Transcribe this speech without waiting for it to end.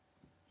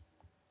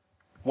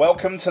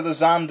Welcome to the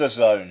Xander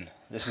Zone.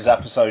 This is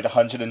episode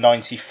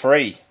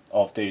 193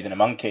 of Dude and a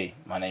Monkey.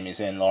 My name is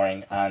Ian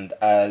Loring, and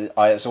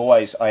as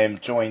always, I am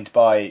joined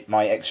by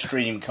my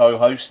extreme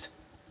co-host,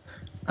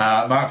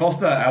 Mark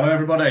Foster. Hello,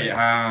 everybody.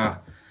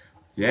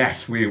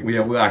 Yes, we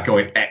are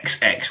going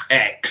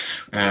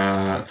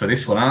XXX for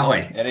this one, aren't we?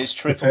 It is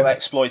triple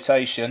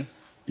exploitation.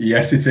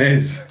 Yes, it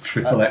is.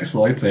 Triple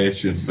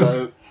exploitation.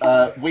 So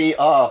we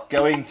are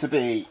going to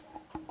be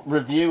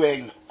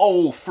reviewing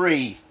all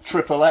three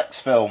Triple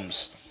X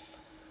films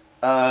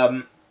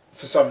for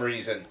some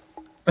reason.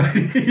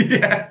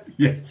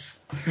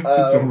 Yes,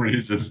 for some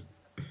reason.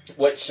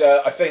 Which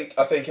I think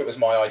it was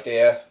my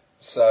idea.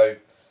 So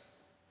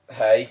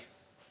hey,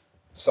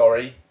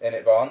 sorry in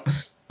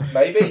advance.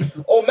 Maybe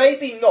or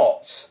maybe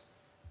not.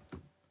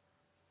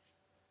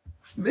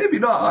 Maybe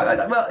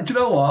not. Well, do you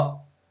know what?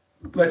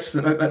 Let's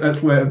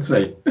wait and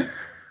see.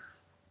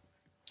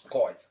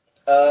 Quite.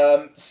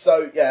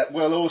 So yeah,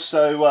 we'll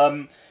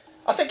also.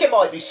 I think it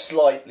might be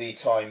slightly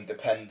time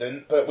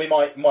dependent, but we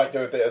might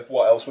do a bit of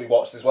what else we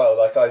watched as well.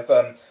 Like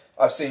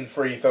I've seen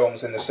 3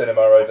 films in the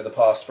cinema over the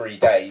past 3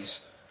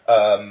 days,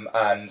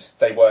 and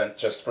they weren't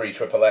just 3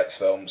 Triple X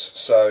films.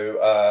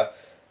 So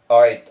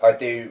I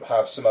do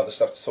have some other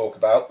stuff to talk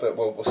about, but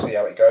we'll see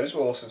how it goes.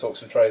 We'll also talk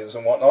some trailers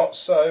and whatnot.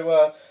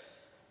 So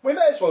we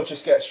may as well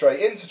just get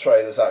straight into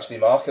trailers, actually,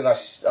 Mark,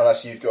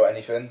 unless you've got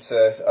anything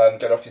to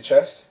get off your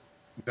chest.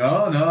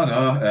 No.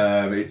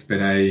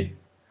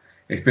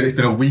 It's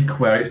been a week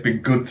where it's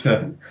been good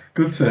to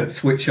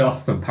switch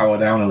off and power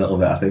down a little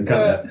bit. I think.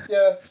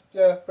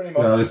 Yeah, pretty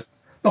much.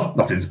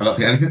 Nothing's. I don't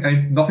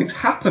think nothing's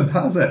happened,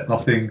 has it?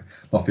 Nothing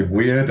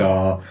weird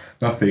or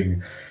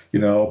nothing,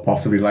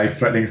 possibly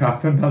life-threatening's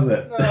happened, has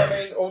it? No, I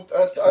mean,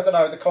 I don't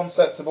know. The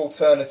concept of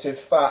alternative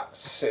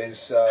facts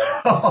is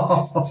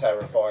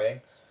terrifying.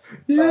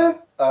 Yeah.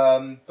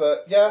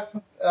 But yeah,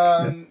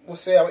 we'll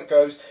see how it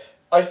goes.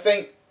 I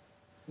think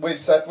we've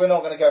said we're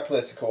not going to get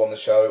political on the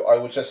show. I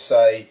will just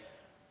say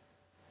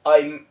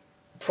I'm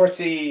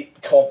pretty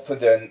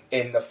confident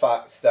in the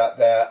fact that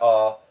there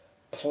are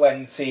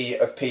plenty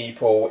of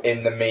people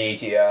in the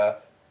media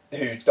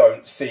who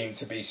don't seem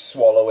to be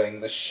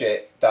swallowing the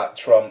shit that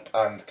Trump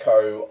and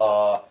co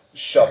are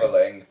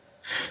shoveling,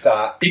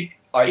 that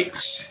I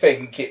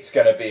think it's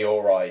going to be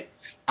alright.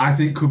 I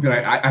think it could be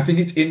right. I think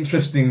it's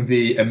interesting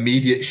the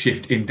immediate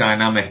shift in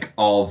dynamic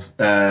of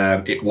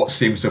what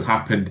seems to have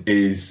happened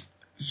is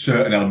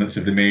certain elements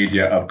of the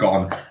media have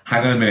gone,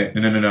 hang on a minute,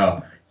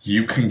 no.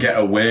 You can get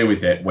away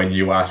with it when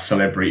you are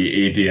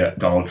celebrity idiot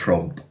Donald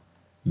Trump.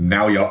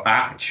 Now you're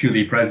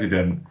actually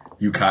president,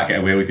 you can't get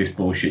away with this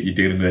bullshit. You're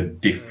dealing with a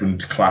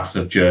different class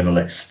of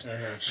journalist.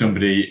 Mm-hmm.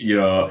 Somebody,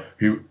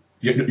 who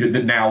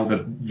now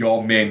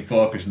your main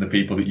focus and the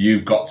people that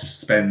you've got to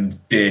spend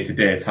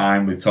day-to-day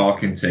time with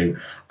talking to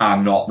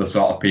are not the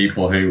sort of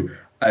people who,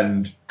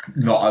 and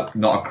not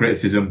a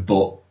criticism,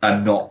 but are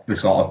not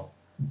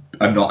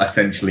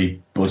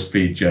essentially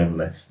BuzzFeed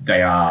journalists.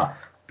 They are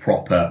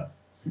proper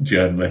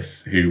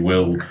journalists who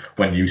will,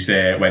 when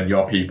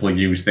your people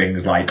use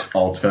things like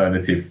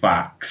alternative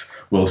facts,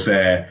 will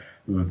say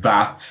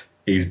that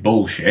is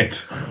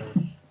bullshit.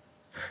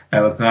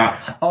 And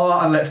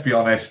let's be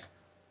honest,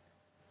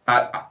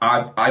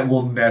 I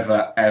will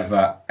never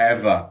ever,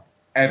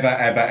 and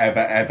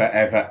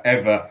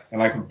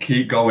I could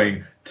keep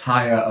going,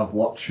 tire of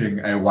watching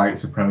a white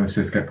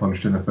supremacist get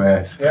punched in the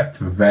face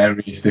to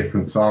various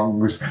different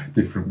songs,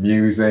 different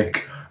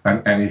music,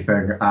 and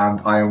anything.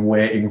 And I am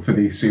waiting for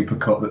the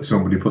supercut that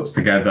somebody puts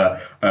together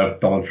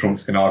of Donald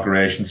Trump's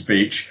inauguration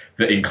speech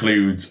that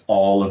includes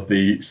all of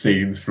the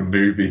scenes from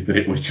movies that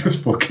it was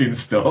just fucking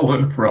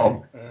stolen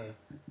from.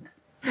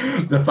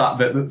 The fact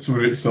that some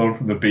of it's stolen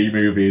from the B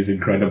movie is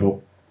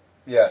incredible.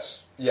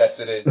 Yes,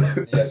 it is.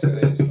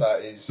 That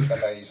is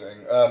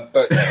amazing.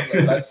 But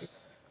let's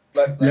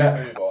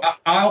move on.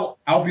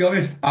 I'll be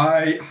honest.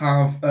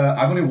 I've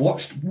only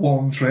watched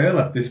one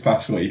trailer this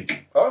past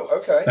week. Oh,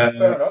 okay,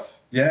 fair enough.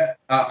 Yeah,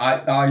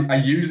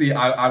 I usually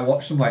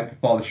watch them like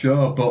before the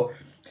show, but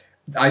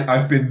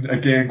I've been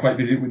again quite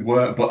busy with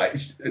work. But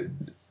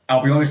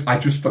I'll be honest, I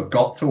just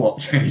forgot to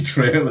watch any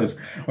trailers.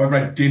 However,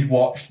 I did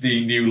watch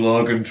the new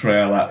Logan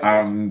trailer,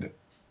 and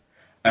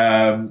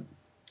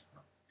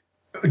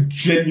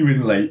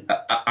genuinely,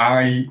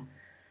 I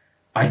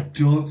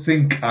don't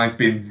think I've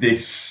been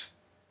this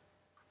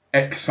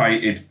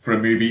excited for a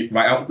movie.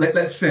 Right,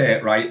 let's say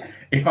it, right.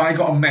 If I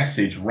got a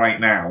message right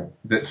now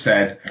that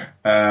said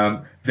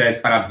there's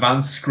an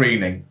advanced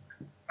screening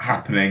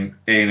happening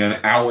in an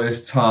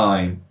hour's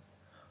time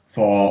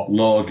for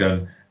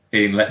Logan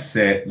in, let's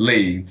say,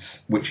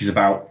 Leeds, which is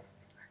about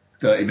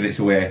 30 minutes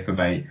away from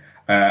me,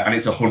 and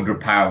it's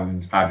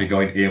 £100, I'd be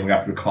going, Ian, we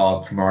have to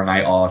record tomorrow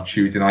night or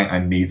Tuesday night, I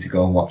need to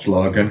go and watch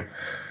Logan.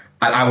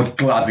 And I would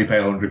gladly pay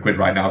 £100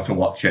 right now to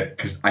watch it,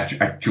 because I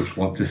just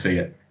want to see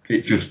it.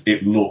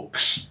 It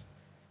looks...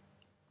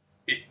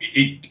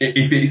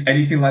 If it's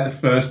anything like the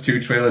first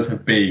 2 trailers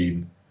have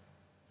been,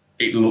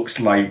 it looks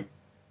like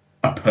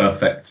a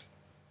perfect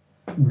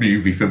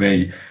movie for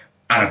me,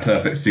 and a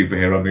perfect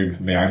superhero movie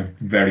for me. I'm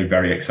very,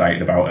 very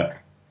excited about it.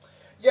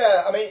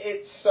 Yeah, I mean,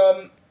 it's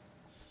there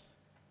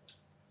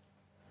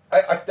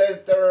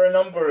are a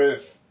number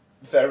of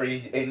very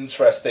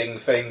interesting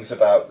things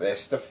about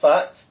this. The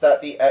fact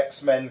that the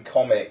X-Men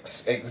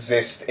comics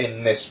exist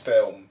in this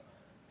film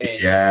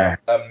is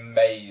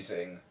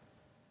amazing.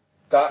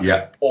 That's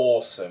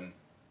awesome.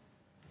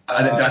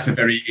 And that's a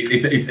very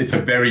it's a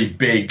very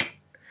big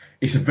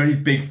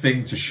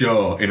thing to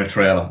show in a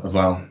trailer as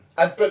well.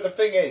 But the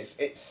thing is,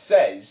 it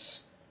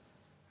says,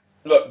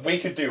 look, we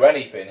could do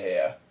anything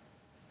here.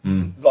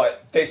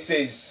 Like, this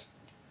is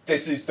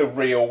the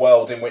real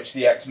world in which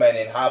the X-Men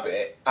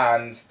inhabit,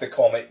 and the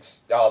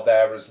comics are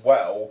there as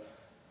well.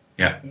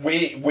 Yeah.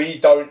 We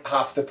don't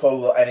have to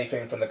pull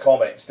anything from the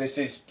comics. This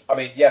is, I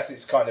mean, yes,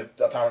 it's kind of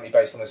apparently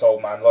based on this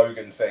Old Man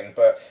Logan thing,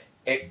 but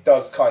it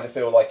does kind of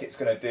feel like it's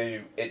going to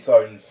do its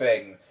own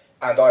thing.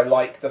 And I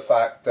like the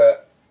fact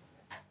that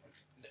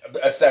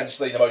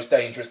essentially the most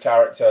dangerous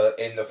character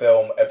in the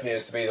film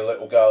appears to be the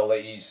little girl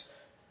that he's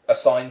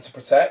assigned to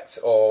protect,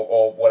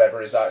 or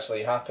whatever is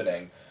actually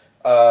happening.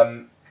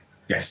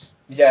 Yes.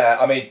 Yeah,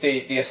 I mean,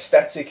 the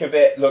aesthetic of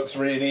it looks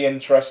really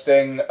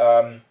interesting.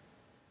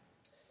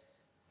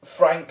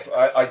 Frankly,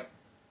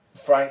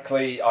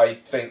 I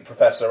think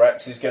Professor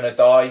X is going to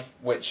die,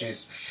 which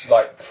is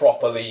like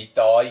properly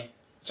die,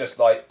 just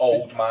like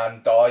old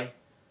man die,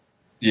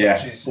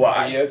 which is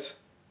weird.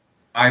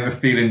 I have a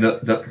feeling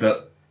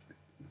that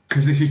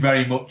because this is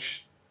very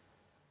much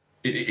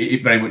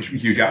very much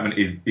Hugh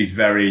Jackman is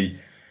very,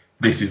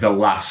 this is my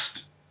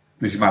last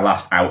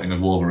outing as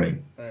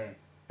Wolverine.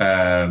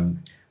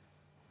 And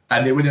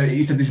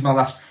he said this is my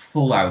last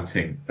full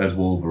outing as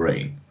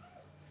Wolverine,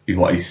 is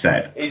what he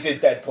said. He's in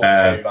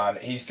Deadpool 2, man.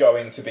 He's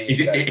going to be in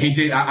Deadpool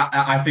 2.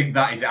 I think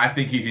that is it. I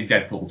think he's in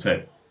Deadpool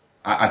 2.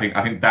 I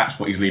think that's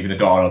what he's leaving the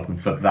door open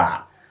for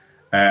that.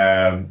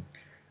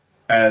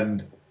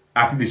 And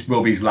I think this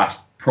will be his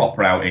last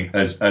proper outing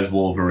as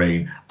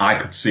Wolverine. I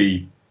could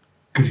see,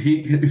 because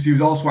he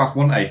was also asked,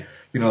 wasn't he,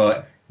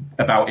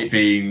 about it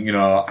being,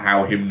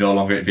 how him no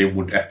longer being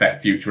would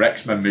affect future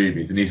X-Men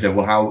movies, and he said,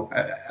 well,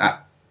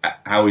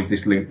 how is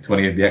this linked to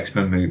any of the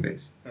X-Men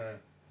movies?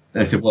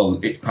 And I said, well,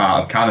 it's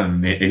part of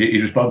canon.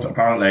 His response,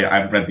 apparently, I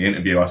haven't read the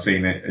interview, I've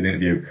seen it in the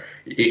interview.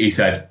 He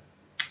said,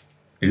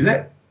 is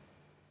it?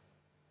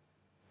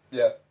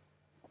 Yeah.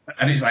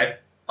 And it's like,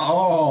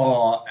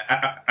 oh,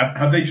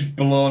 have they just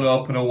blown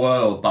open a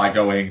world by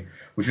going,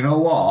 well, you know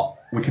what?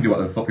 We can do what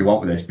the fuck we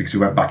want with this because we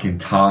went back in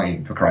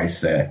time, for Christ's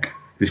sake.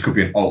 This could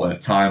be an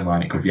alternate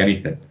timeline. It could be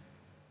anything.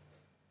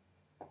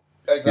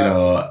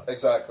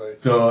 Exactly.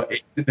 So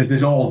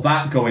there's all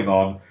that going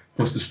on.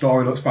 Plus the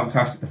story looks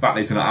fantastic. The fact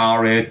that it's an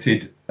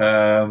R-rated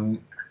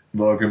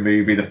Logan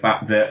movie. The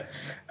fact that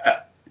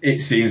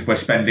it seems we're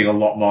spending a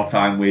lot more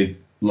time with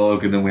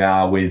Logan than we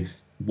are with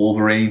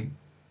Wolverine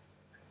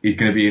is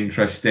going to be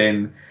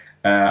interesting.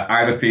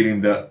 I have a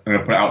feeling that, I'm going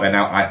to put it out there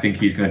now, I think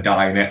he's going to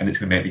die in it and it's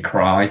going to make me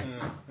cry.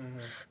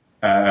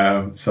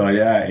 So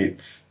yeah,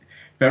 it's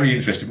very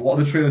interesting. But what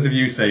other trailers have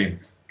you seen?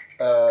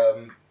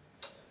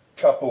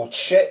 Couple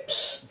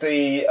Chips.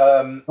 The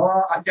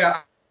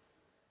yeah.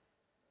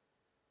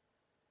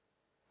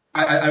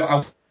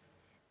 I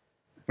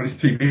but it's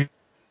TV.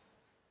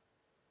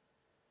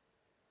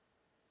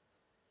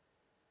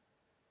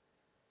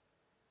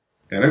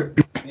 Hello?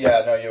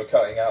 Yeah, no, you were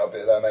cutting out a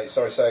bit there, mate.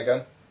 Sorry, say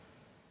again.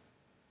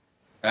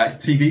 It's a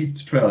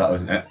TV trailer, that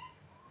wasn't it?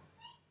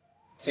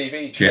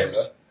 TV Chips.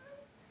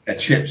 trailer?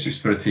 Chips is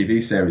for a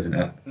TV series, isn't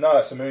it? No,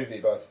 it's a movie,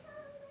 bud.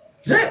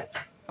 Is it?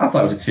 I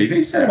thought it was a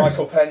TV series.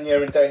 Michael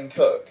Pena and Dane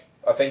Cook.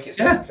 I think it's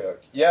Dane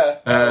Cook. Yeah,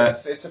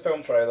 it's a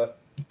film trailer.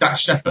 Dax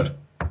Shepard.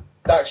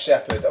 Dax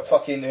Shepard,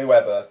 fucking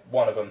whoever,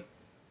 one of them.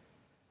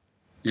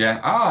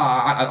 Yeah.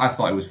 I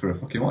thought it was for a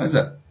fucking, what is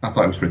it? I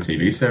thought it was for a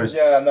TV series.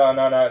 Yeah, no,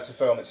 it's a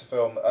film.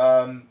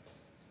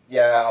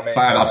 Yeah, I mean...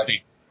 I've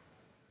seen...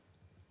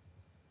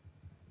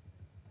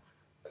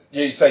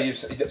 You say you've...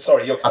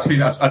 Sorry, you're cutting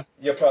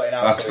you're cutting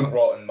out something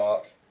rotten,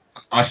 Mark.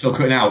 I'm still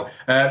cutting out.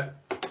 I've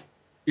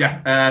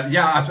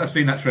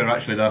seen that trailer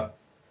actually, though.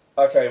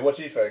 Okay, what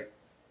do you think?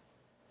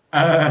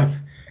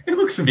 It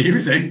looks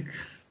amusing.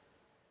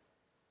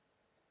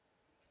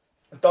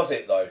 Does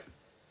it, though?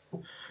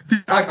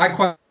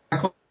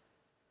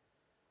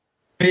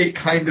 It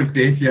kind of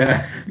did,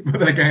 yeah. But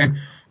then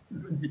again,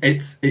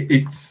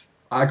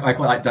 I quite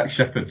like Dax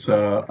Shepard,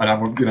 so, and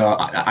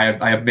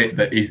I admit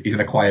that he's an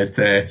acquired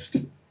taste.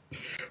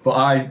 But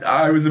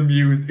I was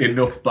amused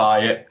enough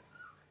by it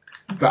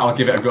that I'll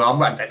give it a go.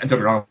 Don't get me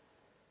wrong.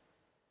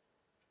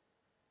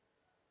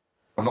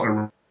 I'm not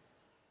going to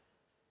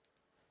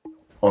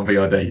on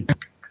VOD.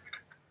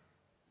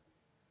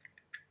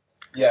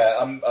 Yeah,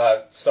 I'm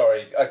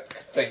sorry. I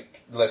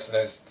think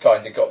listeners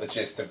kind of got the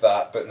gist of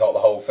that, but not the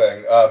whole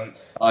thing. Am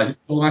I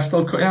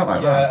still cutting out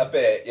like that? Yeah, a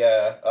bit,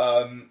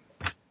 yeah.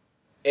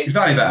 Is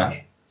that any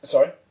better?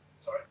 Sorry?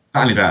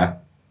 Any better?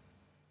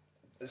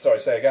 Sorry,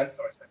 say again?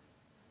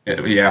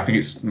 Yeah, I think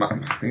it's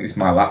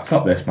my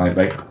laptop, this might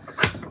be.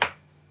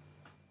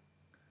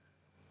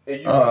 Are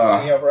you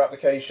running any other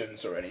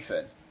applications or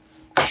anything?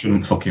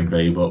 Shouldn't fucking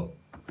be, but...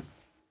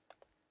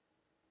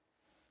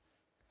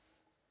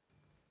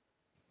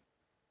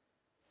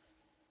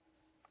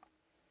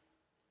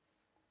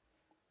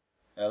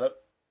 Hello?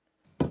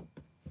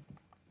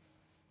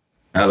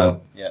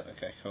 Hello. Yeah,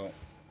 okay, cool.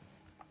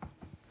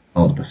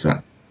 Hold a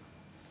sec.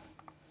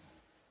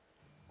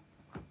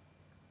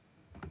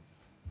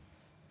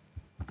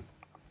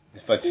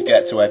 If I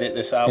forget to edit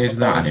this out, Is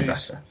that any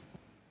apologies. better?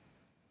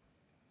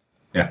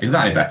 Yeah, is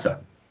that any better?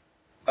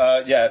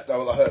 Yeah,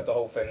 well, I heard the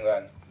whole thing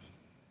then.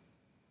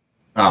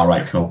 Oh,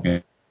 right, cool.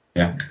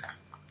 Yeah.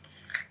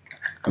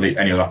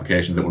 Any other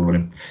applications that were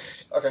running?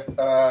 Okay,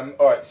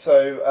 alright,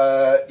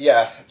 so,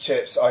 yeah,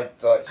 Chips, I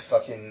like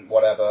fucking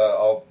whatever,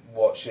 I'll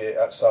watch it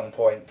at some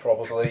point,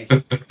 probably.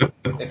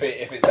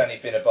 If it's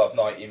anything above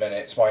 90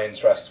 minutes, my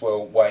interest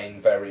will wane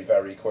very,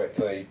 very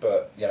quickly,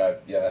 but, you know,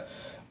 yeah.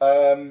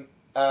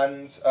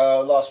 And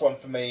last one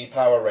for me,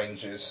 Power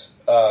Rangers,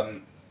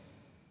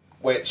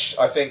 which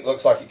I think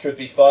looks like it could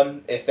be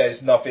fun. If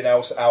there's nothing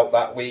else out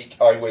that week,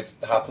 I would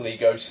happily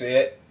go see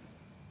it.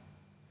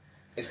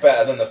 It's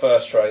better than the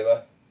first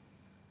trailer.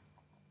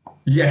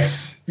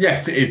 Yes,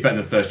 it is better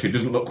than the first trailer. It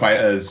doesn't look quite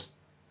as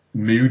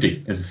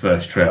moody as the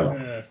first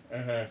trailer.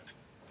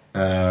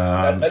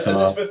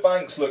 Elizabeth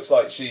Banks looks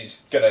like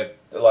she's gonna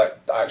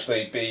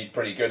actually be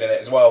pretty good in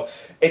it as well.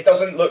 It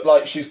doesn't look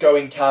like she's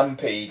going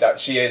campy. That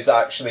she is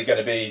actually going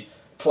to be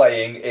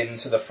playing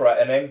into the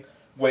threatening,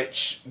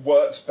 which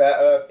works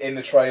better in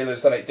the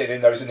trailers than it did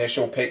in those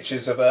initial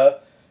pictures of her,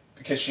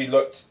 because she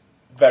looked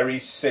very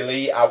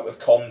silly out of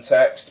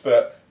context,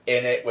 but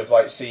in it with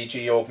like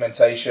CG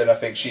augmentation, I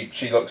think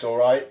she looks all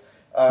right.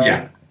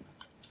 Yeah.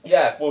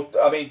 Well,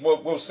 I mean,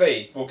 we'll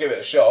see. We'll give it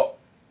a shot.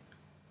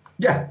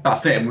 Yeah,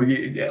 that's it.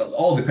 It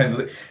all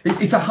depends.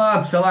 It's a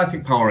hard sell, I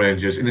think, Power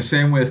Rangers, in the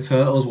same way as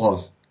Turtles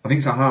was. I think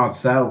it's a hard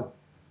sell.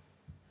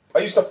 I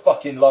used to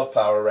fucking love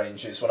Power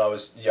Rangers when I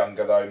was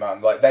younger, though, man.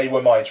 Like, they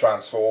were my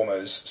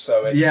Transformers,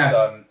 so it's, yeah.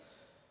 So,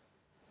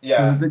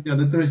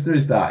 there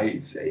is that.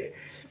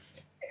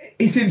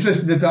 It's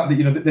interesting the fact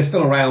that they're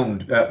still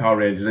around, Power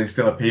Rangers. They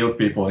still appeal to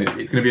people, and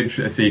it's going to be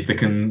interesting to see if they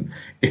can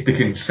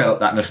sell up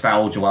that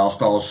nostalgia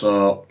whilst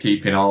also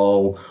keeping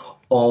all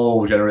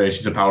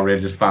generations of Power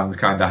Rangers fans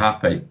kind of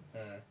happy.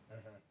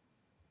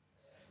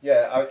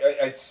 Yeah,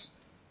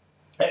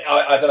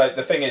 I don't know.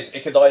 The thing is,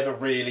 it could either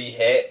really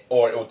hit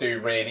or it will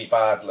do really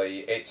badly.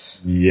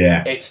 It's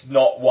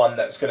not one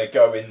that's going to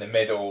go in the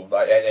middle.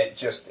 Like, and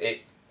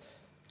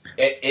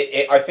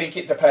I think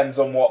it depends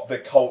on what the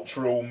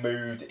cultural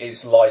mood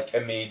is like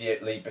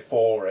immediately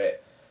before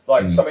it.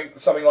 Like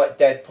something like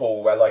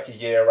Deadpool, where like a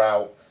year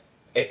out,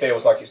 it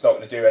feels like it's not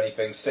going to do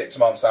anything. 6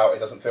 months out, it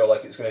doesn't feel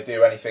like it's going to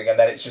do anything, and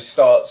then it just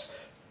starts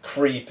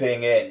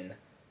creeping in,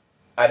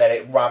 and then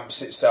it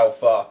ramps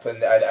itself up,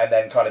 and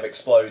then kind of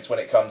explodes when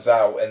it comes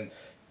out. And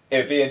it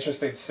would be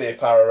interesting to see if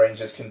Power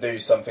Rangers can do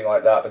something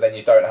like that. But then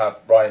you don't have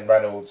Ryan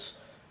Reynolds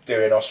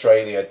doing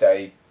Australia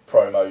Day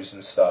promos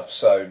and stuff,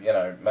 so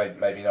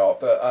maybe not.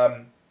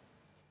 But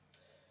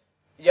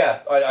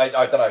yeah,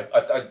 I don't know.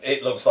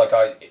 It looks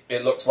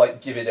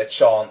like give it a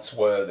chance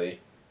worthy.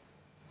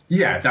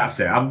 Yeah, that's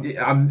it.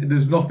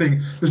 There's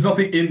nothing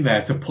in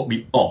there to put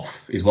me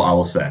off, is what I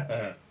will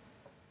say.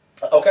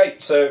 Okay,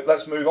 so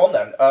let's move on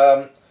then.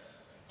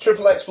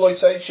 Triple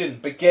Exploitation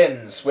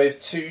begins with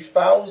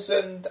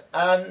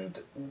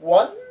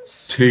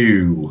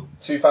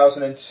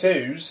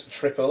 2002's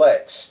Triple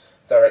X,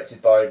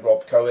 directed by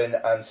Rob Cohen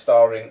and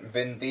starring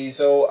Vin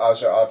Diesel,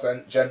 Asia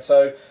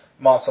Argento,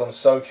 Marton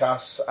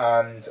Sokas,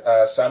 and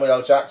Samuel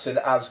L. Jackson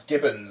as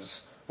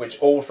Gibbons. Which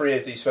all three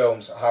of these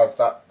films have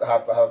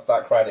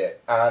that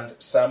credit, and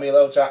Samuel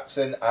L.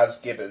 Jackson as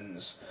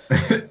Gibbons.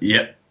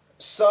 Yep.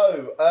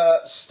 So,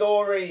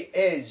 story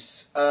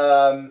is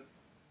a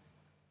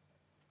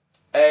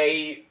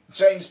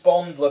James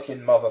Bond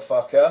looking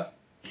motherfucker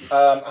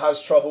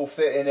has trouble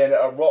fitting in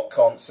at a rock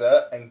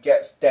concert and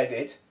gets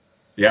deaded.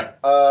 Yeah.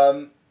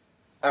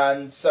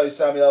 And so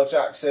Samuel L.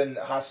 Jackson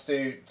has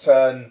to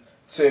turn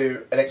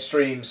to an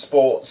extreme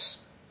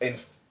sports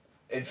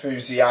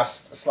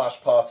enthusiast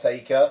 /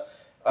 partaker.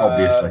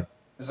 Obviously.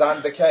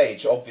 Xander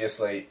Cage,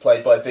 obviously,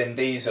 played by Vin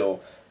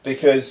Diesel,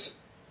 because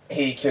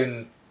he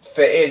can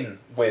fit in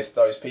with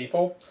those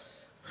people.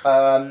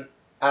 And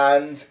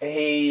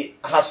he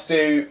has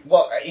to,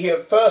 he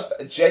at first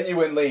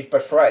genuinely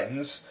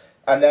befriends,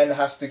 and then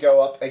has to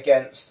go up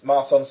against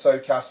Marton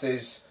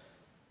Sokas's,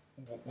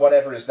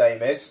 whatever his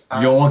name is.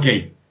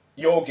 Yorgi,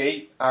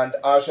 and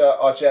Asia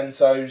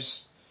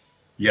Argento's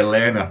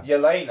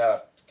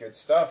Yelena. Good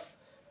stuff.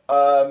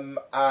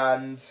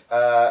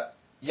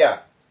 Yeah,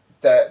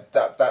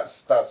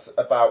 that's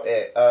about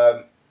it.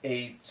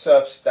 He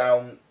surfs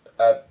down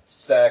a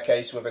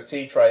staircase with a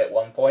tea tray at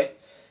one point,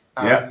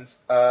 and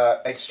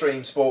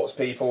extreme sports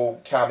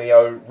people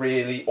cameo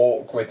really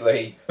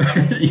awkwardly.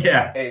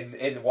 Yeah.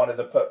 In one of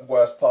the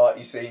worst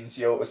party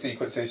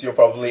sequences you'll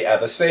probably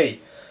ever see.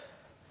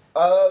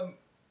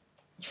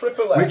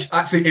 Triple X. Which,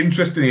 actually,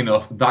 interestingly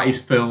enough, that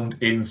is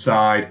filmed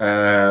inside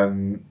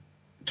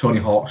Tony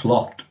Hawk's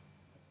loft.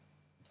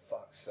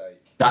 Fuck's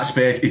sake. That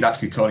space is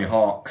actually Tony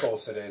Hawk's. Of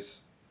course it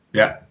is.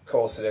 Yeah. Of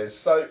course it is.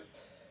 So,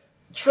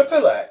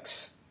 Triple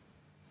X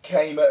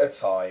came at a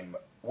time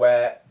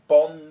where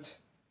Bond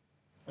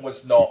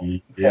was not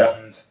Yeah.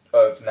 Bond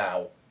of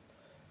now.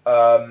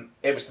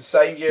 It was the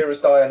same year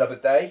as Die Another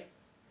Day.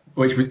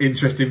 Which was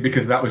interesting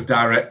because that was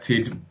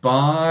directed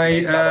by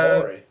Lee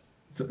Tamahori.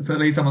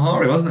 Lee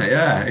Tamahori, wasn't it?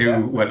 Yeah, who Yeah.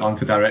 went on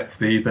to direct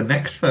the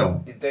next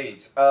film.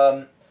 Indeed.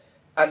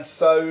 And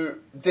so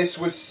this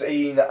was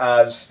seen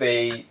as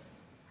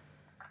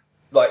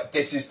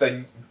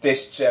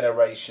this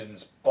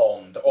generation's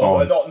Bond,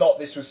 or not.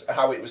 This was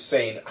how it was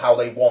seen, how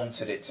they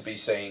wanted it to be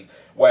seen.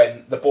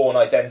 When The Bourne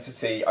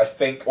Identity, I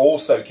think,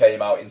 also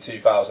came out in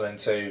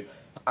 2002,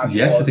 and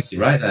Yes, I think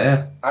you're right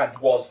there. Yeah. and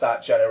was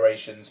that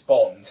generation's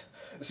Bond.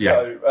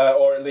 So,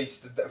 or at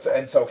least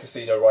until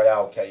Casino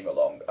Royale came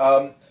along.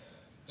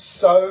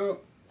 So,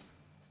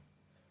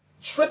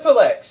 Triple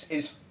X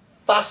is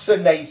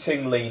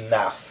fascinatingly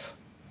naff.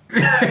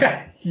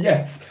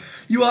 Yes,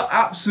 you are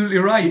absolutely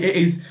right. It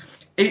is.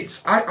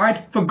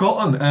 I'd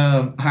forgotten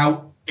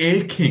how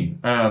aching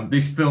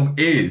this film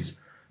is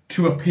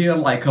to appear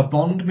like a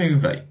Bond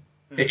movie,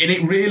 and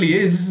it really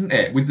is, isn't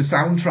it? With the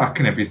soundtrack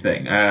and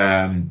everything.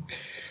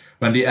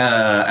 When the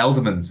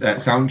Elderman's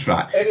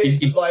soundtrack,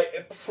 It is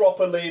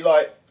properly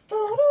like.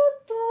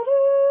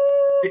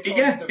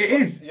 Yeah, it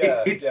is.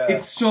 Yeah,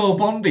 it's so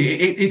Bondy.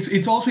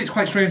 It's also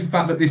quite strange the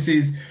fact that this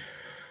is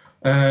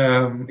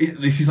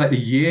this is like the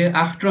year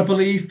after, I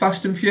believe, the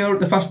Fast and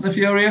the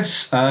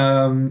Furious,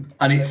 and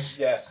it's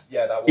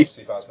that was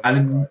 2000.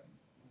 and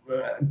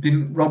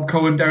didn't Rob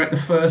Cohen direct the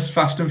first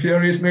Fast and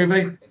Furious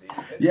movie? Indeed.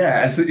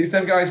 Yeah, so it's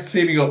them guys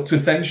teaming up to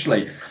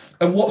essentially.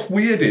 And what's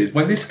weird is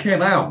when this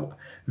came out,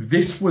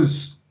 this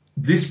was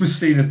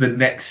seen as the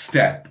next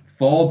step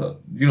for them.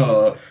 You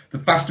know, the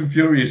Fast and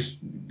Furious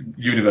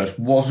universe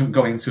wasn't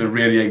going to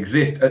really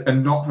exist,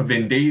 and not for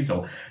Vin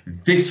Diesel.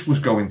 This was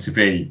going to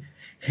be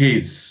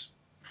his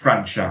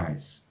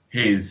franchise,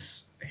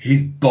 his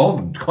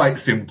Bond, quite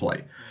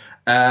simply.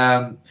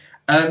 And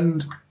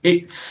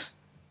it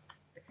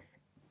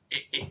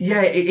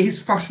is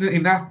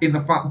fascinating enough in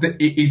the fact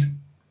that it is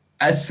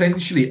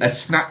essentially a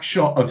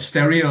snapshot of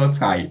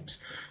stereotypes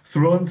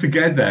thrown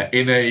together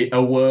in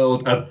a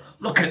world of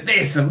look at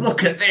this and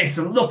look at this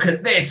and look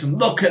at this and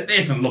look at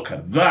this and look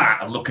at that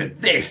and look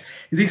at this.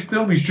 This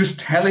film is just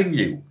telling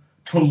you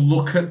to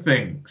look at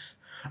things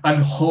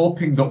and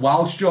hoping that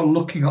whilst you're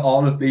looking at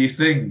all of these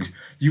things,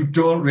 you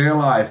don't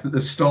realise that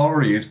the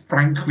story is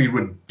frankly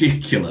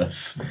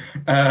ridiculous.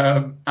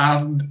 And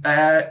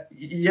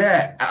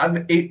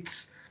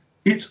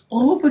it's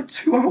over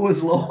 2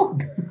 hours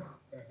long.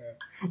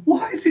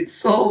 Why is it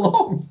so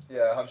long?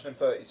 Yeah,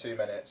 132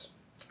 minutes.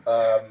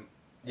 I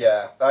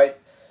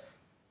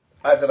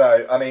don't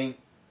know. I mean,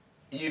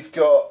 you've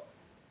got.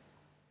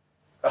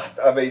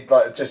 I mean,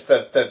 like just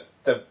the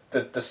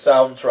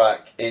soundtrack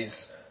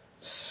is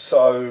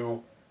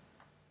so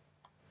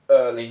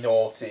early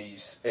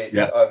noughties.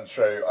 It's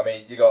untrue. I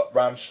mean, you got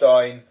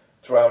Rammstein,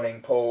 Drowning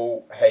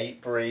Pool,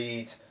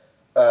 Hatebreed,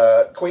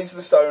 Queens of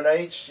the Stone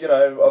Age. You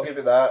know, I'll give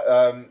you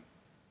that.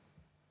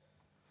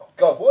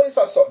 God, what is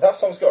that song? That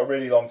song's got a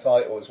really long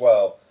title as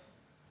well.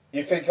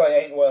 You think I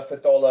ain't worth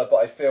 $1, but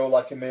I feel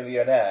like a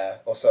millionaire,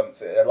 or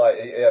something. Like,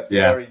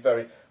 very,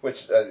 very,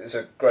 which is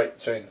a great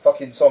tune.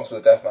 Fucking Songs for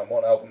the Deaf Man,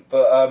 one album.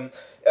 But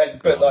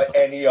like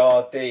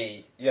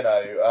NERD, you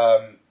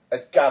know,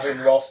 Gavin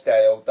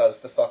Rossdale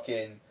does the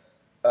fucking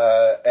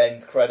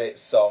end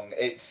credits song.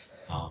 It's,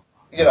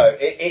 you know,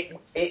 it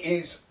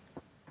is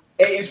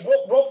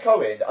Rob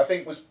Cohen, I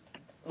think, was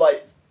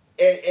like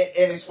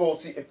in his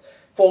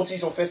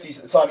 40s or 50s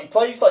at the time. He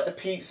plays like the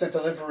pizza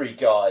delivery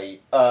guy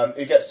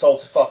who gets told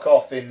to fuck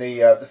off in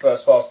the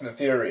first Fast and the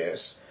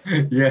Furious.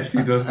 Yes,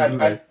 he does,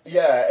 doesn't he?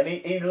 Yeah, and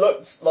he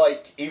looked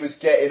like he was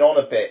getting on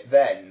a bit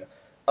then.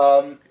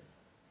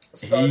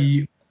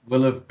 He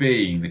will have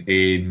been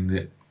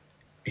in.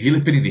 He'll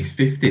have been in his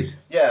 50s.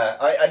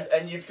 Yeah,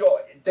 and you've got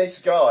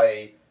this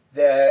guy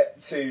there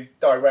to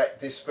direct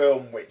this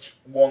film, which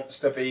wants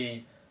to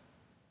be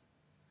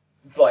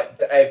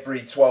like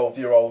every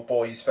 12-year-old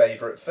boy's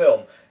favourite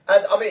film.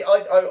 And I mean,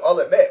 I'll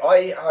admit,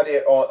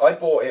 I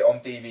bought it on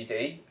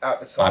DVD at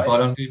the time. I bought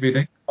it on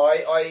DVD.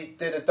 I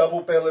did a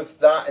double bill of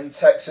that and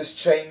Texas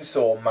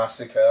Chainsaw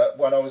Massacre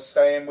when I was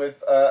staying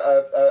with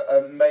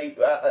a mate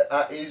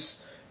at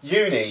his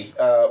uni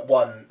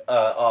one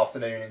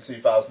afternoon in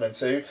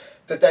 2002,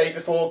 the day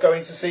before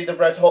going to see the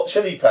Red Hot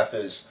Chili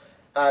Peppers.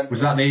 And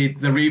was that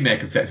the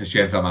remake of Texas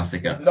Chainsaw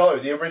Massacre? No,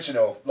 the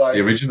original. Like,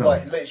 the original?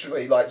 Like,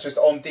 literally, like, just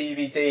on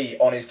DVD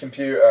on his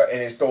computer in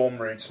his dorm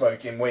room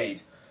smoking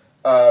weed.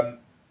 And,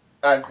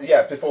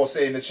 yeah, before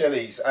seeing the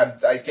Chili's. And,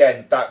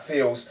 again, that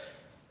feels...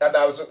 And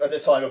that was at the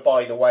time of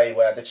By the Way,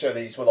 where the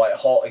Chili's were, like,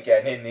 hot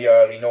again in the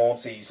early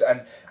noughties.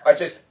 And I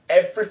just...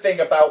 Everything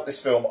about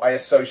this film I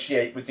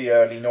associate with the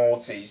early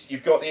noughties.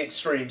 You've got the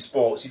extreme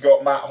sports. You've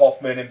got Matt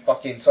Hoffman and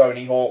fucking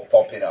Tony Hawk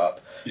popping up.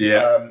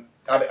 Yeah.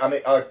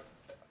 The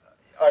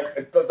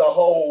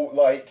whole,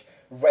 like,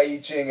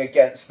 raging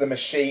against the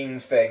machine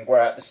thing,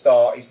 where at the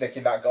start he's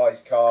nicking that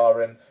guy's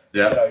car and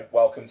Yeah.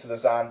 Welcome to the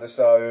Xander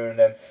Zone,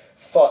 and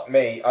fuck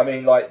me. I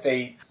mean, like,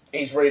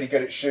 he's really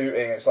good at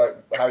shooting. It's like,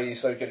 how are you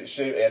so good at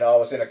shooting? I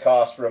was in a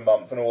cast for a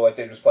month, and all I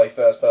did was play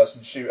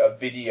first-person shooter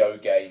video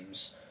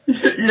games.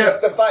 Yeah.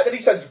 Just the fact that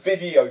he says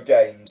video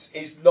games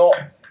is not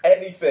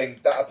anything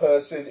that a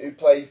person who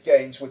plays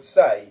games would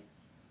say.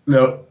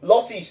 No.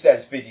 Lottie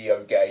says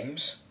video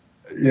games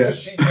because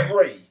she's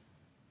free.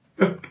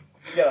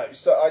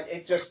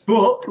 It just...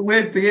 But the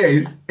weird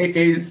thing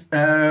is,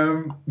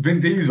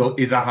 Vin Diesel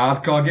is a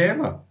hardcore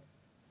gamer.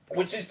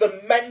 Which is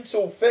the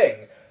mental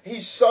thing.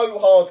 He's so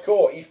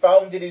hardcore, he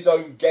founded his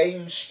own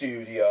game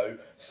studio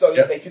so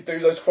that they could do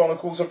those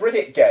Chronicles of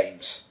Riddick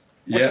games.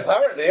 Which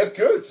apparently are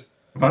good.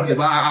 Apparently,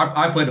 well,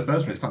 I played the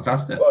first one, it's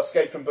fantastic. Well,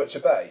 Escape from Butcher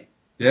Bay.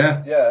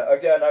 Yeah. Yeah,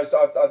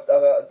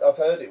 I've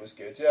heard it was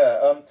good,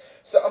 yeah.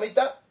 So, I mean,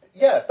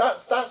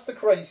 that's the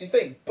crazy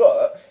thing.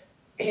 But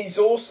he's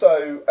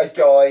also a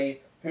guy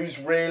who's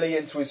really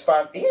into his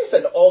fan. He is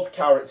an odd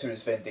character,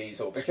 is Vin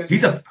Diesel, because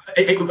he's a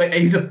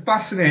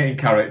fascinating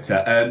character,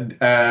 and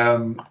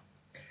I'll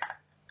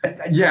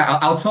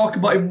talk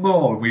about him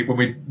more when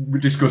we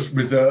discuss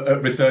Return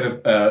of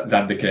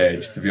Xander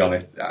Cage. To be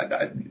honest,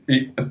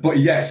 but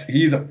yes,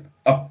 he's a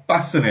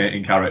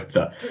fascinating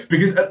character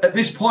because at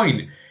this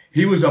point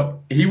he was a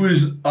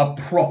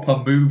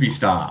proper movie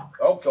star.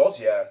 Oh God,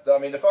 yeah. I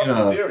mean, the Fast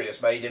and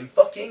Furious made him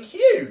fucking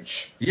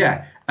huge.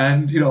 Yeah,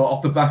 and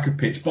off the back of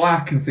Pitch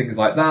Black and things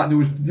like that, there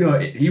was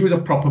he was a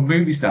proper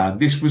movie star.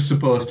 This was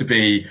supposed to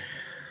be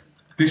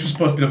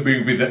the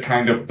movie that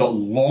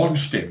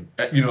launched him,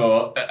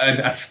 and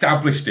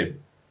established him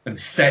and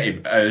set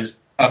him as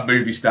a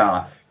movie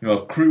star.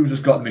 Cruise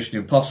has got the Mission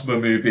Impossible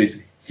movies.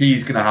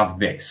 He's going to have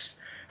this,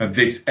 and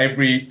this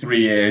every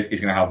 3 years he's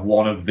going to have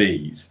one of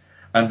these,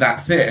 and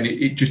that's it. And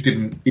it just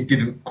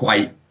didn't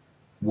quite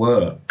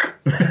work.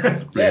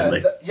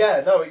 Really.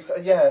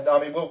 I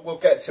mean, we'll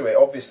get to it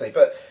obviously,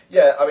 but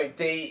yeah, I mean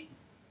the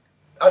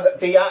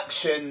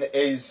action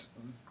is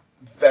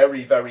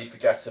very, very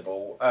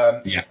forgettable. I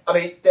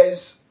mean,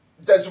 there's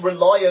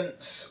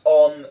reliance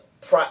on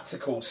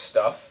practical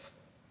stuff,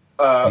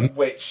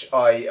 which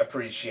I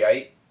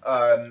appreciate.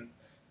 But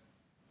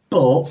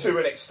to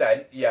an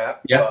extent,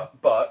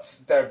 but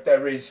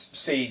there is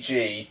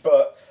CG,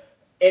 but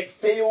it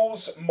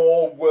feels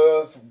more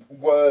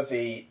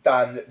worthy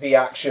than the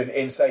action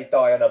in, say,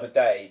 Die Another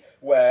Day,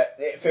 where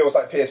it feels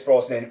like Pierce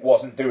Brosnan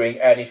wasn't doing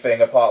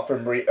anything apart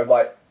from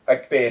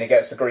being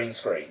against the green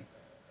screen.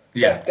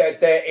 Yeah.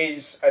 There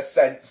is a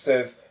sense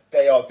of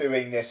they are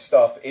doing this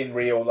stuff in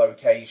real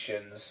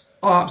locations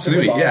to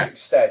a large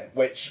extent,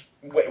 which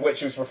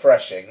was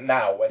refreshing.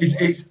 Now,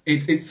 anyway.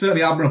 It's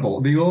certainly admirable.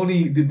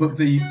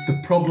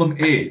 The problem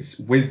is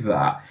with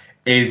that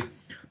is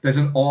there's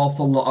an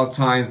awful lot of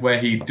times where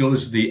he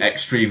does the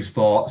extreme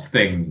sports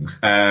things,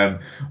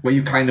 where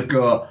you kind of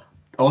go,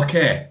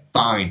 okay,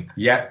 fine,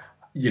 yep,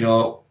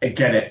 I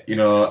get it.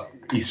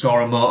 He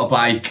saw a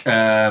motorbike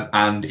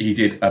and he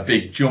did a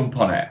big jump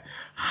on it.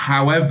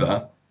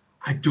 However,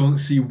 I don't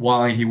see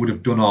why he would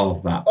have done all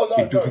of that. Oh,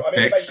 no, it doesn't I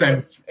mean, make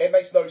sense. It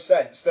makes no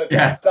sense.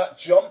 That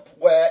jump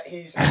where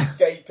he's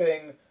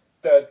escaping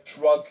the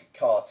drug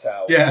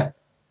cartel. Yeah.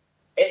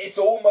 It's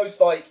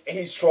almost like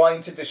he's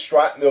trying to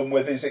distract them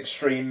with his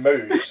extreme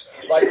moves.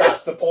 Like,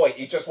 that's the point.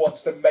 He just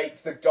wants to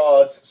make the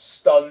guards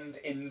stunned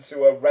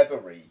into a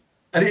reverie.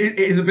 And it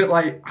is a bit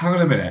like, hang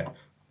on a minute.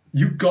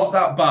 You got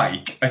that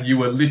bike and you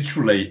were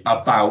literally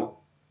about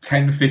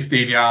 10,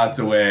 15 yards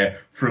away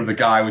from the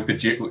guy with the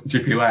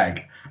jippy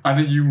leg. And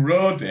then you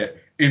rode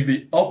it in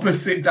the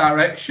opposite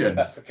direction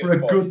for a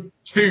good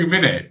 2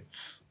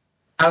 minutes.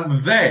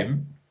 And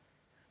then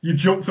you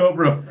jumped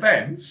over a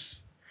fence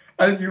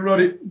and you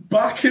rode it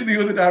back in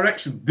the other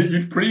direction that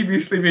you'd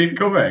previously been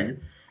coming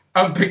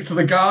and picked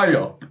the guy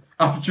up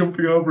after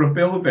jumping over a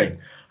building.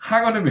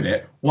 Hang on a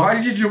minute. Why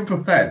did you jump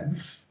a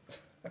fence?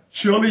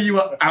 Surely you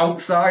were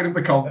outside of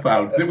the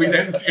compound that we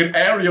then see an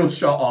aerial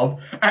shot of,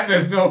 and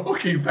there's no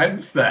fucking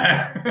fence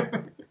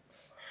there.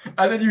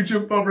 And then you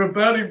jump over a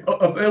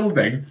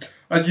building,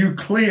 and you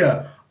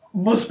clear,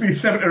 must be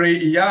 70 or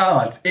 80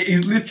 yards. It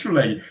is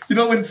literally,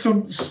 when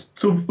some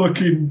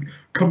fucking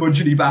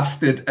curmudgeon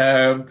bastard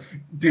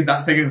did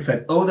that thing and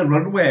said, the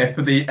runway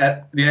for the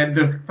end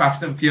of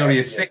Fast and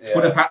Furious 6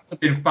 would have had to have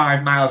been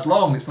 5 miles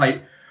long. It's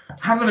like,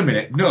 hang on a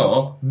minute,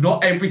 no,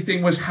 not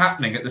everything was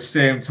happening at the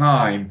same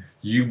time,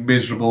 you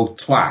miserable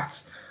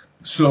twat.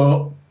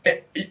 So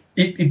it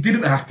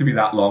didn't have to be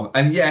that long.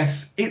 And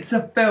yes, it's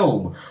a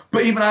film.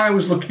 But even I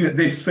was looking at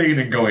this scene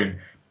and going,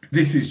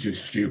 this is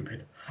just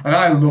stupid. And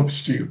I love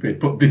stupid,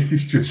 but this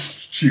is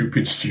just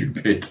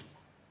stupid.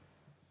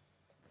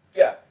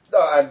 Yeah,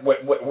 and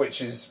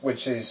which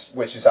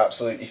is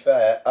absolutely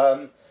fair.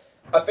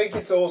 I think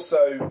it's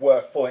also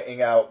worth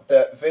pointing out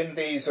that Vin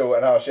Diesel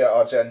and Asia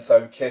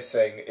Argento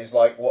kissing is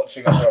like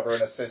watching a brother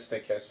and a sister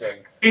kissing.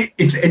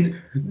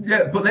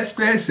 Yeah, but let's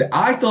face it,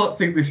 I don't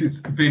think this is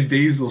Vin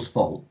Diesel's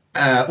fault.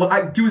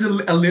 I do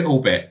a little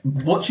bit.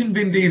 Watching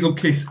Vin Diesel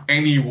kiss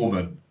any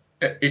woman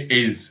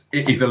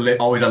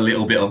always a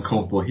little bit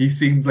uncomfortable. He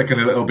seems like a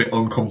little bit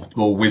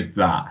uncomfortable with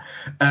that.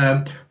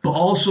 But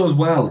also as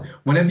well,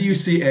 whenever you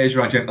see Asia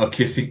Argento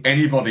kissing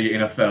anybody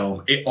in a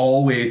film, it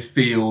always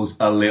feels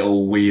a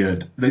little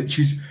weird. That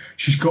she's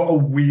got a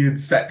weird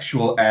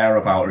sexual air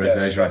about her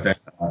as Asia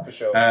Argento. For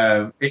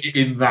sure.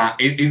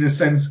 In the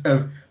sense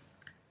of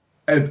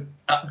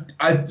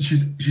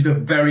she's a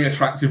very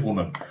attractive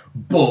woman,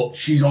 but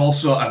she's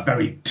also a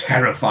very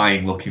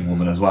terrifying looking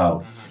woman as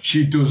well.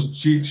 She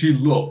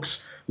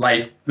looks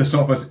like the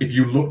sort of, if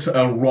you looked at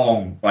her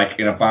wrong, like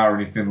in a bar or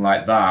anything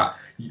like that,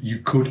 you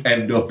could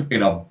end up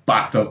in a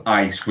bath of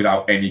ice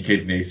without any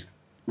kidneys,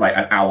 like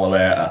an hour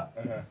later.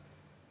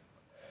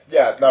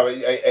 Yeah, no,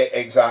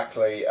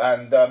 exactly.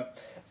 And I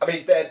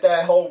mean,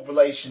 their whole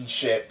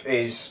relationship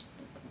is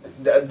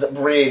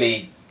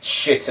really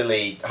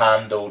shittily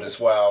handled as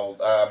well.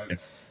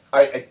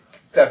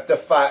 The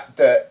fact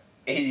that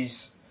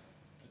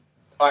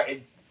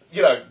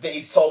that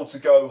he's told to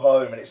go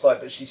home, and it's like,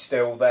 but she's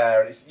still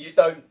there, and you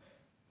don't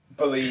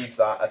believe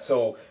that at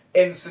all.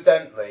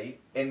 Incidentally,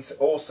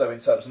 also in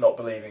terms of not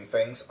believing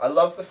things, I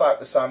love the fact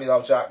that Samuel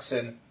L.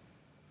 Jackson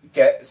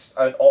gets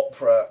an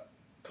opera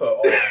put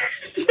on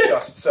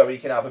just so he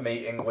can have a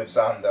meeting with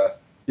Xander.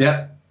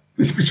 Yeah.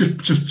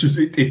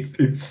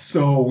 It's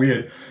so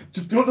weird.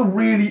 Do you know what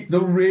the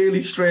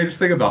really strange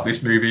thing about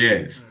this movie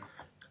is?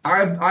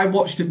 I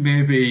watched it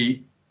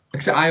maybe,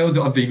 except I owned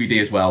it on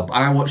DVD as well, but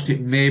I watched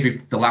it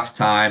maybe the last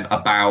time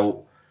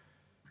about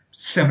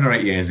 7 or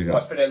 8 years ago.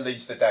 It's been at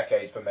least a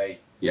decade for me.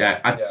 Yeah,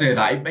 I'd say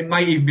that. It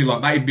might even be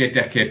long. Might even be a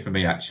decade for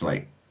me,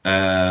 actually.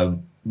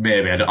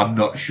 Maybe. I'm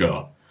not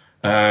sure.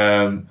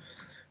 But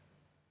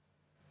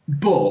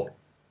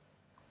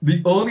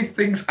the only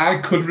things I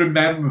could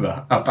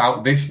remember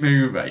about this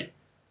movie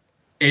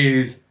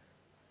is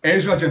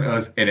Asia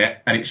Argento's in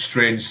it, and it's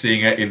strange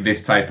seeing it in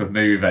this type of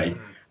movie.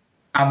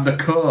 And the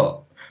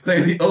coat.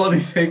 They're the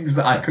only things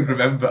that I could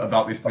remember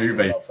about this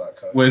movie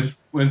was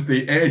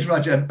the Asia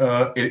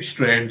Argento, it's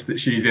strange that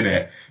she's in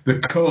it, the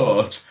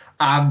coat,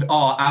 and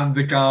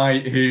the guy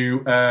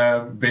who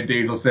Vin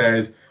Diesel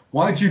says,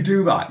 "Why'd you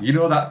do that? You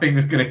know that thing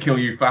is going to kill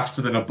you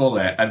faster than a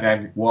bullet." And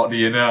then, what do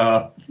you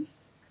know?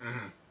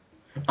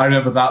 I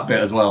remember that bit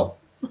as well.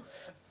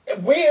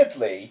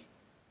 Weirdly,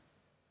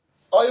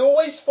 I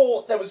always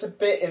thought there was a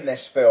bit in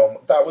this film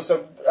that was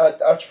a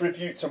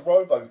tribute to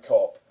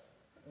RoboCop,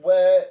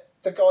 where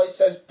the guy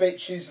says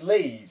 "bitches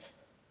leave,"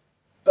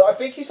 but I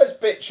think he says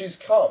 "bitches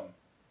come."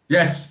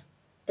 Yes.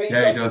 But he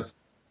does.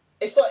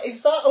 It's like,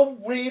 is that a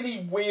really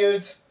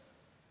weird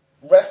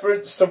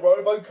reference to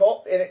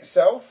RoboCop in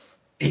itself?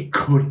 It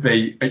could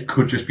be. It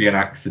could just be an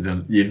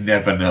accident. You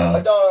never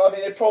know. No, I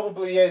mean, it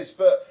probably is,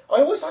 but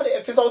I always had it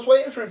because I was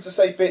waiting for him to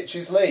say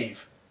 "bitches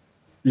leave."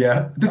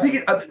 Yeah. The thing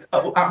is,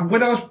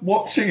 when I was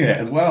watching it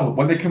as well,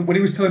 when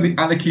he was telling the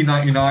Anarchy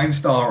 99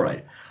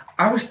 story,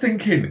 I was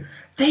thinking,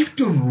 they've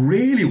done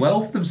really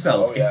well for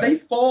themselves. Oh, yeah. If they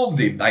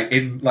formed in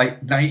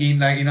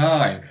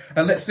 1999,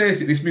 and let's face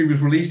it, this movie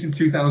was released in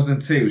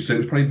 2002, so it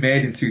was probably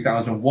made in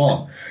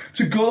 2001.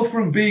 To go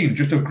from being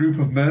just a group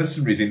of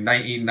mercenaries in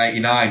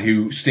 1999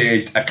 who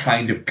staged a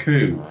kind of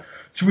coup,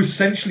 to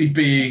essentially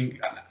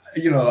being,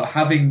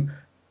 having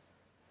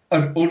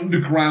an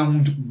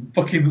underground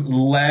fucking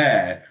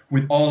lair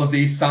with all of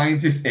these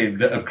scientists in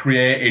that have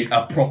created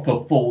a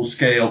proper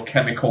full-scale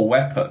chemical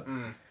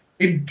weapon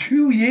in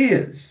 2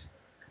 years.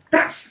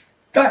 That's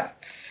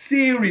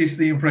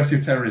seriously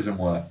impressive terrorism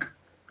work.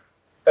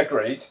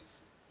 Agreed.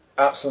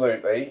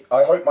 Absolutely.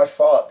 I hope my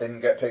fart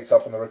didn't get picked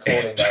up on the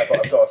recording there,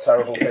 but I've got a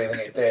terrible feeling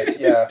it did.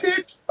 Yeah.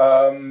 It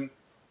did.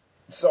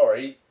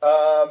 Sorry.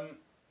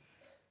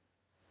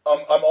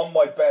 I'm on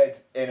my bed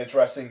in a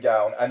dressing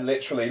gown, and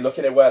literally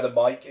looking at where the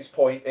mic is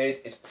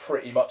pointed, it's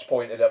pretty much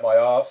pointed at my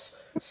arse.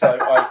 So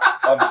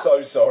I'm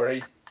so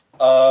sorry.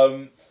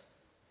 I'm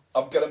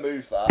gonna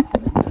move that.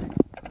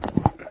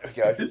 There we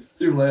go. It's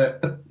too late.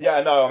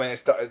 Yeah, no, I mean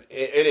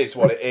it is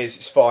what it is.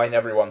 It's fine.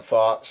 Everyone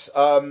farts.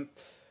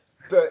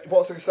 But what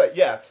was I gonna say?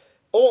 Yeah.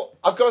 Or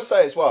I've got to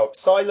say as well,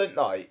 Silent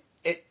Night.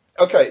 It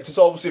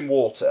dissolves in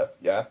water.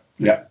 Yeah.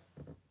 Yeah.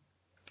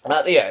 And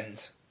at the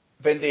end,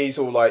 Vin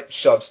Diesel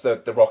shoves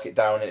the rocket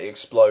down and it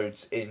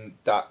explodes in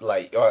that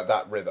lake or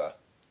that river.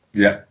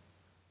 Yeah.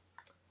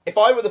 If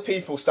I were the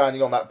people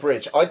standing on that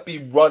bridge, I'd be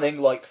running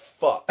like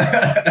fuck.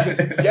 Because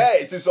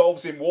it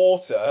dissolves in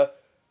water,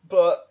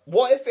 but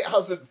what if it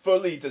hasn't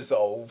fully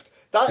dissolved?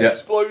 That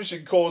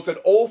explosion caused an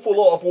awful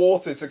lot of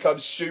water to come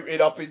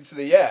shooting up into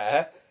the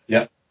air.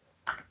 Yeah.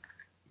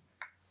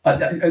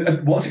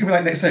 And what's it going to be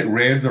like next time it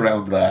rains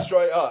around there?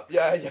 Straight up,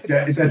 yeah,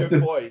 that's a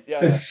good point.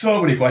 Yeah, there's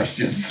so many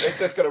questions. It's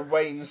just going to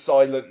rain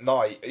Silent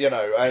Night,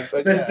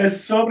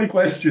 There's so many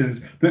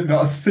questions that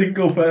not a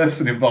single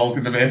person involved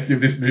in the making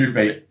of this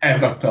movie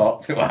ever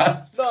thought to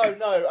ask. No,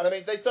 and I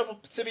mean,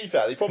 to be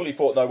fair, they probably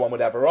thought no one would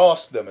ever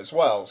ask them as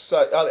well.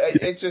 So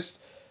it just,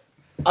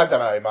 I don't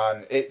know,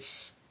 man.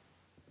 It's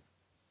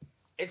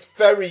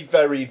very,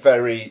 very,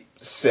 very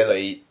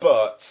silly,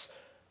 but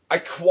I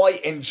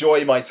quite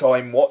enjoy my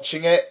time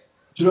watching it.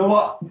 Do you know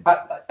what?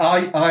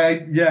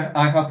 I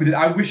happy.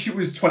 I wish it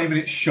was 20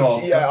 minutes Yeah,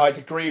 shorter. I'd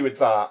agree with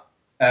that.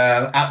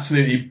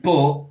 Absolutely.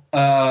 But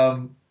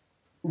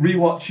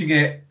rewatching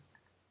it,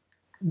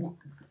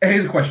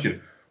 here's a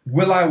question: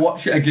 will I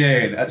watch it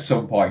again at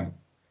some point?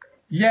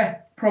 Yeah,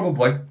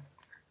 probably.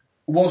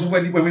 Was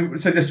when we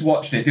said this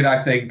watching it, did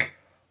I think,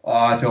 oh,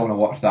 I don't want to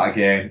watch that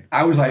again?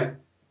 I was like,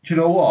 do you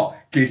know what?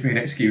 Gives me an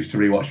excuse to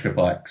rewatch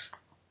Triple X.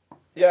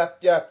 Yeah,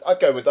 I'd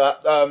go with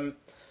that.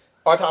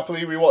 I'd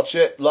happily rewatch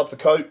it. Love the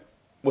coat.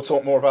 We'll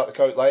talk more about the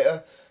coat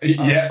later.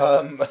 Yeah.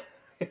 Um,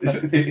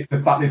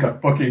 The fact it's a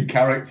fucking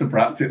character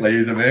practically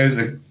is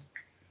amazing.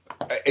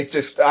 it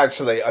just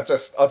actually, I'll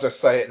just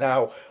say it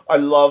now. I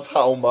love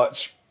how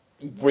much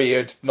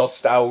weird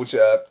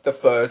nostalgia the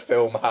third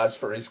film has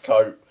for his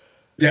coat.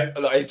 Yeah.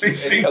 Like, it's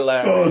It's so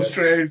hilarious.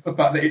 strange the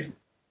fact that it's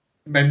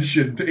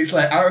mentioned. It's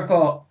like I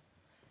thought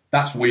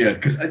that's weird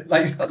because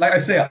like I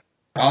say,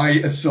 I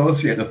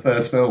associate the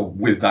first film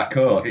with that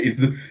coat. It is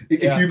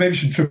if Yeah. you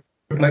mention Triple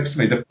X to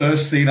me, the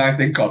first scene I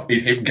think of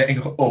is him getting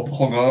up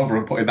hungover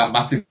and putting that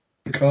massive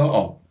coat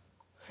on.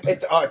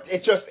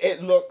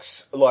 It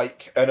looks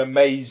like an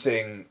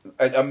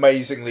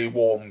amazingly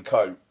warm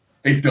coat.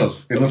 It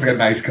does. It looks like a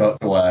nice coat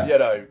to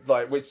wear.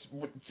 Like which,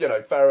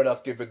 fair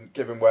enough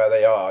given where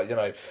they are.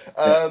 Yeah.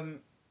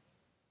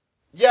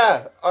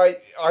 Yeah,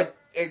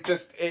 it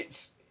just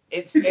It's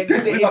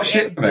definitely not it's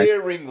shit for me.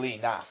 endearingly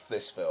naff,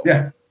 this film.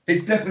 Yeah.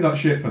 It's definitely not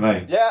shit for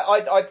me. Yeah,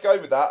 I'd go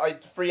with that.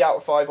 I'd 3 out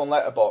of 5 on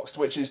Letterboxd,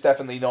 which is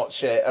definitely not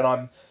shit,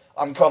 and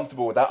I'm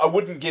comfortable with that. I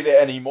wouldn't give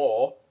it any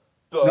more,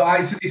 No,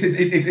 but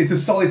it's a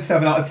solid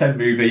 7 out of 10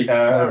 movie.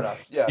 fair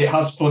enough. Yeah. It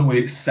has fun with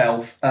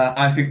itself.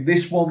 I think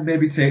this one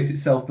maybe takes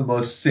itself the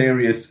most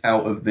serious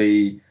out of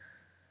the.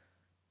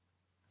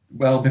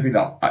 Well, maybe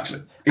not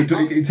actually. It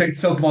takes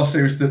itself more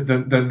serious than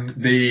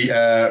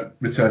the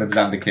Return of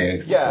Xander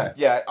Cage. Would say.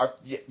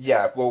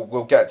 Yeah.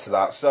 We'll get to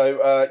that.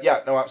 So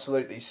yeah, no,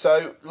 absolutely.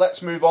 So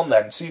let's move on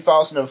then.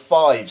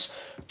 2005's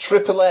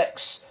Triple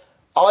X,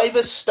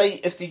 either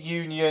State of the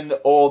Union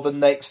or the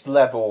Next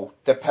Level,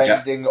 Yeah,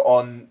 depending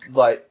on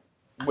like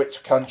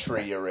which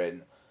country you're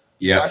in. I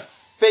yeah.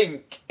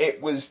 think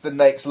it was the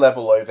Next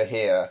Level over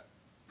here.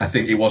 I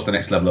think it was the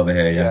next level over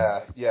here.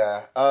 Yeah,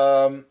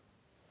 Yeah.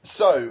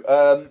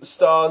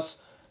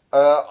 Stars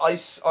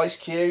Ice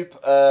Cube,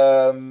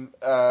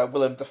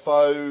 Willem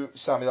Dafoe,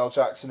 Samuel L.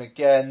 Jackson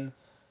again,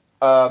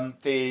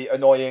 the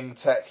annoying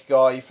tech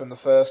guy from the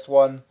first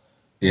one,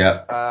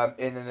 yeah,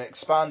 in an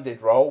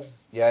expanded role,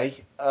 yay,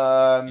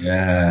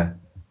 yeah.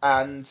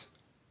 and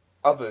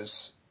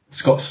others.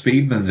 Scott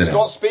Speedman's in it.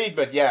 Scott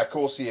Speedman, yeah, of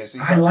course he is.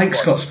 He's I actually like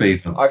Scott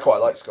Speedman I quite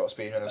like Scott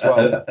Speedman as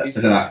well. as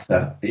an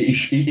actor. He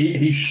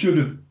should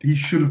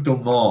have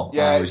done more. I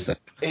Yeah, always think.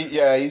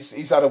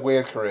 he's had a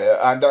weird career,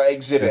 and Yeah.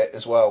 Exhibit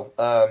as well.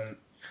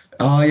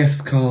 Oh yes,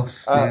 of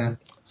course. Uh, Yeah.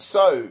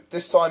 so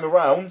this time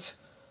around,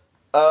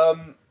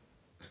 um,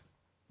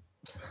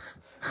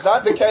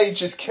 Xander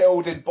Cage is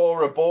killed in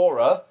Bora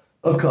Bora.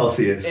 Of course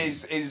he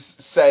is. Is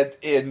said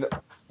in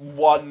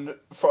one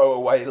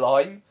throwaway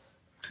line,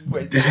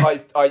 which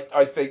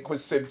I think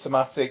was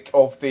symptomatic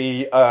of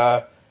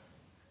the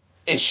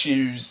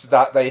issues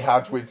that they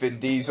had with Vin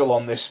Diesel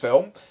on this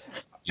film.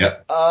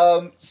 Yep.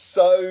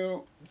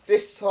 So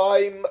this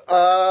time,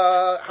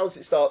 how does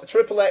it start? The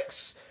Triple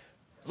X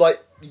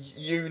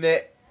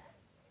unit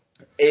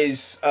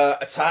is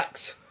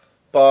attacked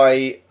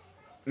by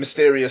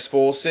mysterious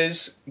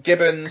forces.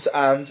 Gibbons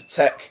and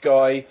Tech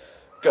Guy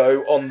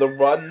go on the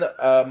run,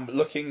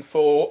 looking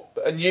for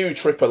a new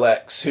Triple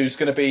X who's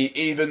going to be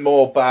even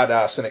more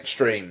badass and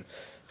extreme.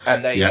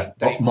 And they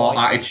More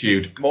find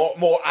attitude.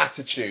 more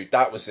attitude.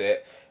 That was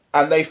it.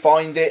 And they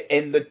find it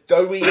in the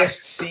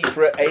doughiest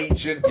secret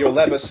agent you'll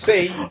ever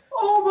see,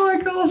 Oh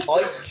my god.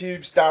 Ice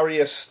Cube's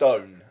Darius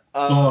Stone.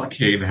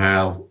 Fucking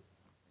hell.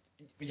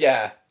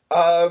 Yeah.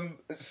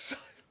 So,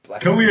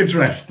 bless Can him. we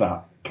address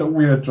that? Can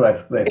we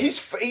address this?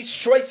 He's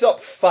straight up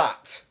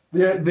fat.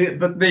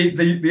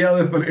 The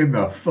elephant in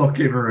the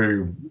fucking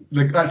room.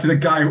 Actually,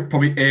 the guy who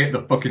probably ate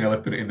the fucking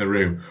elephant in the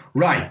room.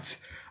 Right.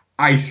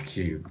 Ice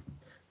Cube.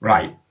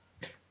 Right.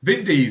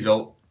 Vin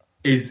Diesel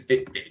is,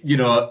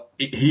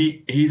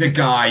 he's a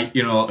guy,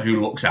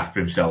 who looks after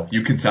himself.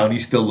 You can tell he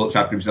still looks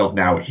after himself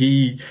now.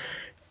 He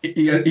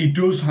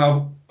does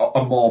have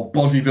a more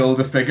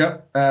bodybuilder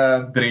figure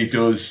than he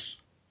does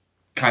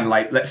kind of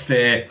like, let's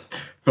say,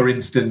 for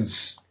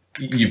instance,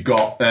 you've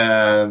got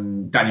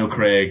Daniel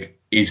Craig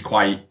is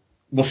quite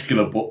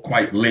muscular but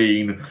quite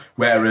lean,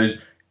 whereas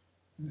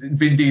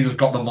Vin Diesel's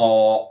got the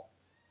more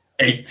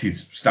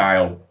 80s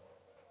style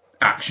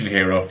action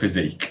hero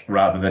physique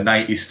rather than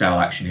 90s style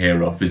action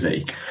hero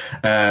physique.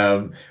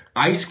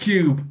 Ice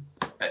Cube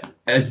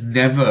has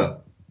never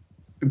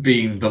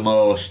been the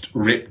most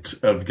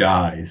ripped of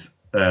guys.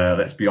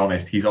 Let's be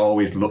honest, he's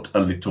always looked a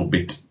little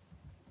bit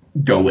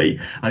doughy,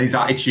 and his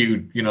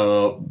attitude,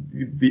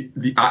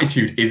 the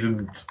attitude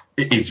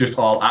it is just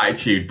all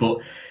attitude. But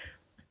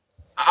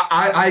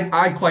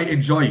I quite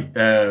enjoy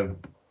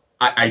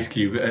Ice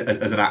Cube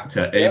as an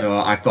actor.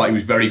 Yeah. I thought he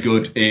was very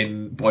good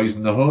in Boys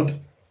in the Hood.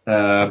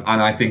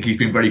 And I think he's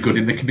been very good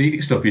in the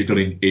comedic stuff he's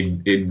done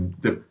in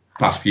the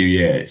past few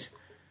years.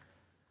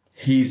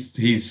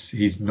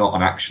 He's not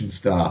an action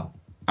star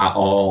at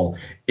all.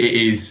 It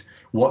is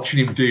watching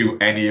him do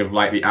any of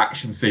like the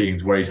action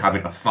scenes where he's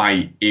having a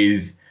fight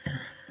is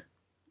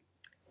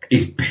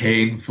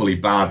painfully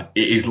bad.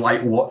 It is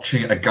like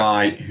watching a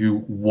guy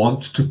who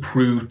wants to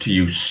prove to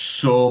you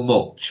so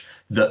much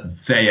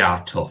that they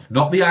are tough.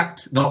 Not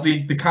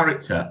the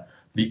character,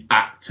 the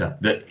actor,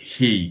 that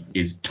he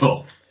is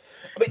tough.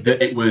 I mean,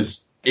 That it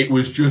was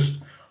just,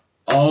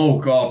 oh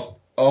God,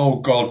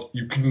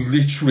 you can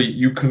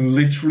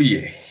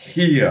literally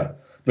hear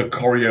the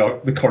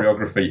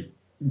choreography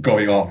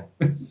going on.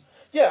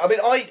 yeah, I mean,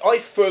 I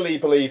fully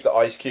believe that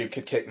Ice Cube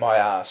could kick my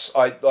ass.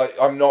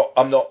 I'm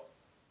not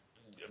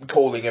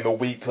calling him a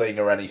weakling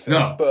or anything,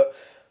 No. but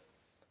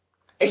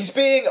he's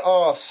being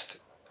asked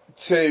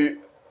to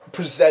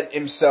present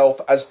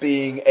himself as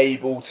being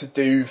able to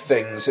do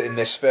things in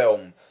this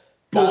film.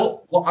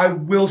 But what I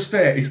will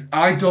say is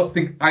I don't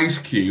think Ice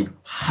Cube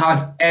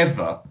has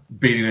ever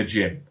been in a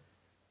gym.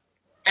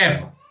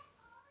 Ever.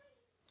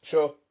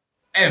 Sure.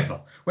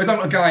 Ever. We're talking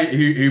about a guy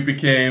who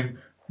became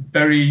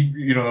very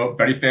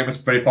famous,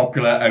 very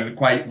popular, and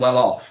quite well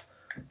off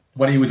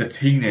when he was a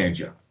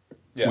teenager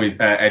with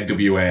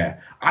NWA.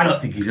 I don't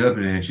think he's ever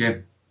been in a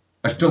gym.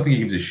 I just don't think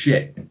he gives a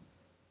shit.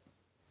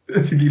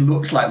 I think he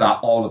looks like that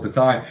all of the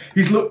time.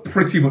 He's looked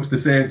pretty much the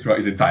same throughout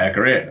his entire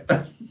career.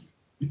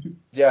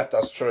 Yeah,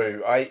 that's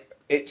true. I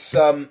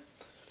mean,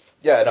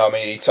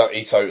 he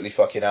totally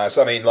fucking has.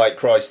 I mean, like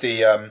Christ,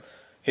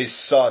 his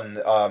son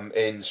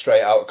in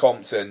Straight Outta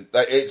Compton.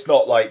 It's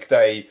not like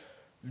they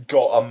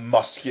got a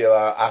muscular,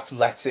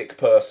 athletic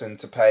person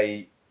to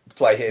play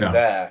him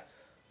there.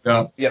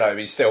 No. You know,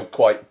 he's still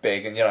quite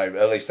big, and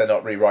at least they're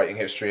not rewriting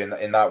history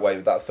in that way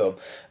with that film.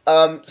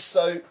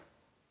 So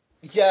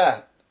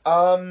yeah,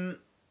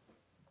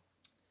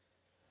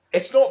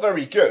 it's not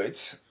very good,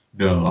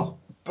 No.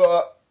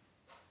 but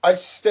I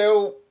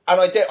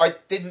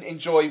didn't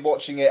enjoy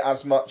watching it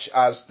as much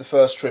as the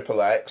first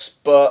Triple X,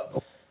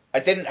 but I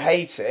didn't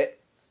hate it.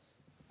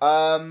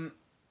 But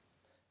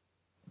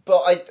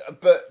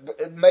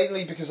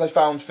mainly because I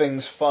found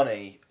things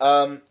funny.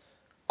 I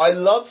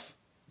love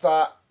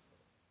that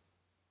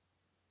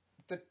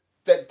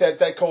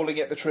they're calling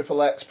it the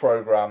Triple X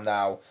program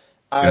now,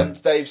 and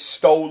they've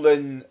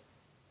stolen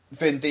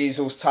Vin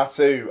Diesel's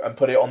tattoo and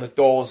put it on the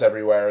doors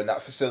everywhere in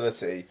that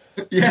facility.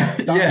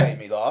 That made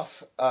me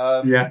laugh.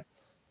 That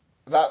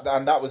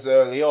was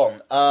early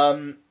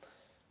on.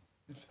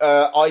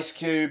 Ice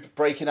Cube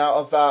breaking out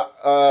of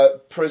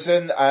that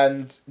prison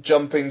and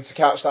jumping to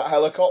catch that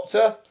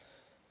helicopter,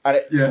 and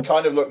it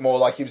kind of looked more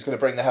like he was going to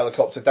bring the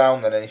helicopter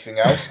down than anything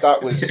else.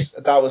 That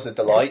was a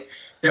delight.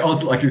 It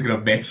also looked like he was going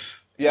to miss.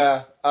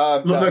 Yeah.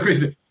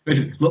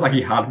 Looked like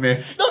he had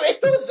missed. No, it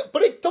does,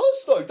 but it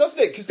does though, doesn't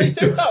it? Because they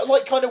do that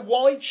like kind of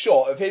wide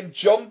shot of him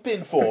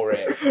jumping for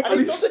it,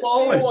 and it doesn't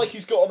feel like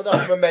he's got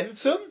enough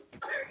momentum.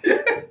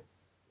 Yeah.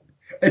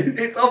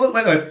 It's almost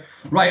like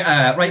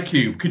right,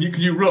 Cube. Can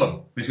you run?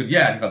 And he's going,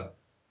 yeah. And he's like,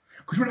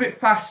 could you run a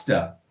bit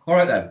faster? All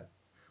right then.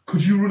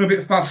 Could you run a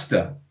bit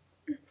faster?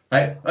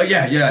 Like, oh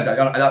yeah.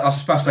 That's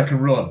as fast as I can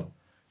run.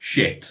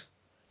 Shit.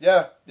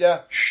 Yeah.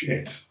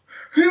 Shit.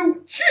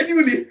 Who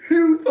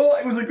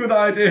thought it was a good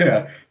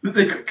idea that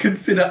they could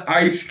consider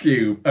Ice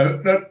Cube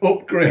an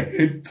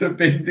upgrade to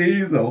Vin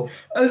Diesel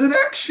as an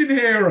action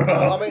hero?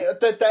 I mean,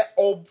 they're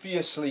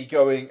obviously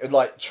trying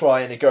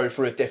to go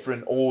for a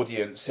different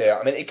audience here.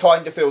 I mean, it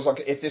kind of feels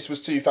like if this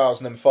was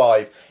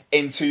 2005,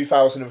 in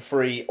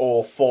 2003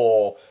 or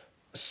 4,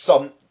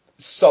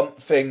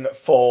 something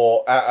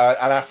for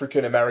an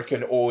African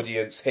American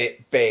audience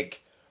hit big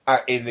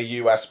in the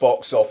US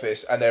box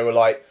office, and they were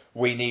like,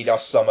 we need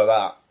us some of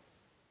that.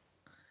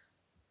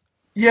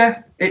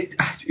 Yeah,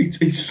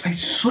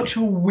 it's such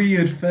a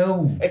weird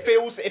film. It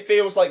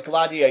feels like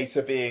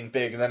Gladiator being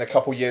big, and then a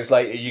couple years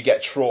later you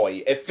get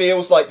Troy. It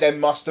feels like there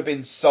must have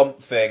been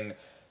something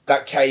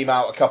that came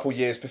out a couple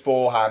years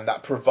beforehand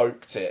that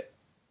provoked it.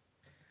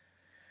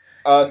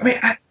 I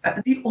mean,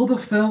 the other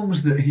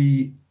films that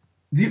the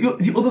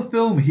other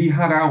film he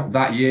had out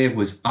that year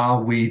was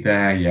Are We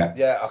There Yet?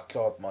 Yeah. Oh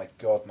God, my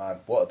God, man,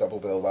 what a double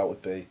bill that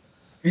would be.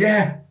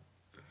 Yeah,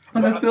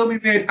 and the film he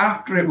made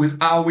after it was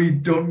Are We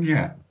Done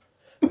Yet?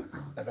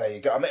 And there you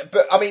go.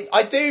 I mean,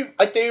 I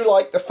do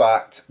like the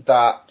fact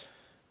that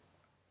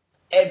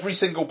every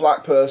single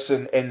black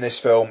person in this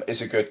film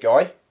is a good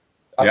guy.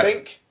 I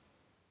think.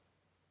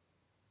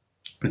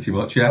 Pretty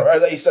much, yeah. Or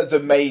at least the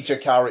major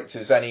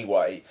characters,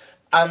 anyway.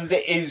 And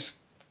it is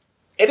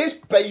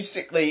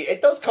basically,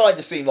 it does kind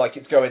of seem like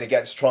it's going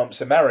against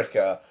Trump's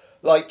America.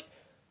 Like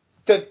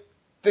the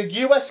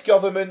U.S.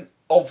 government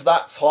of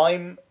that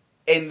time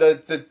in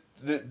the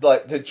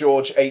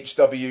George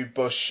H.W.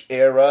 Bush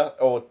era,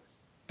 or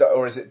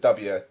is it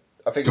W?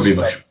 I think it's W.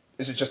 just Bush.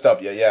 Is it just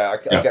W? Yeah,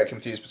 I get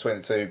confused between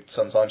the two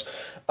sometimes.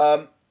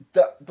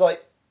 That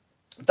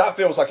that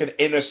feels like an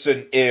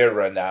innocent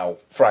era now,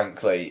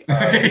 frankly.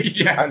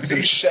 Yeah. And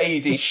some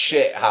shady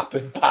shit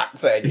happened back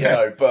then, you Yeah.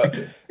 know, but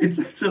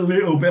It's a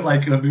little bit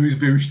like an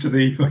amuse-bouche to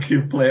the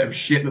fucking plate of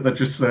shit that they're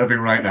just serving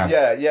right now.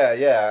 yeah.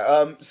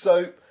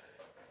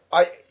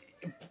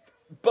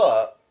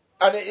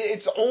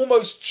 It's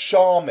almost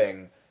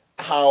charming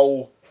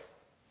how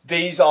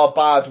these are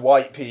bad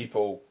white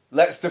people.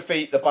 Let's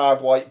defeat the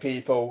bad white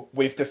people.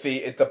 We've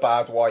defeated the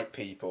bad white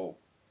people.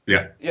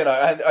 Yeah. You know,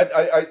 and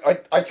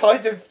I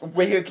kind of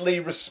weirdly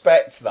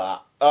respect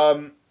that.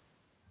 And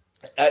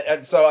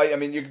so, I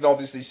mean, you can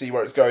obviously see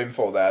where it's going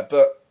for there,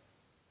 but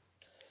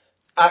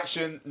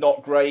action,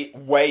 not great,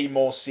 way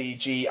more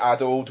CG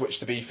addled, which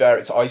to be fair,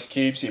 it's Ice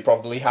Cube, so you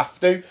probably have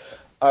to.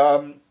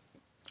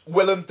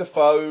 Willem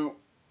Dafoe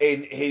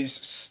in his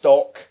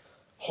stock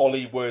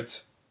Hollywood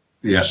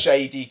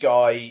shady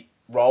guy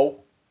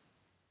role.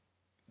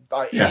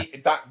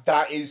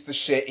 That is the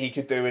shit he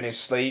could do in his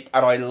sleep,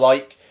 and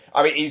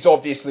I mean, he's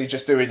obviously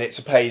just doing it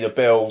to pay the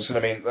bills, and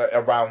I mean,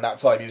 around that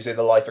time he was in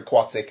The Life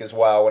Aquatic as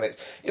well, and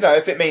it's, you know,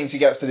 if it means he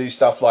gets to do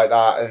stuff like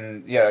that,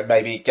 and, you know,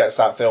 maybe gets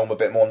that film a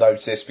bit more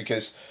notice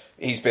because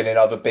he's been in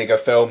other bigger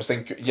films,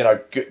 then, you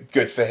know,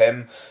 good for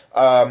him.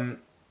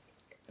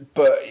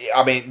 But,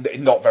 I mean,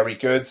 not very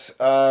good.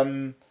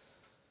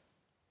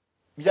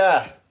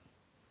 Yeah,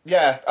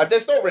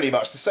 there's not really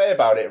much to say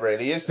about it,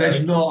 really, is there?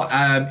 There's not.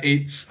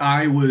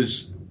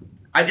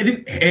 I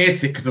didn't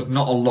hate it because there's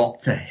not a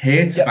lot to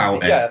hate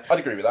about it. Yeah, I'd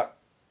agree with that.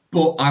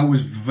 But I was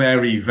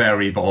very,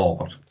 very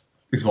bored,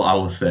 is what I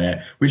will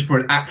say. Which for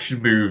an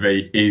action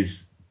movie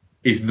is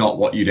not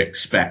what you'd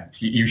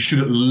expect. You should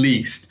at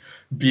least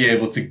be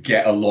able to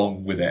get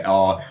along with it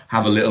or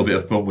have a little bit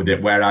of fun with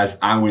it. Whereas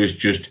I was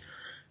just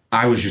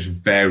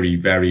very,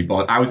 very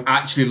bored. I was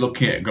actually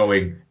looking at it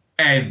going,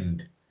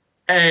 end.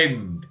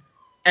 And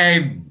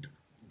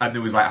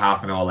there was like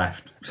half an hour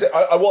left. So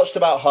I watched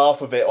about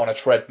half of it on a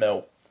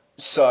treadmill.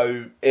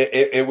 So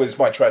it was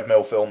my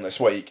treadmill film this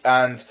week.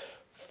 And,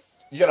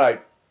 you know,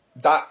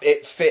 that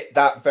it fit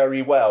that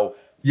very well.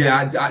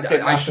 Yeah,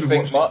 I should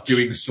have watched it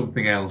doing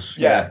something else.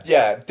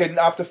 Yeah. Didn't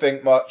have to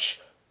think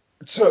much.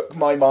 Took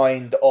my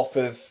mind off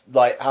of,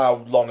 like,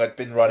 how long I'd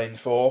been running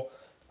for.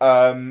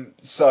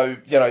 So,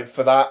 you know,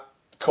 for that,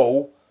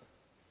 cool.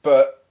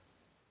 But,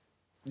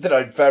 you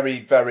know, very,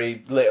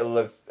 very little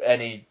of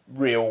any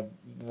real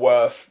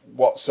worth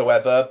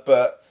whatsoever.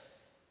 But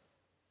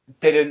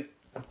didn't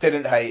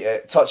hate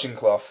it. Touching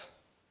cloth.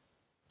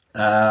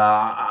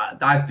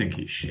 I think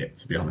it's shit,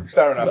 to be honest.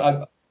 Fair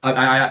enough.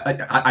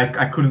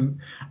 I couldn't.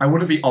 I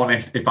wouldn't be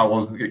honest if I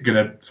wasn't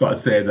gonna sort of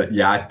say that.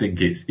 Yeah, I think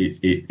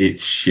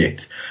it's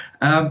shit.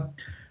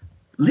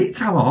 Lee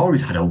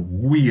Tamahori's had a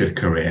weird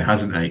career,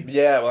 hasn't he?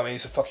 Yeah, well, I mean,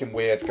 he's a fucking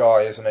weird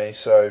guy, isn't he?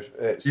 So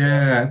it's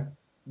yeah,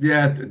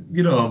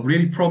 you know,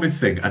 really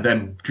promising, and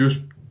then just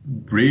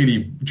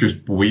really just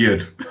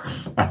weird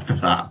after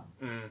that.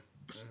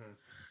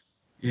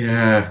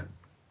 Yeah.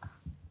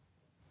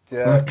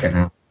 Fucking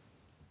hell.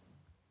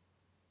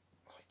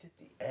 He did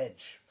The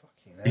Edge.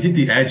 Fucking hell. He did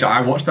The Edge.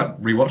 I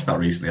rewatched that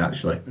recently,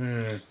 actually.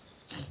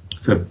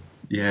 So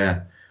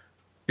yeah,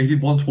 he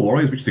did Once Were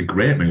Warriors, which is a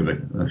great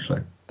movie,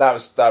 actually. That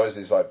was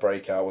his like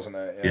breakout, wasn't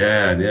it?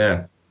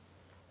 Yeah.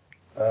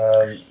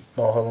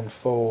 Mulholland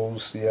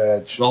Falls, The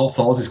Edge. Mulholland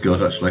Falls is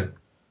good, actually.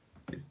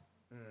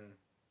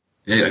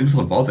 Yeah,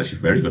 Mulholland Falls is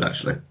actually very good,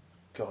 actually.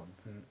 God.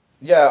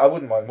 Yeah, I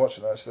wouldn't mind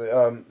watching that, actually.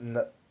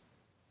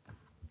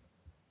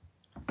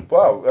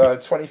 Wow,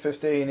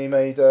 2015 he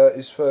made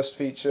his first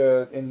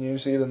feature in New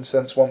Zealand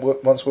since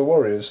Once Were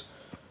Warriors.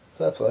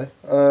 Fair play. Is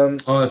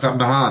that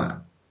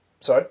Mahana?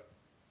 Sorry?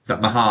 Is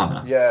that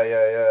Mahana?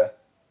 Yeah.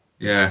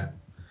 Yeah.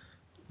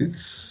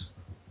 It's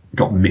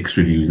got mixed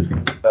reviews, I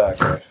think.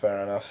 Okay,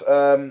 fair enough.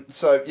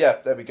 So, yeah,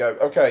 there we go.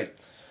 Okay.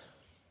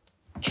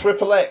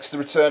 Triple X, The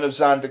Return of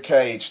Xander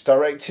Cage,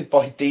 directed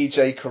by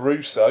DJ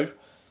Caruso.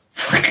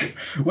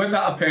 When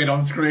that appeared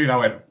on screen, I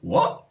went,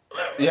 what?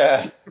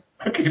 Yeah.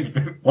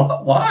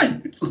 What?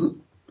 Why?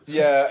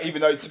 Yeah,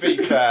 even though, to be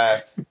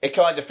fair, it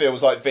kind of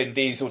feels like Vin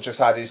Diesel just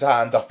had his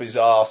hand up his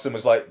arse and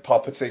was, like,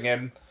 puppeting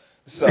him.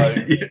 So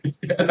yeah,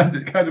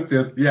 it kind of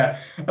feels, a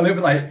little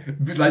bit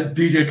like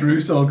DJ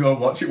Caruso will go and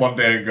watch it one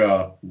day and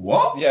go,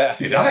 what? Yeah,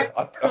 Did I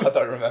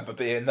don't remember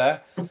being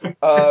there.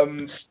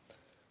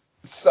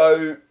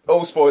 So,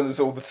 all spoilers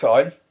all the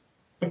time.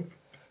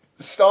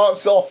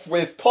 Starts off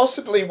with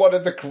possibly one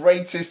of the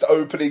greatest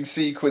opening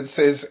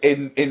sequences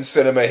in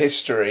cinema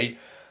history,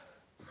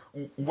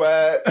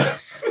 where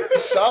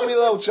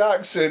Samuel L.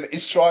 Jackson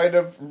is trying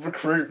to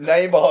recruit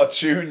Neymar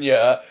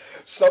Jr.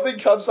 Something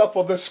comes up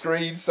on the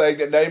screen saying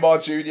that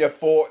Neymar Jr.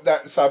 thought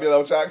that Samuel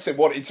L. Jackson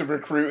wanted to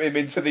recruit him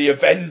into the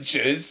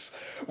Avengers,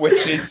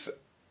 which is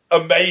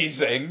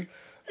amazing.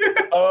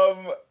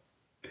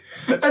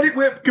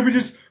 Wait, can we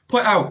just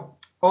point out,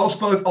 all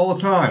spoilers all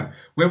the time,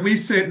 when we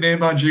say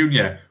Neymar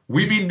Jr.,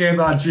 we mean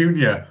Neymar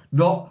Jr.,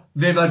 not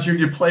Neymar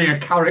Jr. playing a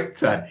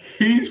character.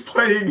 He's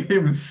playing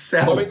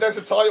himself. I mean, there's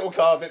a title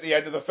card at the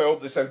end of the film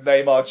that says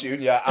Neymar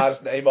Jr.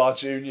 as Neymar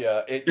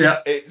Jr.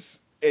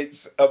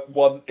 It's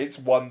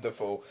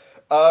wonderful.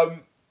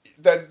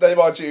 then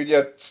Neymar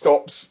Jr.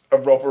 stops a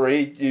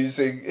robbery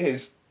using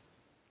his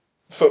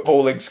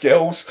footballing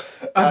skills.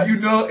 Have you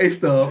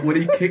noticed though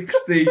when he kicks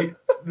the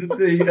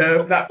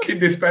napkin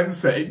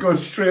dispenser, it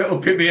goes straight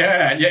up in the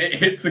air, yet it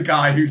hits a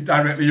guy who's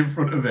directly in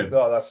front of him.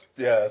 Oh, that's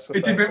a It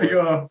fair did make me point.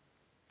 go,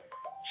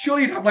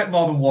 surely you'd have like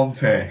more than one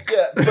take.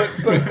 Yeah,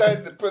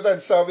 but then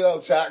Samuel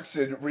L.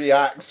 Jackson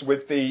reacts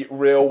with the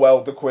real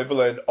world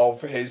equivalent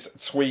of his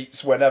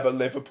tweets whenever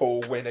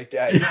Liverpool win a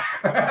game.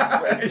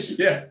 Which,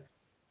 Yeah.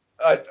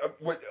 I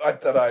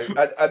don't know,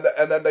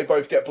 and then they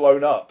both get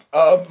blown up.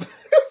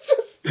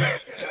 Just,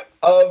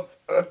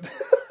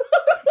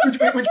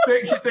 Which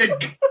makes you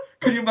think,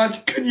 can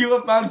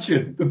you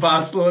imagine the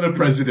Barcelona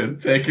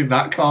president taking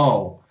that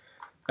call?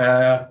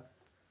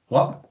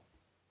 What?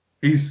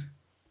 He's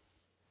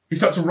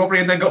started a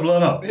robbery and then got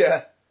blown up.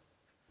 yeah,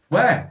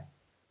 Where?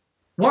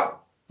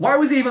 What? Why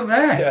was he even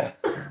there?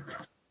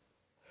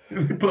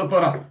 yeah. Put up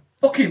on a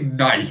fucking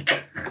Nike.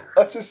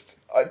 I just,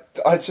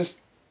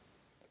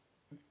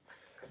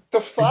 the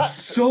fact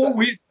It's so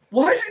weird.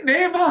 Why is it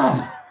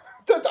Neymar?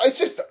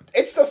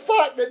 it's the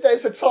fact that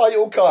there's a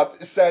title card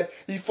that said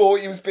he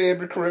thought he was being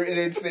recruited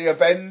into the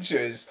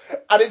Avengers,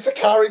 and it's a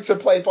character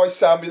played by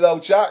Samuel L.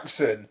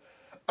 Jackson.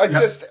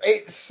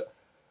 It's.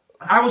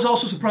 I was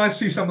also surprised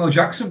to see Samuel L.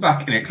 Jackson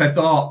back in it because I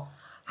thought,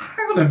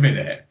 hang on a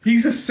minute,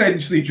 he's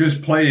essentially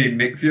just playing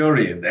Nick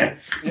Fury in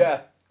this.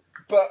 Yeah,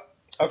 but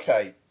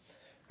okay.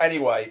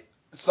 Anyway,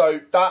 so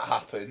that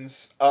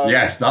happens.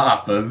 Yes, that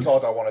happens.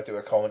 God, I want to do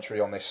a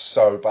commentary on this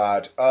so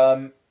bad.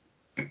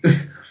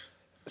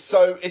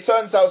 So it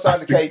turns out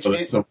Xander Cage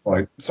At some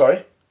point.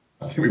 Sorry?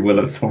 I think we will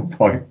at some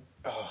point.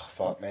 Oh,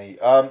 fuck me.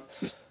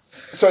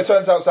 So it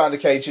turns out Xander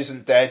Cage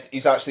isn't dead.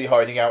 He's actually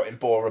hiding out in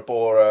Bora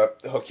Bora,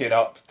 hooking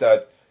up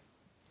the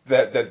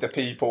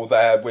people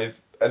there with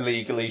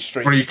illegally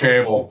street Free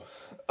football.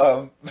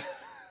 cable.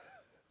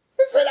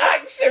 There's an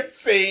action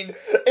scene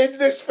in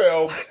this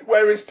film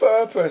where his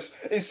purpose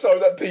is so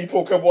that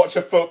people can watch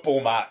a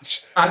football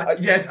match.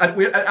 And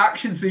we're an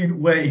action scene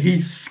where he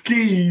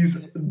skis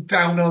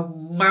down a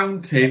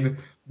mountain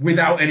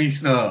without any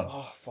snow.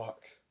 Oh, fuck.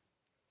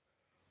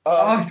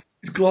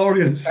 It's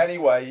glorious.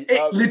 Anyway,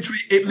 It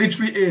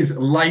literally is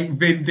like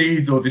Vin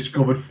Diesel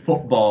discovered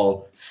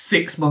football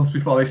 6 months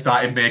before they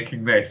started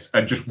making this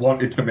and just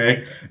wanted to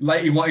make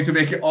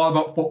it all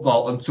about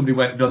football, and somebody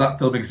went, no, that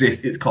film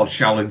exists, it's called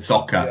Shaolin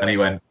Soccer, and he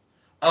went,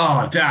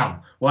 oh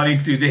damn, well I need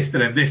to do this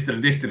then and this then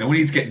and this then, and we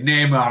need to get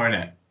Neymar in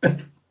it.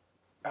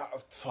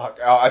 Fuck,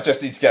 I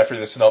just need to get through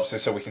the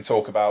synopsis so we can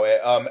talk about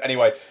it.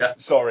 Anyway,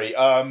 sorry.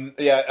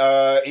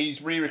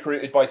 He's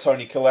re-recruited by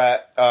Tony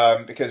Collette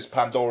because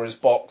Pandora's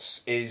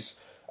Box is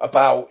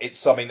about it's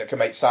something that can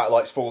make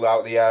satellites fall out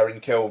of the air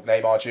and kill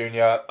Neymar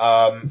Jr.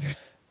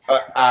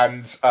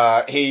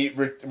 And he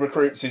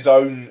recruits his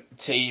own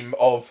team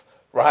of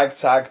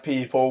ragtag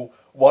people,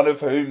 one of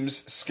whom's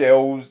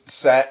skill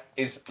set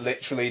is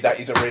literally that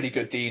he's a really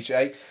good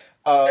DJ.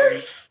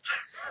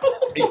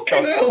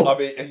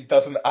 He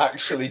doesn't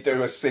actually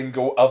do a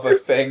single other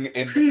thing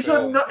in the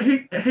film.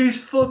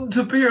 He's fun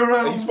to be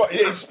around.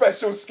 His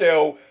special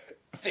skill,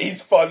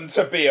 he's fun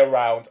to be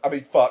around. I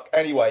mean, fuck.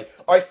 Anyway,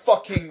 I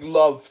fucking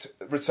loved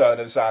Return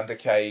of Xander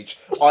Cage.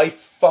 I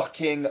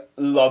fucking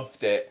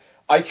loved it.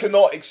 I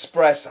cannot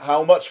express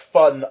how much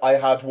fun I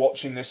had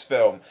watching this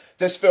film.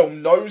 This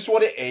film knows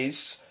what it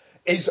is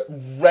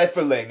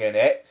reveling in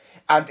it.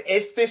 And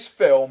if this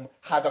film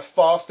had a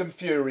Fast and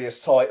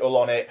Furious title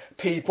on it,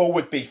 people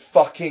would be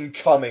fucking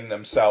cumming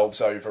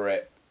themselves over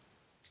it.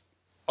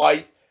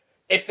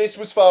 If this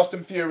was Fast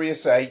and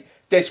Furious 8,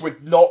 this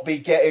would not be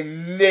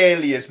getting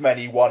nearly as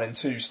many 1 and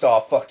 2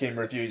 star fucking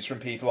reviews from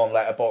people on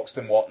Letterboxd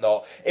and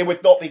whatnot. It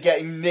would not be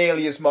getting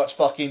nearly as much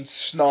fucking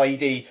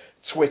snidey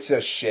Twitter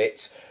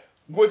shit.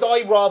 Would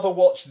I rather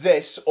watch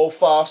this or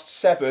Fast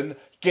 7?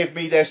 Give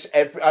me this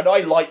and I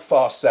like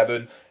Fast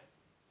 7.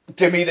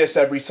 Give me this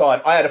every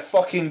time. I had a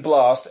fucking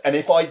blast, and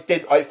if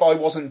I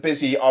wasn't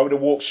busy, I would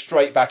have walked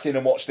straight back in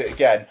and watched it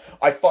again.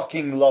 I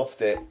fucking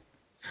loved it.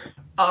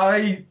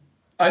 I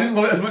didn't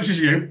love it as much as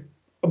you,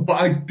 but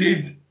I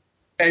did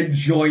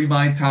enjoy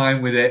my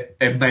time with it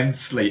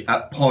immensely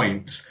at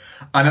points.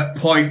 And at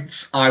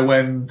points, I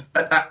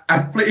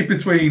flitted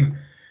between,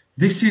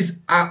 this is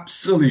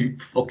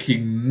absolute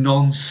fucking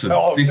nonsense.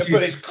 Oh,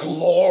 but it's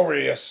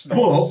glorious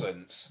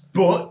nonsense.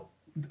 But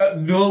at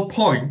no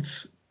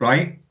point,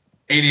 right,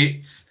 in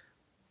its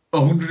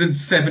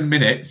 107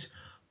 minutes,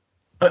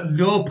 at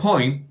no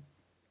point,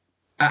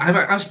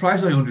 I'm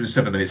surprised only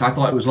 107 minutes, I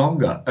thought it was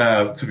longer,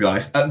 to be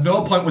honest. At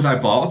no point was I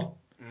bored.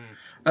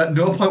 At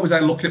no point was I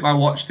looking at my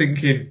watch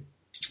thinking,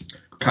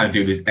 kind of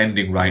do this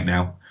ending right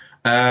now.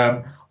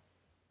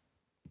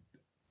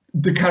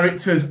 The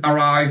characters are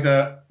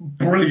either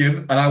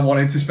brilliant and I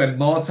wanted to spend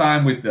more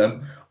time with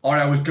them, or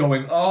I was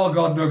going, oh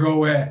God, no, go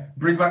away.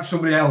 Bring back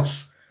somebody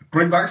else.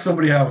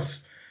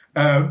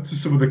 To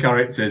some of the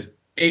characters.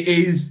 It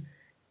is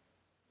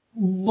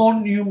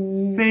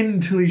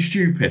monumentally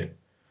stupid,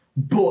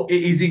 but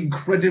it is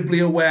incredibly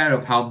aware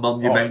of how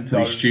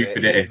monumentally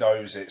stupid it is. It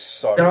knows it's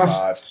so there bad.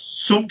 Are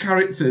some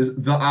characters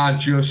that are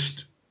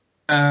just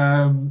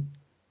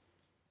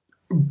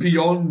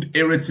beyond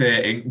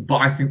irritating,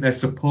 but I think they're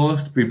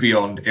supposed to be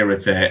beyond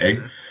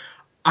irritating.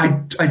 I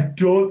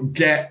don't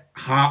get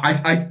how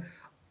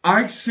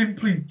I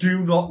simply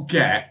do not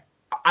get.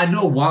 I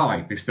know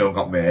why this film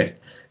got made.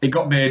 It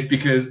got made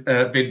because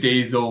Vin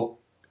Diesel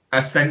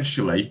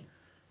essentially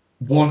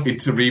wanted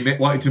to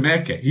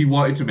make it. He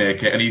wanted to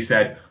make it, and he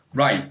said,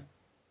 "Right,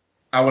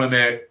 I want to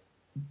make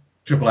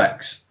Triple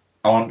X.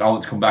 I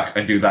want to come back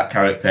and do that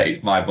character.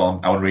 It's my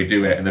Bond. I want to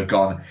redo it." And they've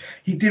gone,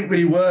 "He didn't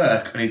really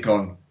work." And he's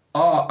gone,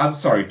 "Oh, I'm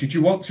sorry. Did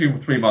you want 2 or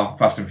 3 more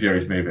Fast and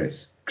Furious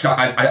movies?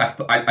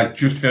 Because I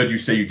just heard you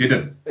say you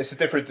didn't." It's a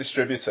different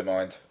distributor,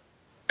 mind.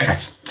 I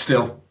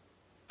still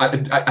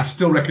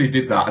reckon he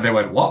did that, and they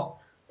went, "What?"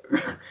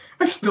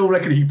 I still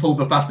reckon he pulled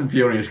the Fast and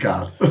Furious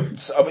card.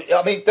 So,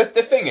 I mean, the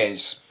thing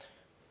is,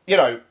 you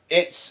know,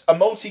 it's a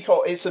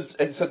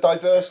it's a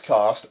diverse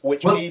cast,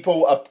 which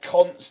people are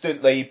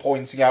constantly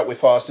pointing out with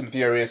Fast and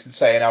Furious and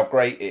saying how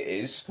great it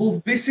is.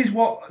 Well, this is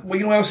what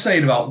I was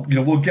saying about,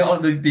 we'll get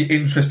on the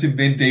interesting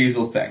Vin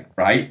Diesel thing,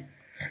 right?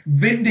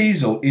 Vin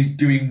Diesel is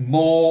doing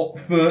more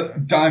for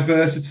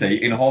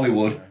diversity in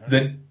Hollywood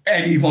than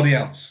anybody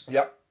else.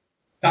 Yep.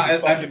 He's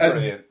fucking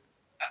brilliant.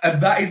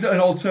 And that is an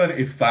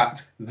alternative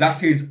fact.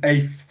 That is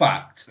a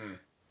fact,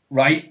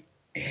 right?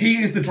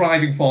 He is the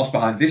driving force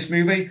behind this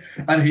movie,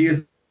 and he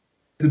is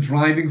the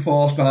driving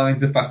force behind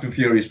the Fast and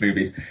Furious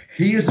movies.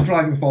 He is the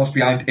driving force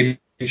behind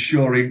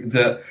ensuring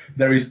that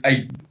there is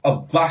a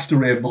vast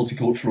array of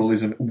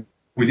multiculturalism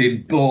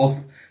within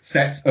both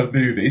sets of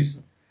movies.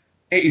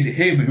 It is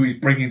him who is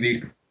bringing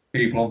these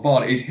people on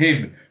board. It is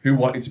him who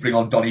wanted to bring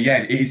on Donnie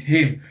Yen. It is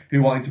him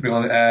who wanted to bring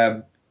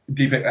on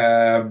Deepak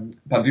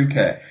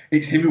Panduke.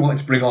 It's him who wanted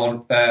to bring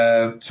on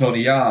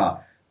Tony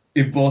Yar.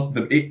 In both of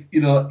them,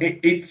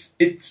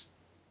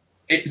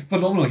 it's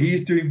phenomenal. He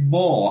is doing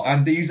more,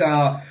 and these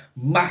are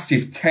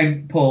massive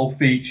tentpole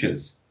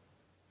features.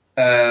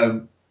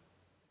 And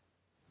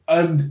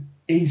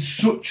he's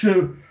such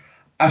a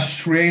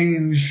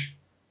strange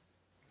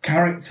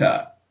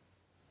character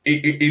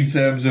in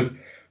terms of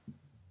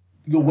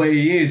the way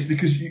he is,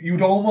 because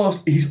he's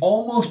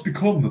almost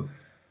become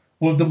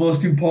one of the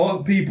most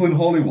important people in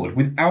Hollywood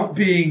without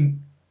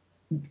being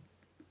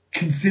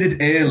considered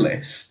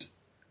A-list,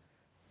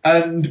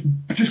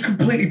 and just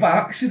completely by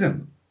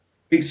accident.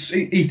 It's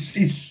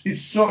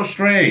sort of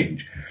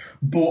strange,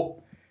 but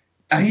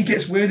he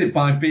gets away with it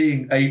by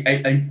being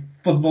a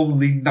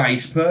phenomenally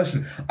nice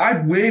person.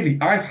 I've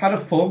had a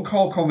phone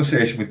call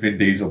conversation with Vin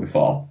Diesel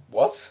before.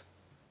 What?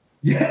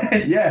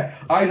 Yeah.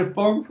 I had a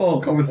phone call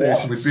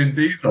conversation with Vin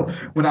Diesel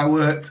when I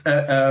worked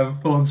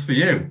at Phones for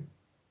You.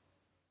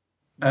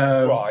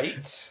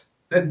 Right.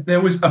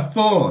 There was a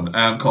phone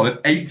called an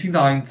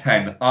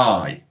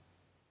 8910i,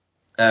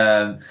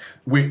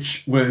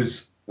 which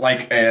was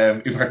like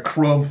it was like a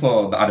chrome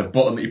phone that had a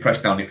button that you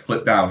pressed down and it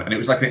flipped down, and it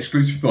was like an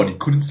exclusive phone. You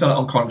couldn't sell it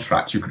on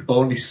contracts. You could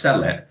only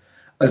sell it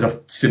as a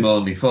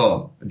SIM-only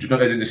phone.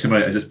 Not as a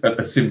SIM-only, as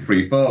a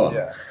SIM-free phone.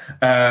 Yeah.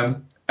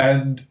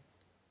 And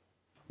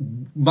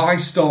my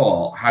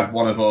store had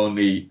one of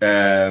only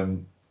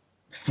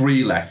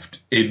 3 left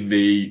in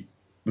the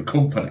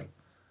company.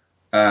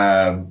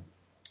 And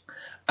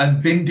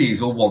Vin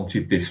Diesel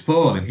wanted this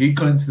phone, and he'd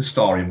gone into the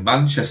store in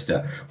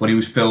Manchester when he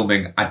was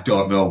filming, I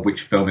don't know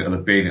which film it might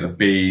have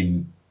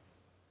been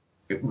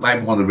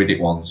one of the Riddick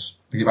ones.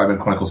 I think it might have been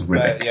Chronicles of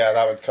Riddick. Yeah,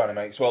 that would kind of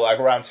make, well, like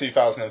around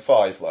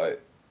 2005, like.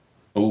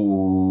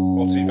 Ooh.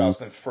 Or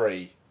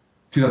 2003.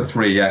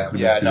 2003, yeah.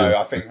 Yeah, no,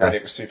 I think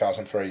Riddick was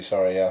 2003,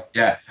 sorry, yeah.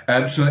 Yeah,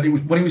 so it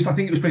was, I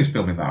think it was when he was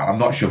filming that, I'm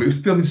not sure, but he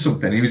was filming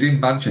something, he was in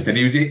Manchester, and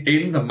he was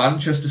in the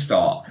Manchester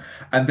store,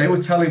 and they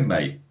were telling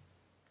me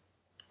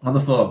on the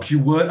phone, because you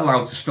weren't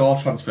allowed to store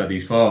transfer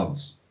these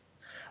phones.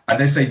 And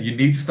they're saying, you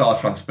need to store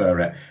transfer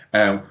it.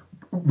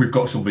 We've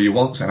got somebody who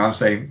wants it. And I'm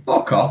saying,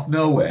 fuck off,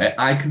 no way,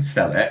 I can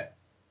sell it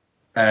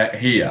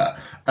here.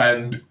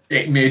 And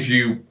it made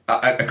you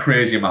a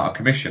crazy amount of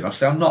commission. I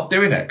said, I'm not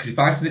doing it, because if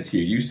I send it to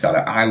you, you sell it,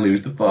 I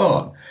lose the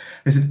phone.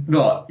 They said,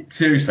 no,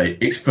 seriously,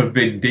 it's for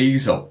Vin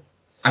Diesel.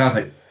 And I was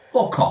like,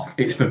 fuck off,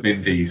 it's for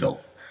Vin Diesel.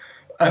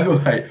 And they were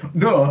like,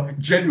 no,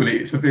 genuinely,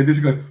 it's for Vin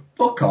Diesel. Going,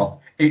 fuck off,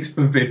 it's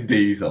for Vin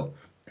Diesel.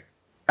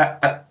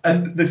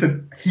 And they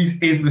said, he's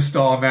in the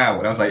store now.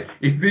 And I was like,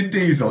 if Vin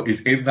Diesel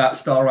is in that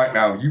store right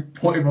now, you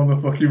put him on the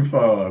fucking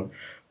phone.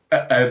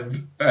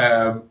 And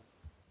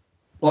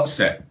what's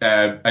it?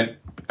 And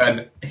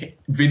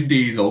Vin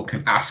Diesel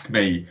can ask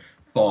me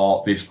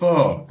for this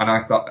phone. And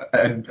I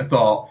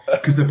thought,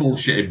 because they're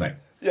bullshitting me.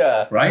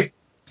 Yeah. Right?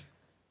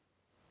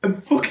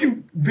 And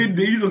fucking Vin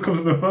Diesel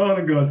comes on the phone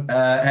and goes,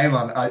 hey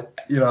man,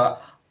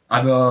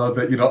 I know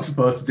that you're not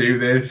supposed to do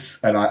this,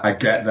 and I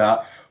get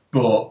that,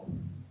 but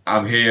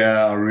I'm here,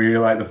 I really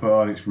like the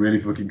phone, it's really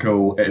fucking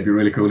cool, it'd be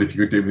really cool if you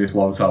could do me this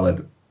one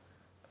solid.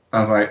 I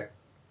was like,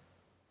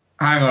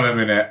 hang on a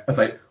minute. I was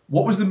like,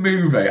 what was the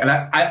movie? And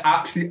I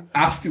actually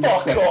asked him.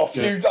 Fuck off,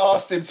 you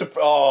asked him to,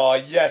 oh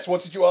yes,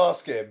 what did you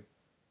ask him?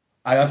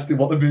 I asked him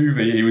what the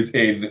movie he was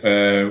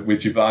in with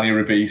Giovanni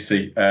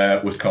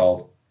Ribisi was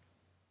called.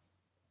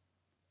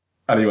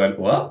 And he went,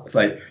 what? It's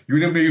like, you're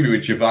in a movie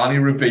with Giovanni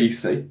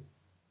Ribisi.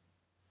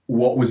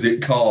 What was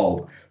it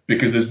called?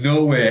 Because there's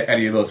no way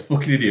any of those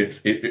fucking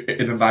idiots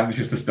in the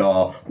Manchester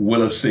store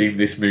will have seen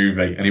this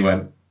movie. And he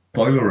went,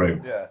 Boiler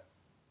Room. Yeah.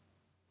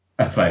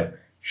 I was like,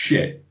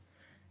 shit,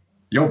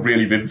 you're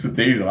really Vincent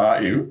Diesel,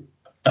 aren't you?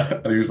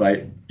 And he was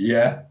like,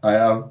 yeah, I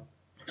am.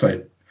 It's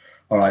like,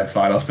 all right,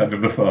 fine, I'll send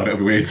him the phone.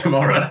 It'll be here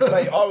tomorrow.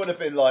 Mate, I would have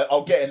been like,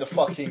 I'll get in the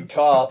fucking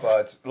car,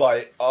 bud.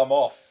 Like, I'm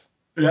off.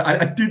 Yeah,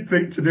 I did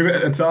think to do it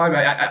at the time.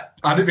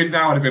 I'd have been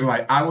now, I'd have been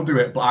like, I will do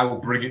it, but I will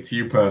bring it to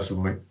you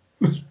personally.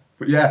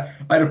 But yeah,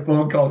 I had a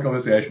phone call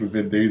conversation with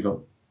Vin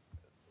Diesel.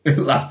 It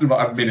lasted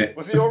about a minute.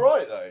 Was he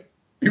alright, though?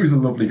 He was a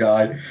lovely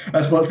guy.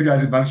 I spoke to the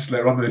guys in Manchester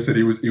later on, they said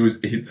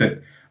he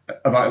said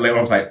about it later on,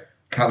 I was like,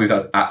 can't believe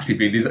that's actually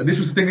been Diesel. This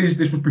was the thing, this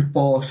was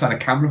before kind of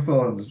camera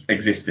phones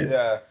existed.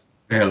 Yeah.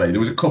 Really. There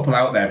was a couple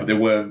out there, but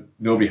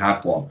nobody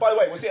had one. By the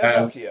way, was it a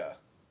Nokia?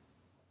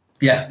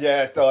 Yeah.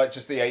 Yeah, like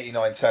just the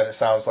 8910, it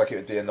sounds like it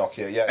would be a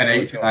Nokia. Yeah, An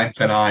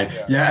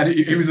 8910i. Yeah, and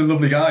he was a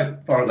lovely guy,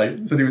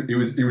 apparently. So he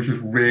was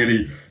just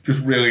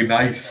really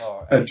nice.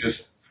 Oh, And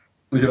just,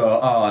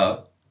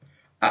 I'll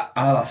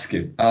ask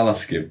him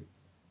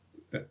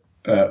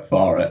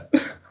for it.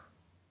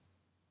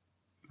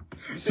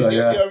 You see,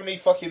 the only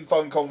fucking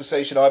phone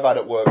conversation I've had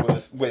at work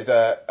with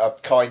a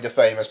kind of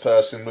famous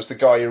person was the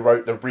guy who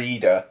wrote The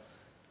Reader.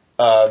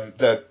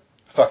 The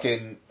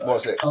fucking, what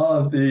was it?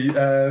 Oh, the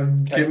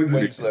Kate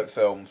Winslet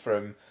film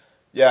from...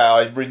 Yeah,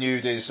 I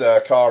renewed his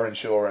car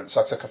insurance.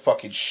 I took a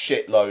fucking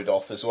shitload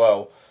off as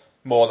well.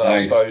 More than I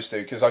was supposed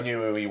to, because I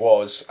knew who he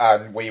was,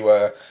 and we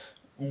were...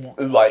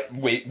 Like,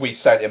 we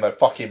sent him a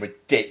fucking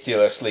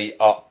ridiculously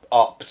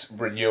upped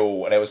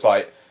renewal, and it was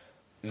like,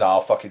 no,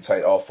 I'll fucking take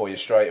it off for you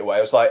straight away.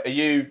 I was like, are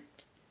you...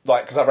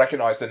 Like, because I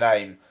recognised the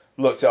name,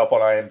 looked it up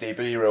on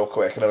IMDb real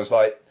quick, and I was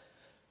like,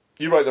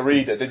 you wrote The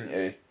Reader, didn't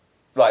you?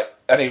 Like,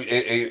 and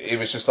he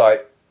was just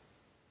like,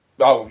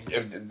 oh,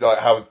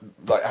 how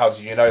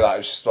do you know that? It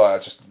was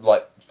just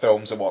like,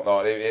 films and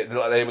whatnot.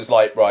 It was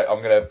like, right,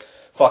 I'm gonna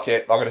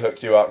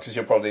hook you up because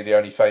you're probably the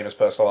only famous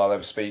person I'll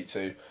ever speak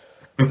to.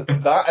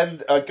 That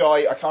and a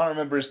guy, I can't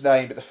remember his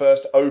name, but the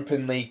first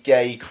openly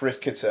gay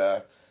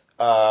cricketer,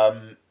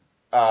 that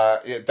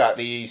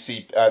the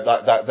EC,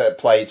 that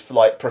played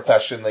like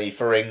professionally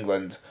for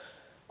England.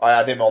 I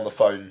had him on the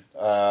phone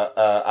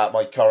at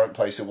my current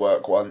place of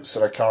work once,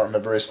 and I can't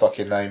remember his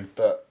fucking name,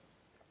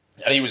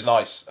 and he was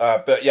nice.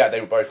 But yeah, they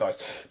were both nice.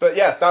 But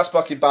yeah, that's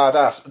fucking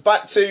badass.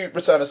 Back to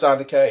Return of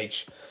Xander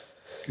Cage.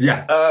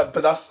 Yeah.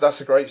 But that's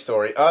a great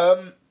story.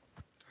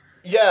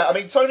 Yeah, I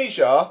mean, Tony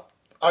Jaa,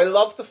 I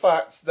love the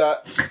fact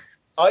that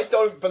I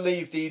don't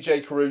believe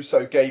DJ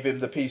Caruso gave him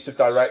the piece of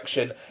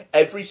direction.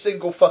 Every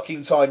single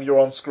fucking time you're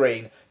on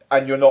screen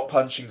and you're not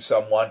punching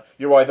someone,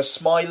 you're either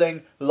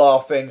smiling,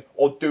 laughing,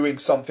 or doing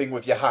something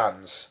with your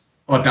hands.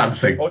 Or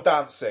dancing.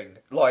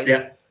 Like,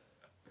 yeah.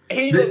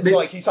 He looks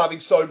like he's having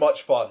so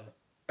much fun.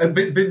 And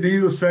Vin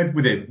Diesel said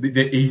with him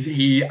that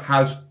he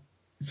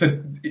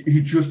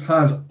just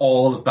has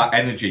all of that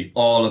energy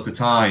all of the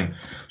time.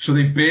 So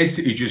they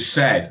basically just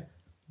said,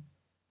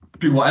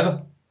 do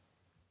whatever.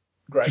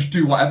 Great. Just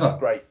do whatever.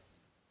 Great.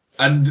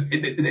 And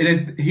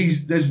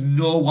there's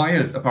no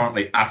wires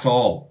apparently at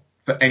all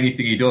for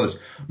anything he does.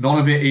 None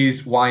of it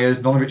is wires.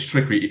 None of it's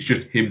trickery. It's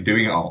just him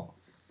doing it all.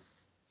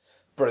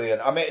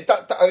 Brilliant. I mean,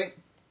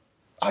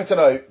 I don't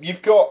know.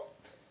 You've got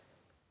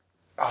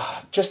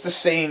just the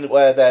scene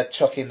where they're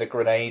chucking the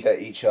grenade at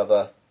each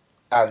other,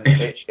 and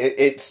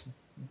it's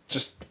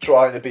just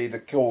trying to be the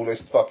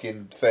coolest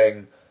fucking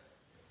thing.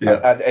 Yeah.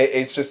 And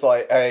it's just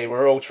like, hey,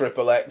 we're all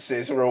triple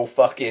X's, we're all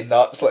fucking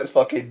nuts, let's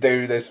fucking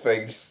do this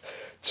thing. Just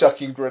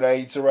chucking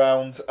grenades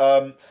around.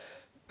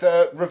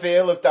 The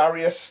reveal of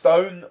Darius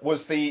Stone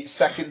was the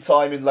second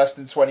time in less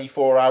than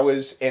 24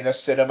 hours in a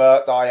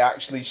cinema that I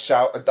actually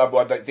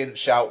didn't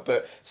shout,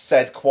 but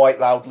said quite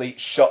loudly,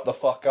 shut the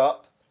fuck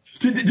up.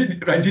 Did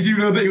you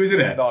know that he was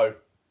in it? No.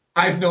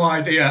 I have no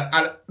idea.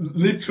 And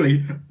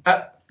literally,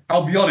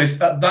 I'll be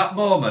honest, at that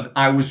moment,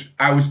 I was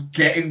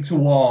getting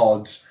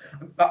towards...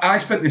 I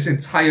spent this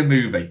entire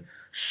movie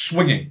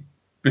swinging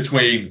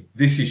between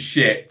this is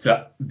shit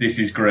to this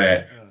is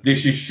great.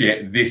 This is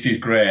shit, this is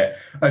great.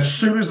 As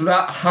soon as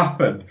that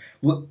happened,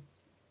 the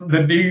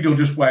needle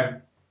just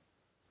went,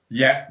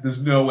 yeah, there's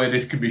no way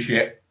this can be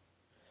shit.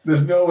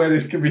 There's no way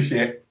this can be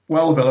shit.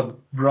 Well done.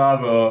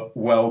 Bravo.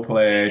 Well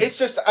played. It's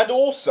just, and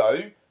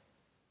also,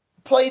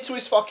 play to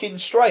his fucking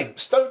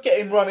strengths. Don't get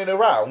him running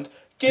around.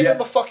 Give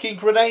him a fucking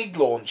grenade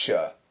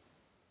launcher.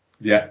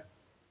 Yeah.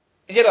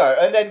 You know,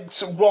 and then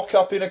to rock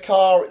up in a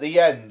car at the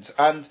end.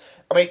 And,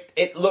 I mean,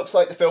 it looks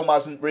like the film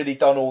hasn't really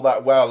done all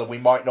that well and we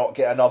might not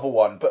get another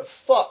one. But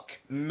fuck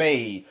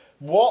me.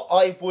 What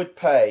I would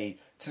pay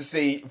to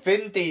see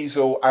Vin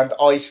Diesel and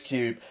Ice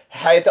Cube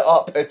head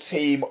up a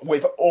team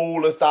with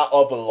all of that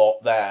other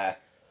lot there.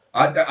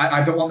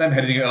 I don't want them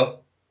heading it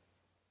up.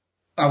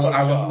 I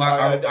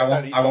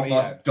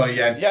want Donnie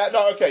Yen. Yeah,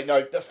 no, okay,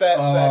 no,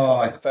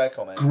 fair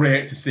comment.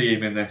 Great to see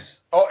him in this.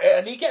 Oh,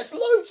 and he gets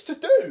loads to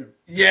do.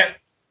 Yeah.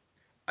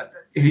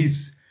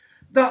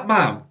 That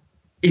man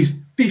is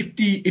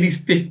 50 in his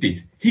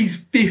 50s. He's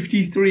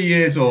 53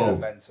 years Yeah, old.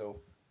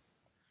 mental.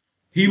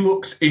 He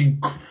looks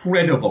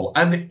incredible,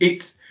 and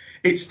it's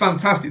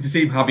fantastic to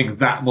see him having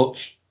that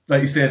much,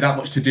 like you say, that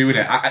much to do in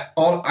it.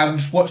 I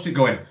just watched it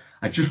going,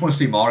 I just want to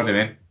see more of him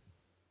in.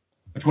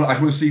 I just want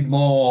to see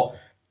more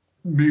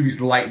movies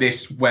like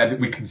this where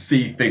we can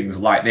see things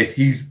like this.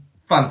 He's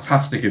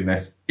fantastic in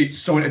this. It's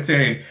so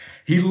entertaining.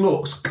 He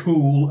looks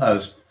cool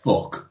as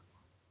fuck.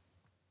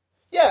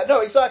 Yeah, no,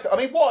 exactly. I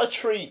mean, what a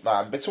treat,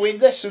 man. Between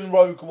this and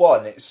Rogue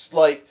One, it's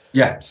like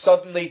Yeah.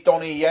 suddenly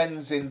Donnie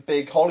Yen's in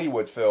big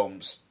Hollywood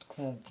films.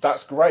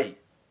 That's great.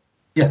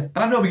 Yeah, and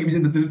I know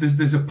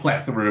there's a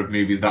plethora of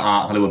movies that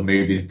aren't Hollywood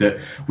movies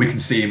that we can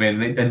see him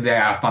in, and they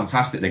are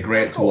fantastic. They're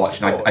great Of to watch,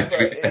 course, and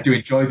I do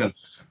enjoy them.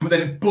 But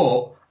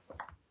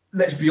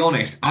let's be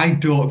honest, I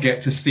don't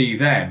get to see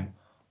them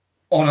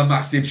on a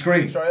massive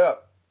screen. Straight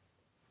up.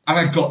 And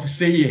I got to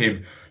see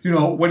him,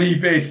 when he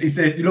basically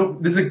said,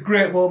 there's a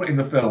great moment in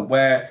the film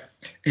where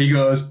he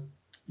goes,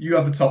 you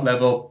have the top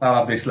level, I'll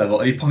have this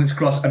level. And he points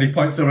across and he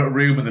points over at a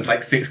room and there's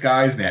like 6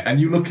 guys in it. And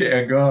you look at it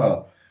and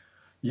go,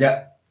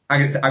 yeah,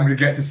 I'm going to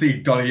get to see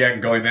Donnie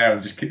Yen go in there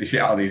and just kick the shit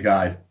out of these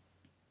guys.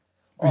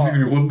 This is going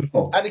to be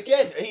wonderful. And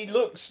again, he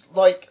looks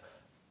like,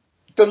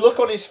 the look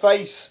on his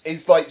face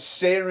is like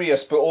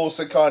serious, but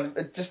also kind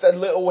of just a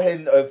little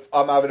hint of,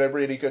 I'm having a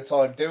really good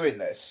time doing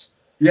this.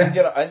 Yeah.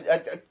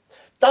 And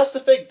that's the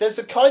thing. There's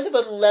a kind of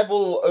a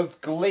level of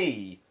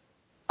glee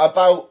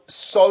about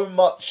so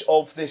much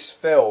of this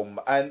film,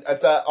 and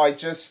that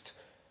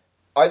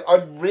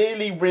I'm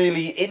really,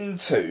 really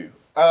into.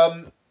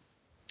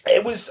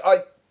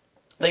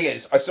 Thing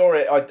is, I saw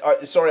it.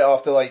 I saw it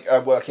after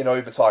working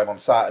overtime on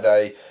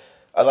Saturday,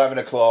 11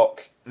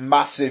 o'clock,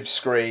 massive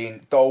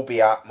screen, Dolby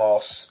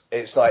Atmos.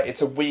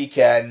 It's a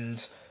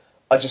weekend.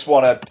 I just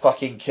want to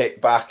fucking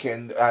kick back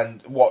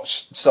and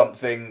watch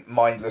something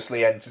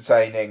mindlessly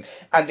entertaining.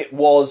 And it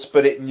was,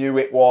 but it knew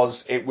it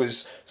was. It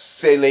was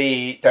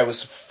silly. There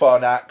was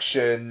fun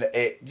action.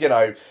 I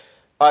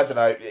don't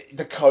know.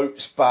 The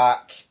coat's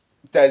back.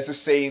 There's a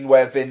scene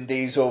where Vin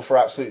Diesel, for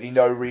absolutely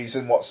no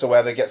reason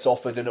whatsoever, gets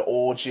offered an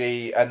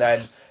orgy, and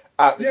then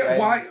at the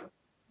end...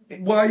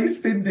 Why is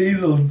Vin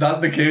Diesel,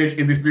 Xander Cage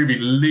in this movie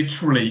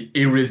literally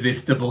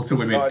irresistible to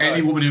women?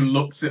 Any woman who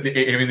looks at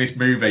him in this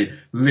movie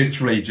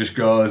literally just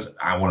goes,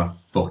 I want to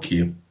fuck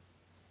you.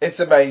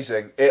 It's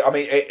amazing. It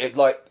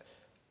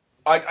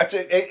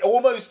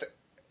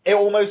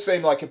almost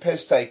seemed like a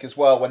piss take as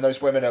well when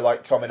those women are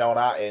coming on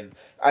at him,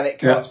 and it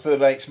cuts to the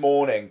next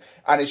morning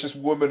and it's just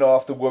woman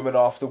after woman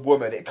after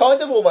woman. It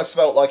kind of almost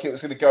felt like it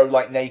was going to go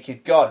like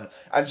Naked Gun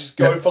and just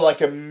go for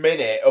a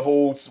minute of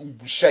all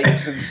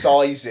shapes and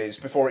sizes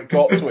before it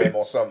got to him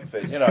or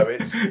something.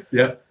 It's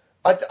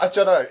I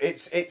don't know.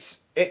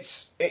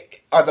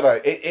 I don't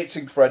know. It's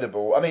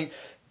incredible. I mean,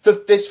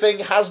 this thing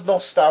has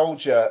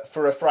nostalgia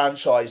for a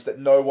franchise that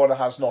no one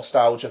has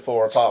nostalgia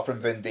for apart from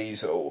Vin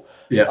Diesel.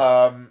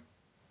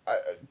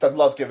 The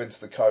love given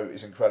to the coat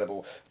is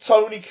incredible.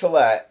 Toni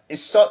Collette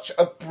is such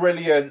a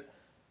brilliant.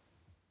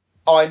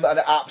 I'm an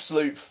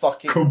absolute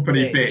fucking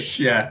company bitch,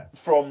 yeah.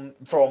 From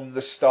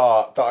the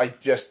start that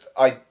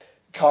I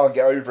can't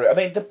get over it. I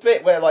mean, the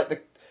bit where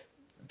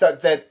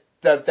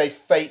they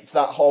faked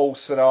that whole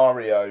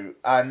scenario,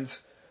 and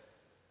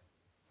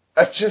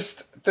I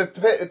just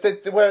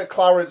the where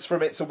Clarence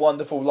from It's a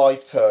Wonderful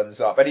Life turns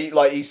up, and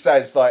he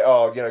says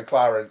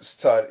Clarence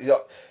turn.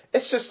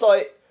 It's just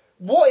like,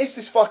 what is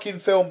this fucking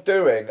film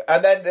doing?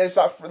 And then there's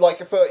that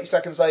 30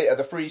 seconds later,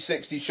 the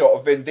 360 shot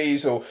of Vin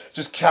Diesel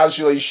just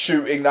casually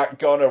shooting that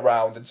gun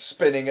around and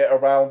spinning it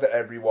around at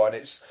everyone.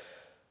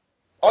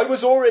 I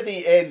was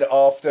already in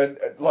after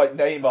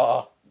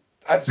Neymar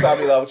and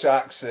Samuel L.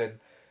 Jackson.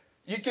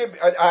 You give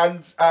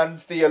and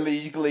the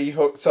illegally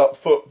hooked up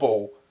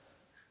football.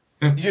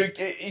 You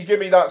give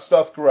me that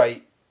stuff,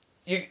 great.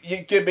 You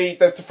give me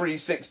the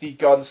 360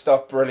 gun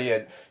stuff,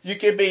 brilliant. You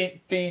give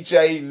me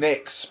DJ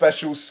Nick's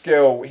special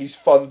skill, he's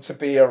fun to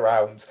be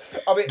around.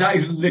 I mean, that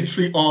is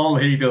literally all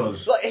he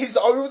does. His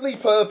only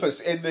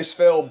purpose in this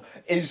film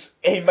is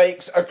he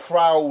makes a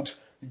crowd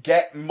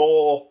get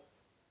more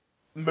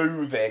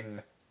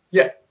moving.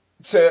 Yeah.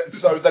 So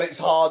that it's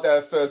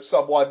harder for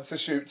someone to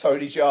shoot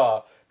Tony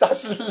Jaa.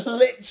 That's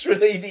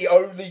literally the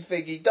only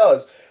thing he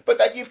does. But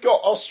then you've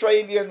got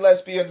Australian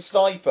lesbian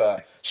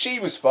sniper. She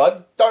was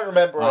fun. Don't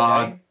remember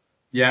her name.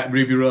 Yeah,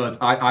 Ruby Rhodes.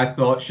 I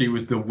thought she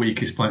was the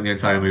weakest point in the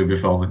entire movie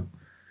filming.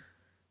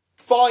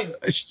 Fine.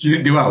 She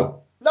didn't do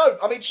well. No,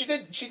 I mean she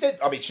did.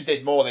 I mean she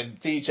did more than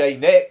DJ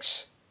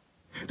Nix.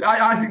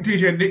 I think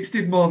DJ Nix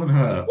did more than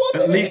her. What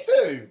did he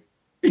do?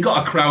 He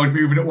got a crowd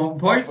moving at one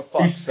point. Oh,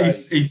 for fuck's sake.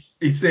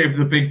 He saved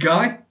the big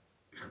guy.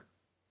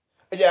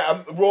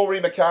 Yeah, Rory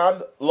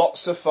McCann,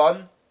 lots of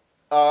fun.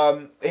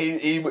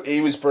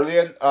 He was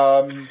brilliant.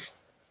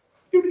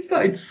 He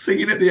started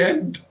singing at the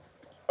end.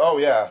 Oh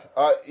yeah,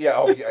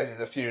 in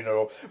the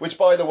funeral. Which,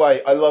 by the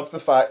way, I love the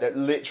fact that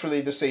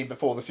literally the scene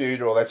before the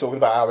funeral, they're talking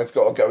about how they've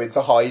got to go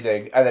into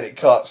hiding, and then it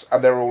cuts,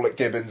 and they're all at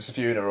Gibbons'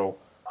 funeral.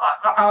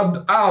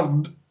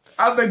 And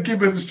then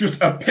Gibbons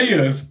just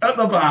appears at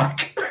the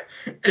back.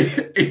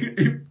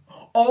 if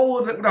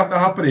all that would have to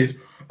happen is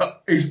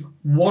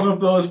one of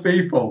those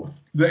people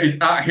that is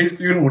at his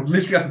funeral would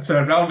literally have to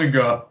turn around and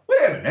go,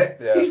 wait a minute,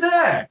 Yeah. he's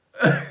there.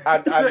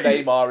 And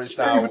Neymar is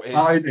now Even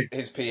hiding.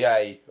 his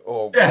PA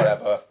or Yeah.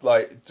 whatever.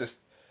 Like, just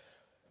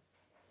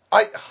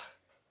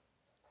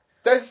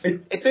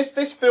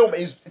this film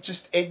is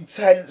just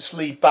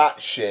intensely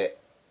batshit.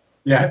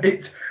 Yeah,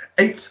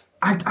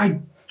 I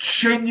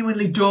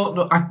genuinely don't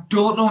know. I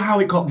don't know how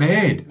it got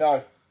made.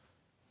 No.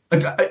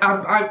 But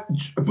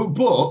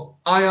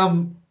I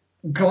am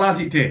glad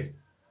it did.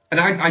 And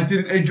I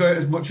didn't enjoy it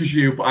as much as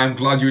you, but I'm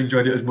glad you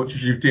enjoyed it as much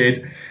as you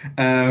did.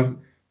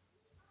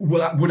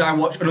 Would I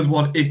watch another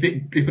one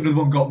if another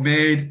one got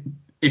made?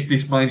 If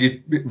this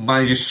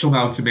manages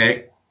somehow to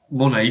make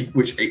money,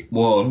 which it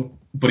won't,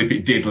 but if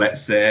it did,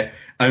 let's say,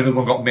 and another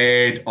one got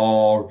made,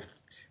 or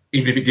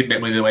even if it didn't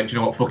make money, they went, do you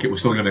know what, fuck it, we're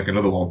still going to make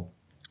another one.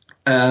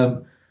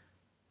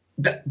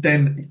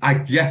 Then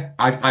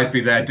I'd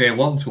be there day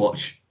one to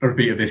watch a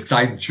repeat of this because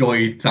I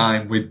enjoyed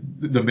time with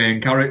the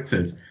main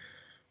characters.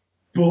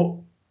 But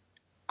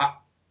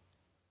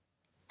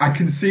I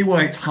can see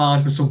why it's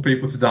hard for some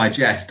people to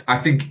digest. I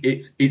think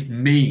it's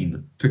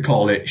mean to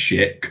call it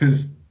shit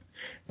because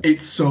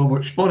it's so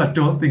much fun. I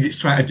don't think it's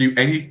trying to do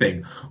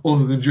anything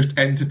other than just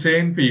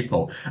entertain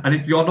people. And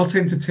if you're not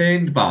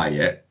entertained by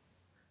it,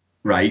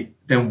 right,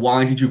 then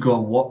why did you go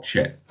and watch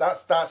it?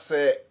 That's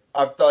it.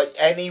 I've like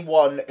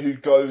anyone who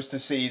goes to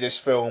see this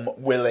film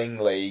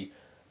willingly,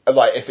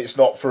 like if it's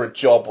not for a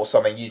job or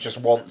something, you just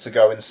want to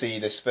go and see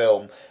this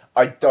film.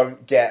 I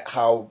don't get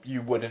how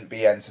you wouldn't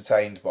be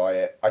entertained by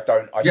it. I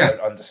don't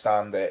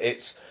understand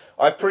it.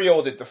 I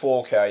pre-ordered the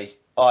 4K.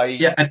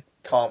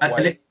 Can't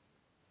wait.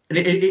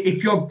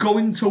 If you're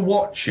going to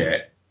watch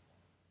it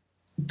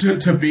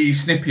to be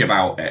snippy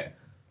about it,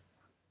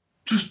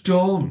 just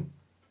don't.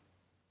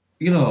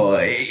 You know,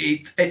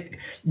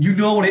 you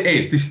know what it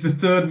is. This is the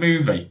third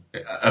movie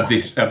of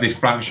this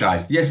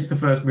franchise. Yes, it's the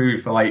first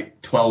movie for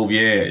like 12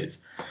 years,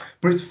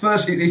 but it's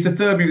the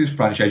third movie of this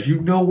franchise. You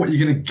know what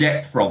you're gonna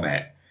get from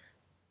it.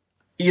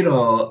 You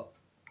know,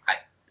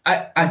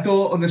 I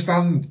don't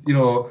understand. You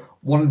know,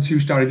 1 and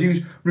 2 star reviews.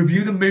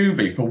 Review the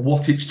movie for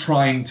what it's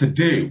trying to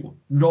do,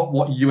 not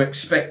what you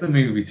expect the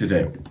movie to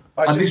do.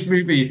 This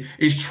movie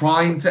is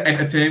trying to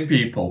entertain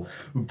people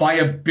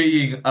via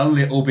being a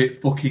little bit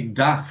fucking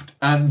daft.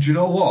 And you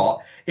know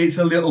what? It's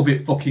a little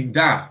bit fucking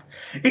daft.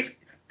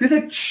 There's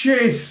a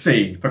chase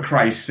scene, for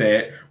Christ's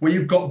sake, where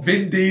you've got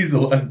Vin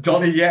Diesel and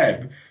Donnie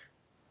Yen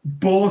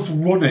both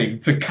running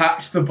to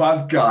catch the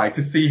bad guy,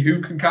 to see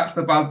who can catch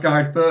the bad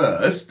guy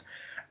first.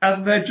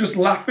 And they're just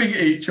laughing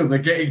at each other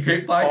getting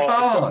hit by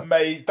cars.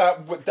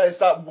 There's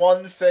that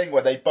one thing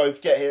where they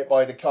both get hit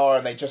by the car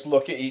and they just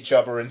look at each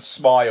other and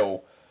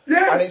smile.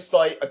 Yeah. And it's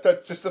like,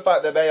 just the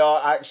fact that they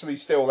are actually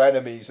still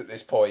enemies at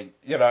this point.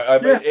 You know,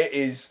 it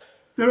is.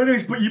 They're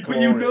enemies, but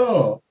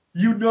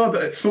you know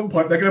that at some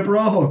point they're going to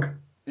bro-hug.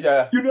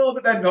 Yeah. You know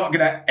that they're not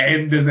going to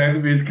end as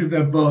enemies because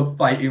they're both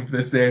fighting for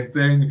the same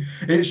thing.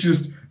 It's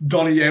just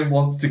Donnie Yen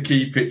wants to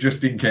keep it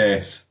just in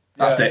case.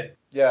 That's it.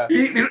 Yeah.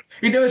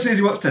 He never says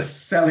he wants to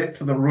sell it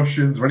to the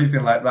Russians or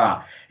anything like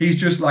that. He's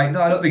just like,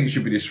 no, I don't think it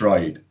should be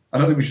destroyed. I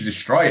don't think we should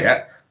destroy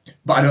it,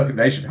 but I don't think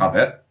they should have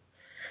it.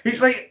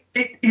 It's like,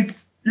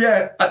 it's,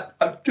 yeah,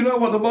 do you know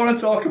what? The more I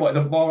talk about it,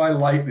 the more I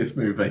like this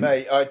movie.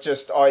 Mate, I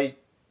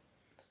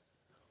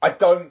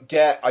don't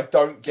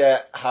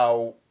get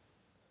how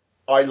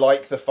I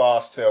like the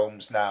Fast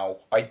films now.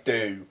 I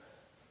do.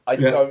 I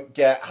don't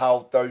get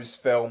how those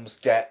films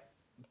get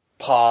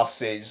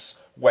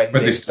passes when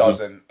this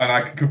doesn't. And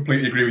I can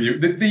completely agree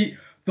with you.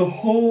 The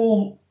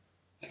whole,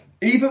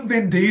 even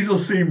Vin Diesel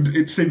seemed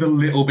a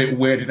little bit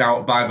weirded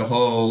out by the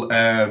whole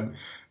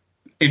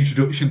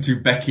introduction to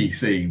Becky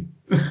scene.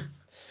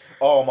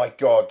 Oh my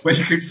god. Where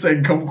she keeps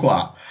saying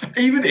kumquat.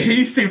 Even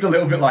he seemed a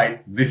little bit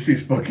like, this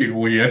is fucking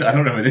weird. I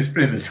don't remember this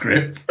been in the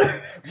script.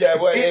 Yeah,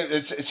 well,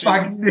 it's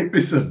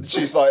magnificent.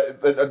 She's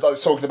like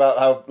talking about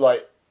how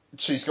like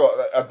she's got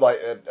a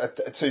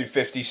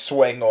 250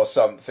 swing or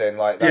something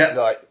like that.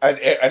 Yeah. Like,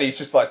 and he's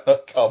just like,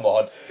 oh, come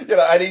on, you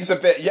know. And he's a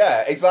bit,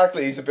 yeah,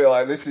 exactly. He's a bit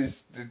like, this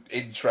is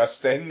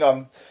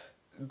interesting.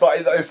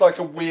 But it's like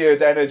a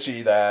weird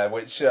energy there,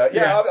 which I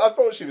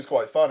thought she was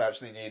quite fun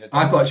actually. Nina.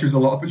 I thought she was a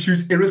lot, but she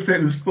was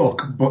irritating as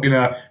fuck, but in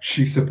a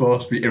she's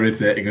supposed to be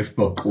irritating as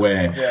fuck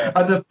way. Yeah.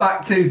 And the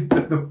fact is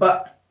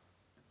that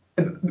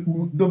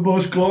the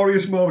most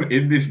glorious moment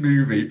in this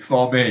movie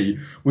for me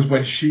was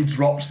when she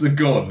drops the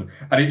gun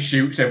and it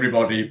shoots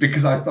everybody,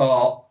 because I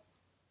thought,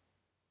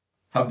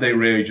 have they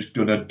really just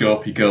done a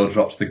dopey girl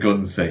drops the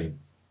gun scene?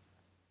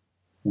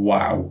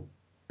 Wow.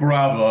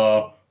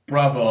 Bravo.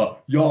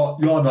 You're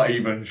not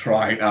even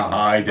trying to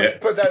hide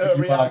it. But then her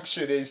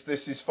reaction is,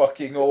 this is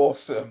fucking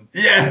awesome.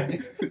 Yeah.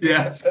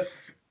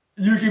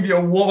 You give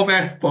your warm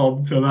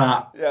F-bomb to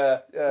that.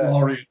 Yeah.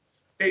 Glorious.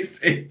 It's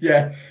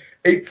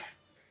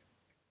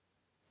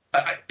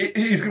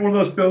one of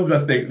those films,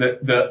 I think,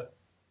 that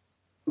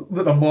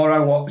the more I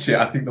watch it,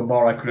 I think the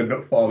more I could end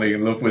up falling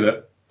in love with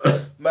it.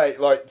 Mate,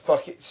 like,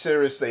 fuck it,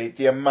 seriously,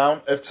 the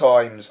amount of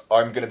times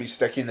I'm going to be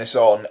sticking this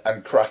on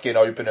and cracking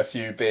open a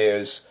few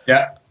beers,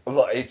 Yeah.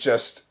 like, it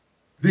just...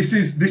 This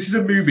is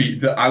a movie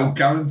that I will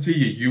guarantee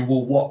you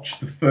will watch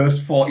the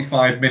first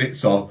 45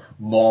 minutes of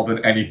more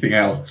than anything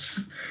else,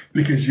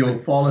 because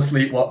you'll fall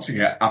asleep watching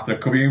it after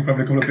coming in from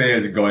a couple of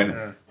beers and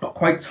going, not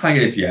quite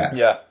tired yet.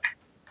 Yeah.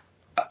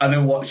 And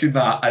then watching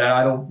that, and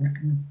either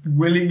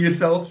willing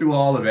yourself through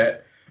all of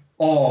it,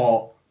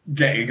 or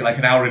getting like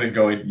an hour in and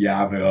going,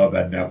 yeah, I'm going to go to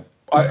bed now.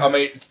 I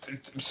mean,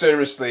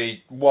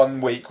 seriously,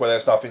 1 week where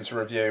there's nothing to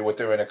review, we're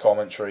doing a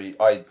commentary.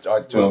 I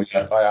have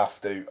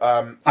to.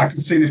 I can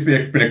see this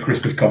being a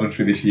Christmas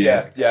commentary this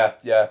year. Yeah,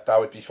 that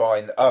would be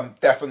fine.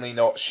 Definitely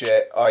not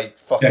shit.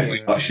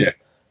 Definitely not shit.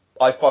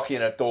 I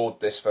fucking adored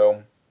this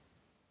film.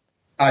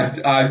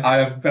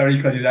 I am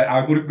very glad you did.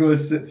 I wouldn't go and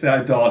say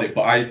I adored it,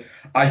 but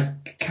I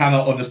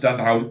cannot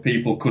understand how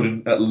people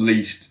couldn't at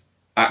least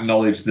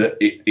acknowledge that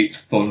it's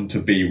fun to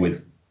be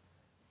with.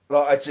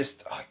 Like,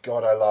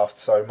 God, I laughed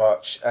so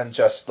much, and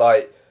just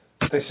like,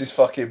 this is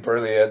fucking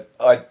brilliant.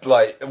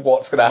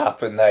 What's gonna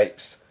happen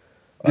next?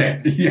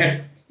 Yeah,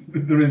 yes,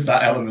 there is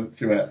that element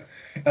to it.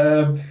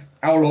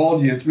 Our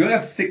audience, we only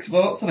had 6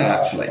 votes on it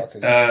actually.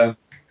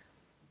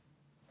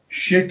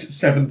 Shit,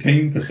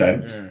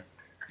 17%.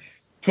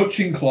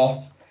 Touching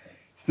cloth,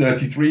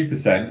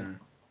 33%.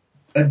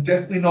 And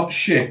definitely not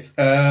shit,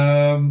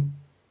 50%.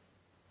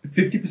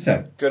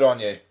 Good on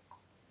you.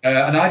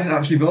 And I didn't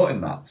actually vote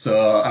in that, so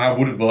I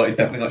would have voted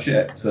definitely not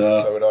shit.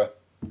 So would I.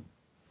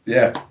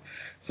 Yeah.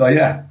 So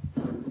yeah,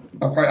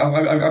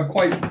 I'm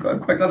quite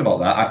glad about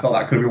that. I thought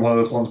that could have been one of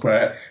those ones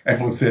where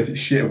everyone says it's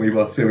shit and we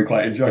both say we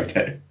quite enjoyed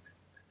it.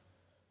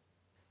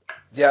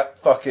 Yeah,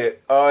 fuck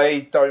it.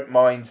 I don't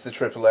mind the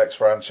Triple X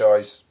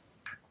franchise.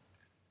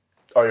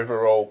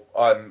 Overall,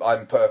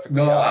 I'm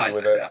perfectly happy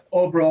with it.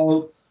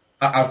 Overall,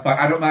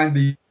 I don't mind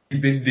the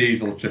Vin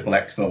Diesel Triple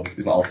X films,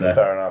 is what I'll say.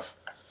 Fair enough.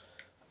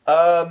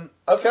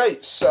 Okay,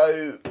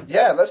 so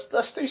yeah,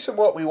 let's do some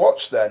what we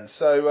watched then.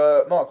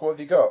 So, Mark, what have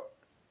you got?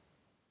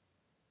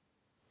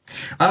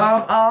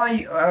 What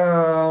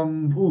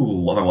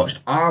have I watched?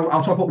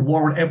 I'll talk about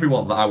War on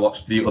Everyone that I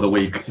watched the other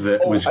week.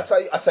 I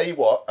tell you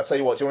what. Do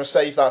you want to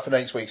save that for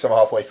next week? So I'm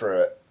halfway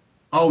through it.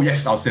 Oh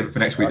yes, I'll save it for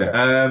next week Okay.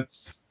 then.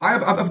 I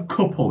have a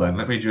couple then.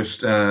 Let me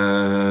just. I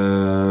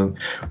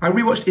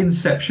rewatched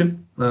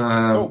Inception.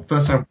 Cool.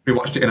 First time I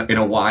rewatched it in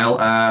a while.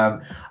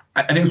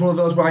 And it was one of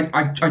those where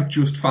I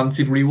just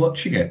fancied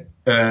rewatching it.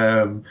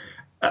 And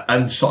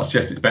sort of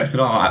suggested it's better. Said,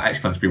 I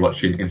actually fancy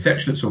rewatching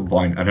Inception at some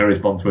point. And her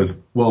response was,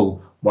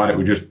 well, why don't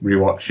we just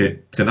rewatch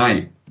it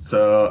tonight?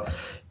 So,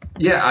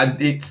 yeah,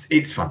 and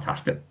it's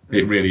fantastic.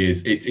 It really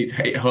is.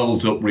 It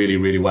holds up really,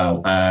 really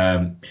well.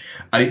 And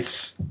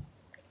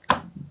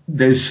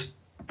there's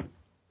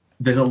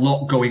a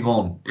lot going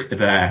on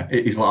there,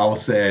 is what I'll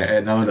say.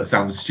 And I know that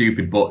sounds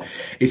stupid, but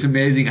it's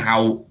amazing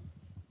how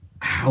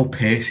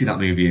pacey that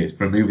movie is.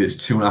 For a movie that's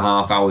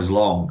 2.5 hours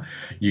long,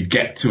 you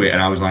get to it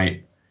and I was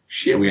like,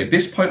 shit, we're at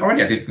this point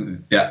already? I didn't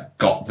think that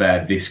got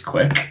there this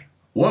quick.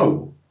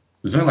 Whoa,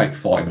 there's only like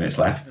 40 minutes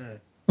left.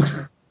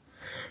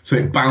 So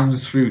it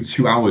bounds through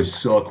 2 hours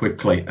so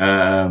quickly.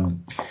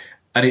 And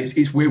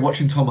it's weird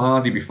watching Tom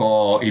Hardy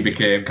before he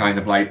became kind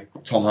of like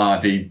Tom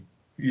Hardy.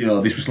 You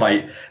know, this was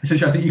like,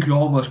 essentially, I think you could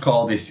almost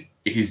call this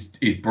his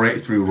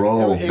breakthrough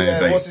role, maybe.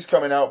 Yeah, it was his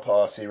coming out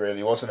party,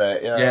 really, wasn't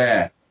it?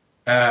 Yeah.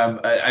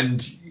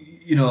 And,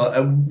 you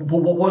know,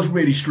 what was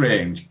really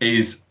strange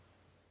is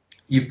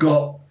you've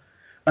got,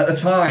 at the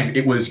time,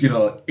 it was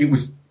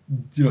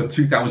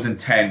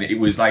 2010, it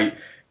was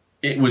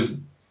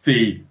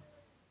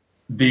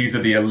these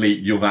are the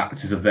elite young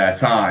actors of their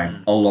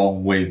time,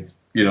 along with,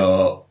 you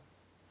know,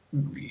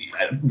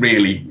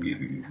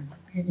 really,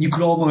 you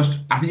could almost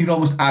add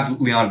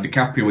Leonardo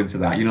DiCaprio into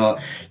that. You know,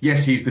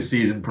 yes, he's the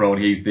seasoned pro,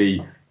 and it's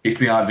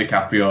Leonardo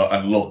DiCaprio,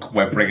 and look,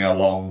 we're bringing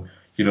along,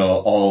 you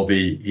know,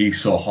 he's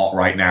so hot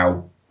right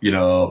now, you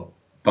know,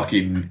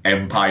 fucking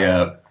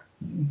Empire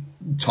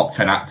top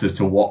 10 actors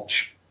to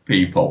watch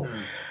people.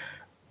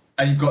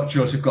 And you've got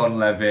Joseph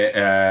Gordon-Levitt,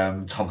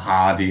 Tom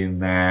Hardy in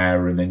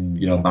there, and then,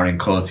 you know, Marion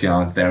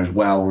Cotillard's there as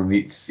well. And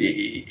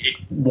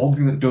one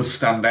thing that does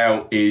stand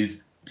out is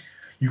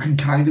you can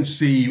kind of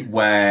see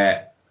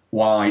why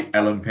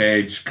Ellen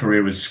Page's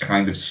career has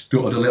kind of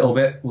stuttered a little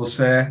bit, we'll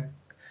say,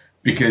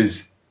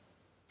 because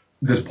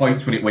there's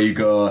points where you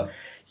go,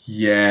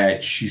 yeah,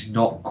 she's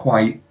not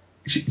quite.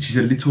 She's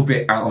a little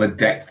bit out of her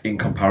depth in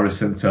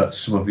comparison to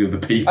some of the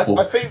other people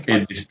I think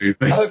in this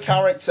movie. Her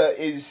character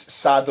is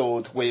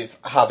saddled with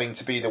having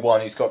to be the one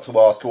who's got to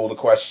ask all the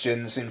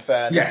questions. In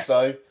fairness, Yes.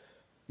 though.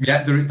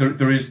 Yeah,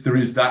 there is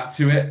that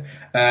to it,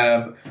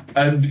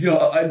 and you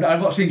know,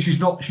 I'm not saying she's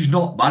not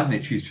bad in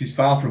it. She's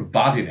far from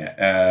bad in it,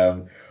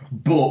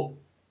 but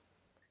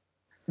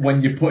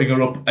when you're putting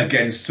her up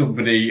against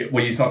somebody,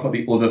 when you talk about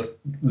the other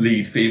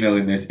lead female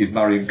in this is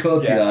Marion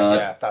Cotillard,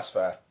 Yeah, that's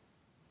fair.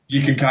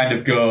 You can kind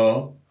of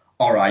go,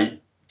 all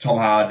right, Tom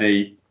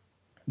Hardy,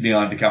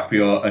 Leonardo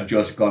DiCaprio, and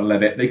Joseph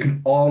Gordon-Levitt, they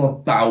can all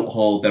about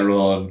hold their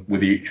own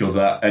with each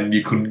other, and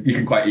you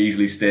can quite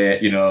easily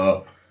state, you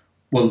know,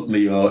 well,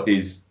 Leo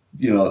is,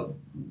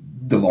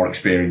 the more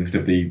experienced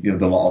of the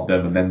lot of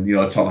them, and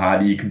then Tom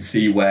Hardy, you can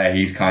see where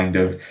he's kind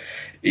of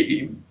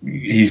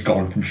he's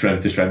gone from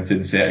strength to strength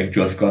since it, and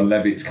Joseph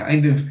Gordon-Levitt's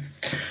kind of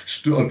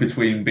stood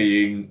between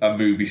being a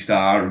movie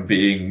star and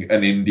being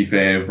an indie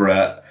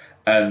favourite,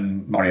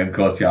 and Marion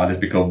Cotillard has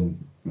become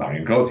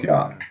Marion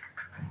Cotillard.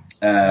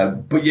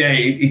 But yeah,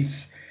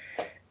 it's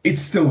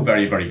still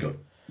very, very good.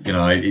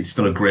 It's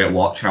still a great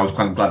watch. I was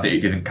quite glad that it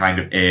didn't kind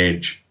of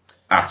age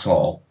at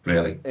all,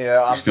 really.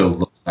 Yeah, it still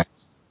looks nice.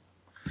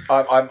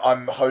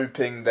 I'm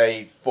hoping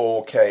they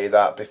 4K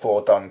that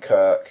before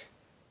Dunkirk.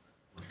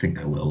 I think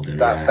they will do.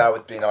 That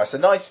would be nice. A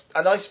nice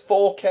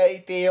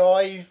 4K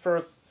DI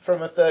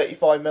from a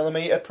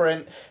 35mm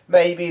print.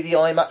 Maybe the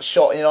IMAX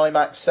shot in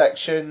IMAX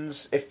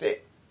sections.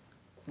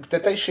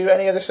 Did they shoot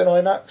any of this in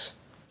IMAX?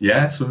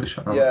 Yeah, some of it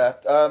shot.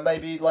 Yeah,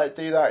 maybe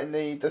do that in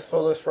the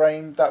fuller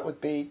frame. That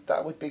would be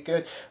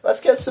good.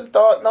 Let's get some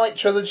Dark Knight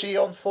trilogy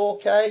on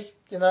 4K.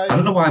 I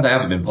don't know why they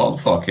haven't been put on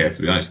 4K,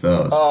 to be honest.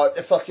 Those.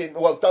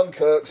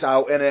 Dunkirk's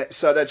out in it,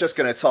 so they're just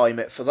going to time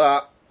it for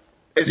that.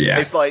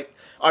 It's like,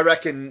 I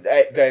reckon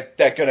they're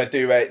going to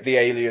do the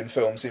Alien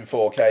films in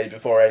 4K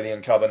before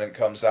Alien Covenant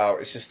comes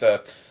out. It's just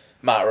a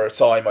matter of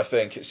time, I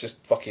think. It's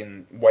just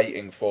fucking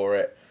waiting for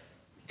it.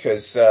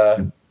 Because, I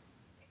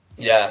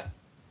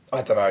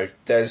don't know.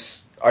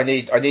 I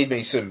need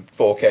me some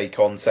 4K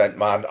content,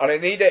 man, and I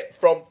need it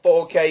from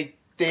 4K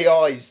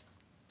DIs.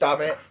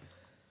 Damn it.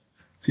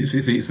 So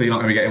you're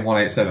not going to be getting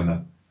 187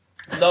 then?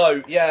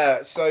 No,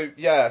 yeah. So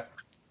yeah,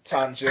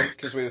 tangent,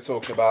 because we were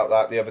talking about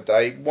that the other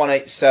day.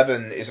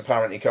 187 is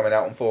apparently coming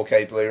out on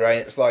 4K Blu-ray.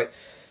 It's like,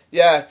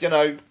 yeah,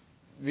 the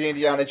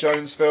Indiana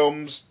Jones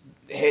films,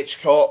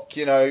 Hitchcock,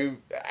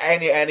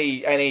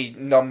 any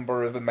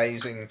number of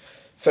amazing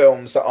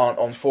films that aren't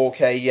on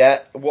 4K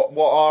yet.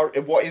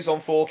 What is on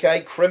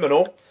 4K?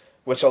 Criminal,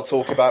 which I'll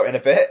talk about in a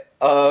bit.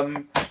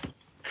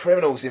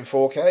 Criminal's in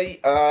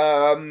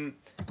 4K.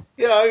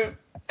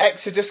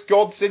 Exodus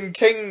Gods and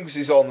Kings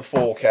is on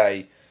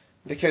 4K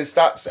because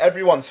that's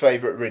everyone's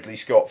favourite Ridley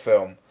Scott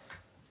film.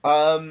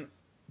 I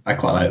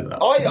quite like that.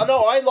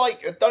 I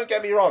like. Don't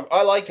get me wrong.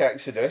 I like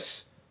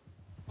Exodus.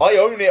 I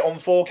own it on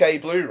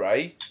 4K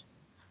Blu-ray.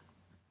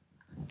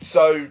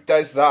 So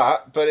there's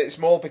that, but it's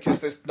more because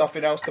there's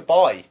nothing else to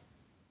buy.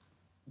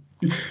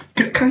 Can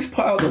I just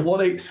point out that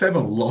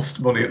 187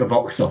 lost money at the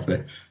box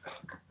office?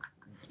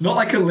 Not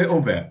like a little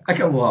bit, like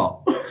a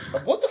lot.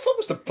 What the fuck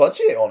was the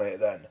budget on it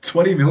then?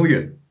 20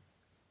 million.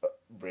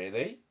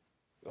 Really?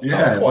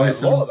 Yeah, that was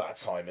quite a lot at that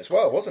time as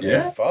well, wasn't it?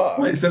 Yeah. Fuck.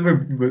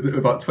 187 with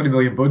about 20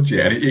 million budget,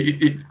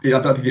 and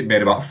I don't think it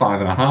made about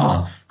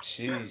 5.5.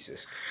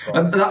 Jesus Christ.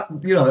 And that,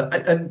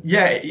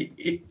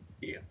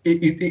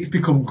 it's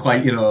become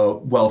quite,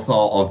 well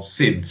thought of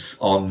since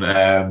on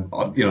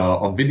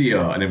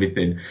video and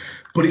everything.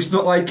 But it's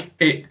not like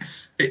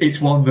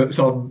it's one that's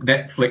on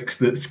Netflix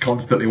that's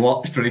constantly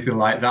watched or anything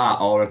like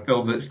that, or a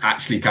film that's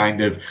actually kind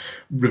of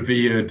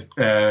revered,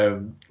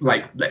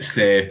 like, let's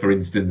say, for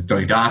instance,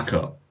 Donnie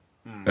Darko.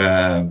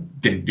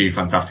 Didn't do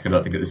fantastic, I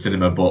don't think, at the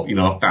cinema, but,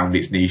 found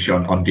its niche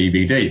on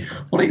DVD.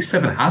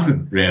 187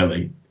 hasn't,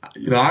 really.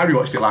 I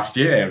rewatched it last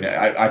year, and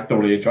I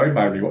thoroughly enjoyed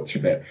my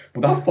rewatching it.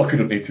 But that fucker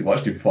doesn't need to be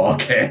watched in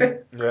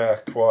 4K. Yeah,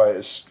 quite.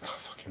 It's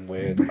fucking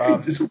weird.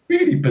 It's a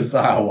really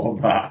bizarre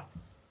one, that.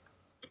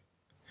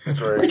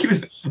 Like, it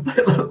was,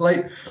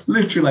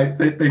 literally,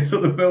 they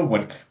took the film,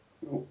 went,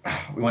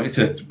 we wanted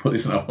to put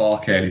this on a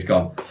 4K, and he's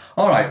gone,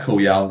 all right, cool,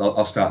 yeah,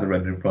 I'll start the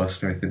rendering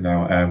process and everything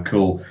now,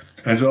 cool.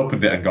 And he's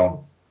opened it and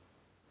gone,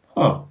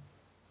 oh,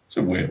 it's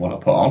a weird one to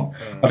put on.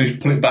 And he's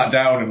put it back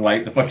down, and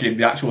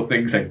the actual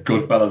thing said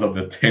Goodfellas on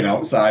the tin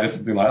outside or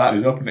something like that.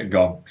 He's opened it and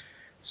gone,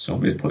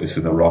 somebody's put this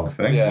in the wrong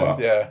thing.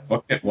 Yeah.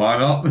 Fuck it, why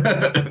not?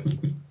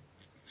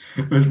 Let's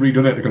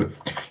redone it. They're going,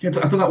 yeah,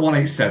 I've done that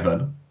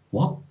 187.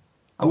 What?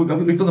 We've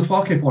done the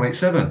 4K for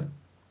 187.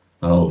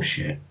 Oh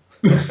shit.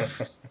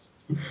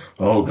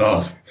 Oh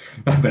god.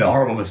 That's been a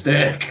horrible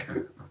mistake.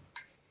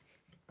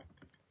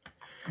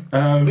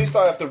 At least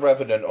I have The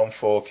Revenant on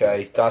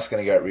 4K. That's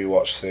going to get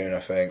rewatched soon, I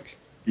think.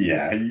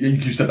 Yeah,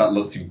 you said that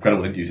looks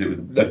incredible, didn't you? It was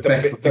the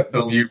best looking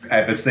film you've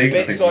ever seen.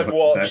 Bits I've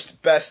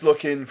watched, best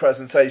looking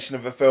presentation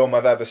of a film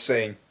I've ever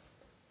seen.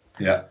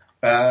 Yeah.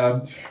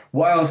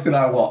 What else did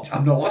I watch?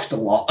 I've not watched a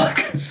lot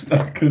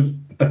because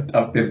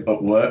I've been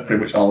at work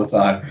pretty much all the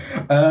time.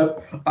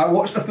 I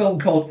watched a film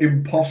called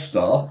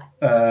Imposter,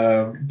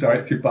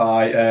 directed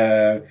by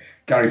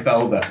Gary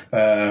Felder,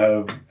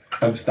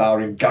 and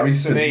starring Gary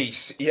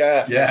Sinise.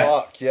 Yeah,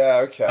 fuck,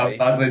 yeah, okay.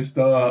 Madeline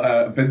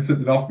Stowe,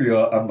 Vincent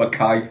D'Onofrio, and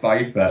Mekhi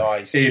Phifer.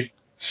 Nice. In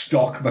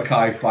stock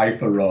Mekhi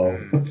Phifer role.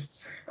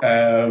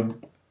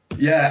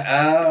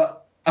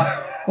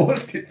 I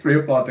watched it 3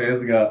 or 4 days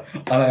ago,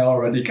 and I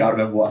already can't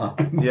remember what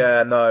happened.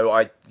 Yeah, no,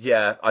 I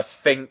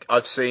think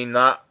I've seen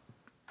that.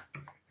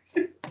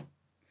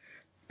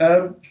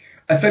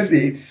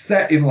 Essentially, it's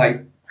set in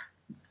the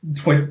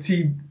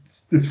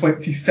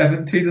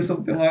 2070s or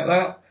something like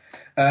that,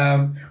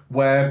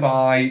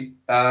 whereby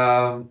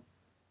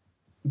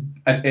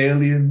an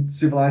alien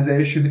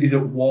civilization is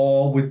at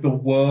war with the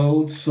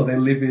world, so they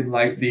live in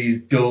like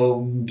these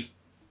domed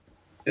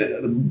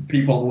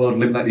people in the world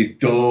live in like these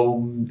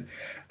domed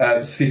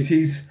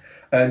cities.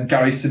 And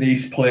Gary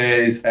Sinise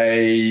plays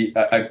a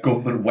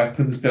government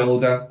weapons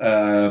builder,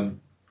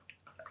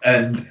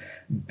 and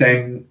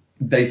then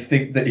they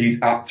think that he's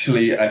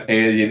actually an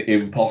alien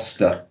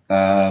imposter,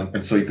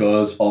 and so he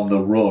goes on the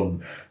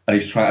run and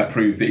he's trying to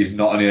prove that he's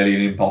not an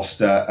alien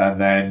imposter, and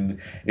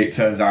then it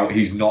turns out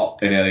he's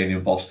not an alien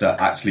imposter.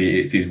 Actually,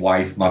 it's his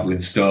wife,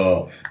 Madeline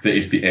Stowe, that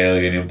is the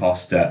alien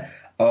imposter.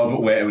 Oh,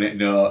 but wait a minute,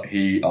 no,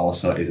 he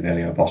also is an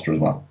alien imposter as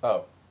well.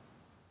 Oh.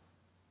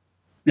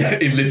 Yeah,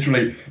 in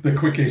literally the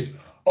quickest,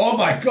 oh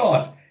my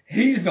god,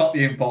 he's not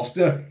the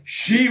imposter,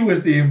 she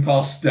was the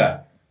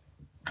imposter.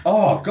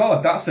 Oh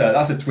god, that's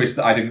a twist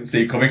that I didn't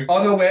see coming.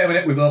 Oh no, wait a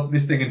minute, we've opened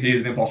this thing and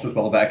he's an imposter as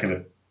well, better kill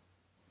him.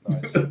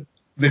 Nice.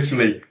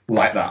 Literally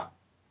like that.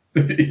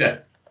 Yeah.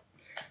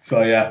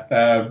 So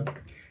yeah,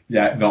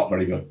 not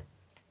very good.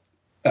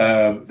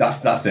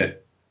 That's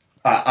it.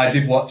 I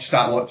did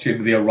start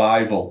watching The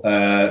Arrival,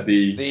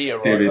 The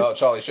Arrival,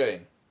 Charlie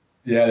Sheen.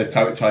 Yeah, the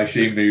Charlie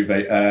Sheen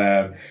movie.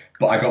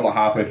 But I got about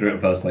halfway through it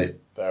and fell asleep.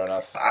 Fair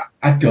enough.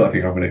 I don't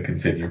think I'm going to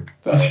continue.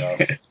 Fair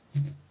enough.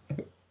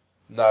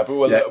 No,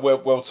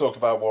 but we'll talk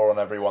about War on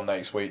Everyone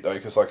next week though,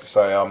 because like I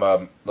say, I'm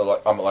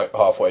like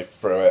halfway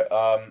through it.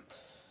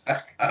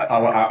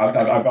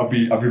 I'll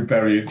be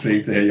very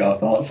intrigued to hear your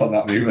thoughts on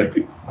that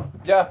movie.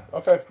 Yeah.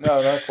 Okay.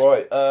 No,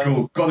 quite.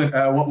 Cool. Go on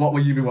then. What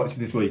will you be watching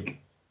this week?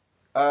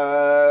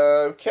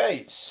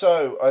 Okay.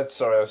 So,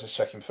 sorry, I was just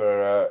checking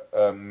for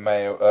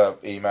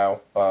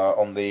email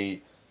on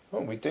the. Oh,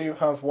 we do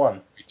have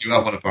one. We do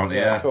have one apparently.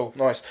 Yeah. Cool.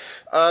 Nice.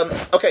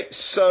 Okay.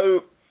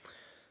 So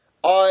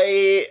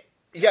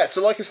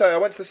so like I say, I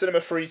went to the cinema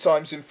 3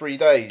 times in 3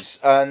 days,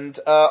 and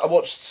I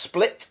watched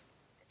Split,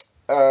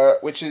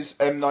 which is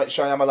M. Night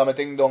Shyamalan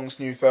Ding Dong's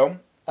new film.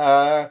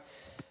 How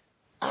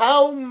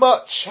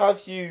much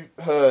have you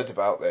heard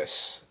about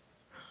this?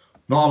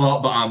 Not a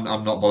lot, but I'm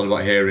not bothered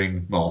about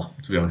hearing more,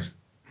 to be honest.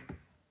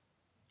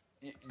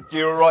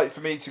 You're right for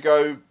me to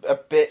go a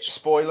bit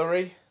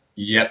spoilery?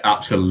 Yep,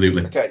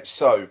 absolutely. Okay,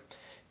 so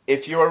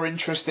if you are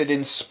interested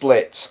in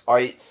Split,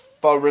 I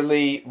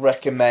thoroughly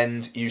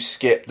recommend you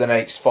skip the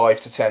next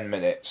 5 to 10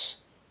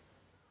 minutes.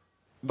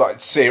 Like,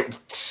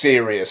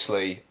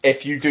 seriously.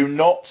 If you do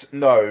not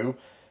know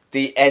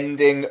the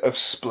ending of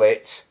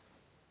Split,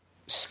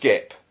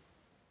 skip.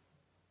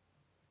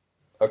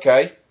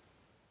 Okay?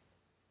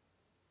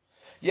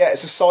 Yeah,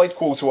 it's a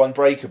sidequel to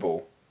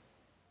Unbreakable.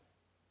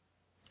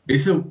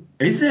 Is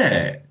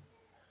it?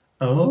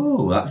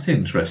 Oh, that's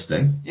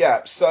interesting.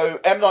 Yeah, so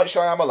M. Night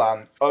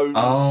Shyamalan owns...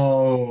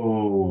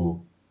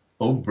 Oh,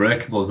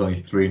 Unbreakable's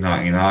only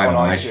 $3.99 on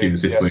on iTunes,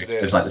 iTunes this yes week. it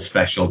is. It's like the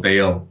special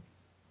deal.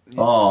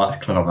 Oh,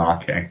 that's clever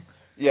marketing.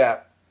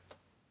 Yeah.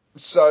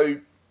 So,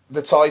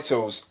 the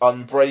titles,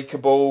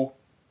 Unbreakable,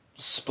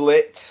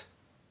 Split,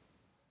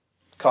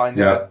 kind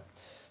of. Yeah.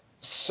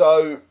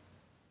 So,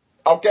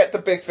 I'll get the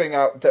big thing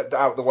out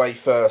the way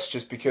first,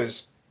 just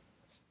because...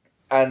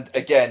 And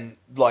again,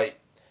 like,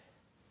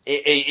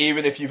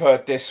 even if you've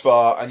heard this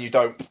far and you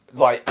don't...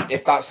 Like,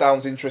 if that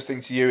sounds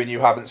interesting to you and you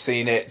haven't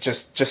seen it,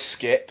 just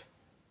skip.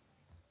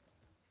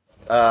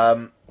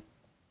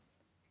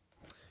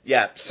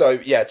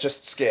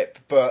 Just skip.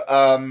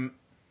 But,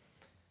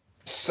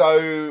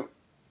 so,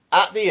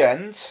 at the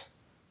end,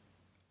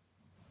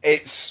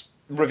 it's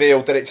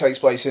revealed that it takes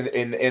place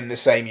in the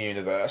same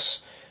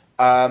universe.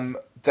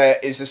 There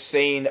is a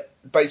scene,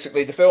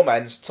 basically the film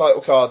ends,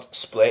 title card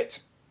Split,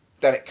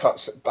 then it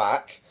cuts it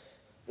back.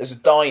 There's a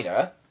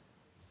diner,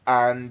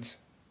 and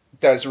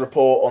there's a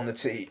report on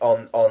the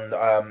on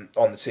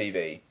the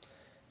TV,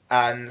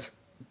 and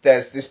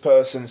there's this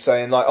person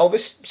saying like, "Oh,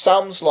 this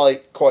sounds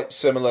like quite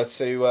similar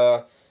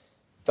to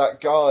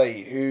that guy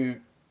who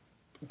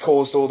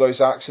caused all those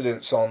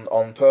accidents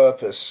on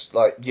purpose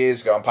like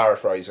years ago." I'm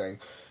paraphrasing.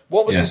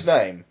 What was his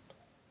name?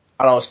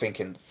 And I was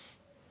thinking,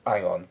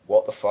 hang on,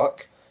 what the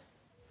fuck?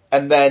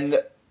 And then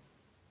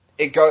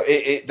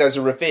there's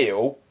a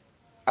reveal,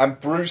 and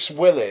Bruce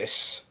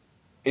Willis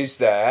is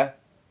there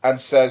and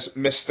says,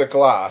 "Mr.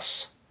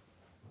 Glass,"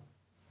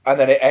 and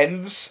then it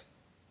ends.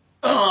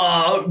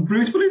 Oh,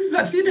 Bruce Willis is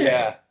actually in it?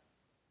 Yeah.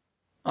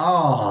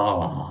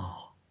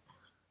 Oh.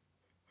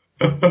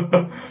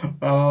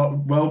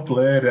 Oh, well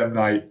played, M.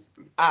 Night.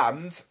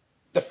 And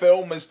the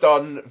film has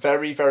done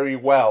very, very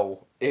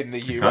well in the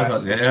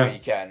US this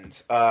weekend.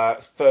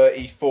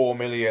 34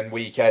 million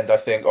weekend, I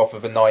think, off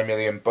of a 9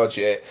 million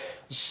budget.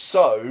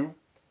 So,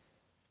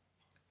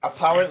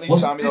 apparently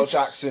Samuel L.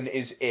 Jackson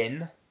is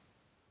in.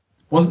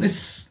 Wasn't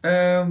this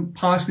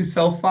partially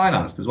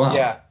self-financed as well?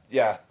 Yeah.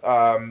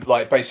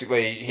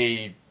 Basically,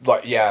 he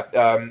did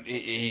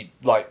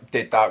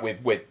that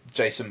with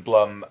Jason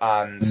Blum,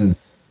 and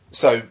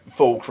so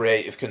full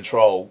creative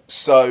control.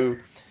 So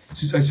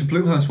it's a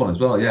Blumhouse one as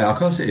well. Yeah, of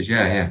course it is.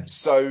 Yeah.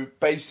 So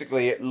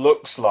basically, it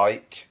looks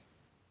like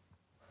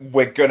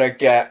we're gonna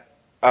get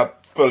a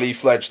fully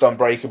fledged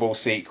Unbreakable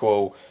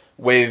sequel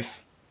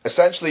with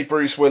essentially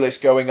Bruce Willis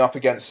going up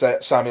against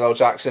Samuel L.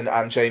 Jackson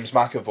and James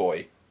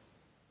McAvoy.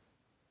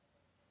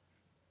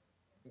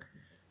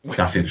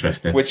 That's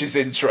interesting. Which is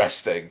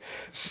interesting.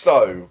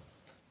 So,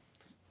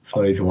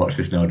 Sorry to watch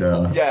this now,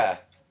 don't I?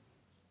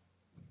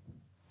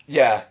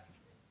 Yeah.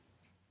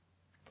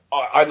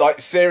 I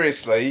like,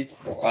 seriously.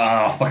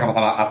 Ah, fuck,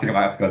 I think I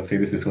might have to go and see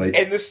this week.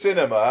 In the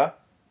cinema,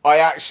 I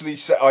actually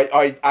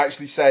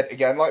said,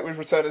 again, like with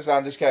Return of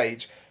Xander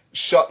Cage,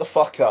 shut the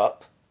fuck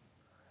up.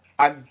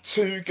 And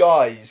two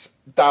guys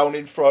down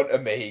in front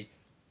of me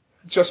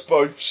just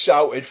both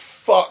shouted,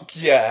 fuck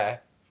yeah,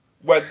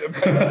 when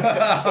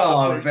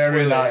saw Bruce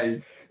Very Willis.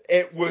 nice.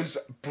 It was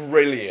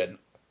brilliant.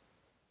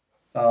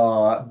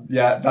 Oh,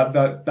 yeah,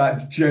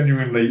 that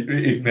genuinely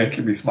is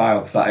making me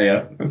smile sat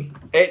here.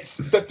 It's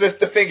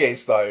the thing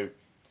is, though,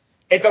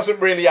 it doesn't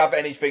really have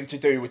anything to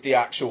do with the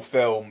actual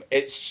film.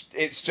 It's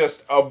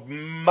just a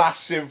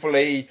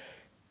massively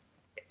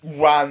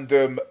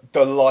random,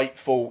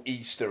 delightful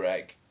Easter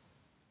egg.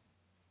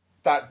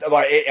 That,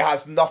 like, it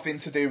has nothing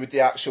to do with the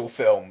actual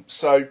film.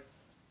 So,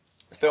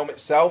 the film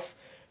itself,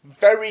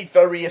 very,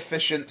 very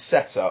efficient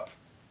setup.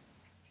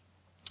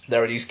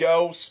 There are these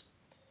girls.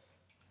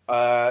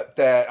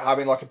 They're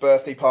having like a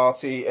birthday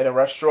party in a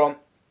restaurant.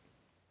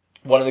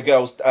 One of the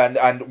girls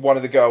and one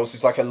of the girls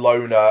is like a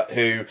loner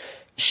who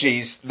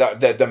she's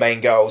the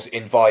main girl's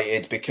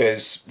invited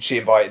because she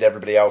invited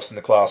everybody else in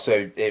the class,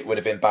 so it would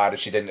have been bad if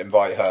she didn't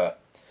invite her.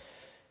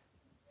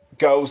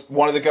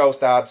 One of the girls'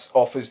 dads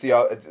offers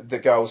the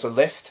girls a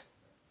lift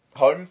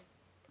home.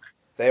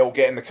 They all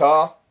get in the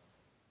car.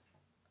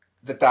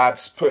 The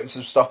dad's putting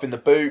some stuff in the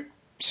boot.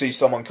 Sees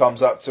someone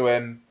comes up to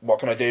him. What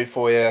can I do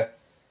for you?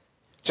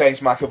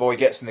 James McAvoy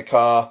gets in the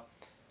car,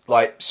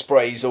 like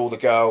sprays all the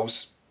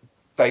girls.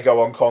 They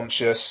go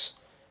unconscious,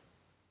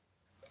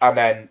 and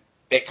then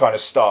it kind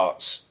of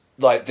starts.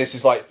 Like, this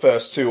is like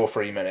first 2 or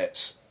 3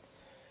 minutes.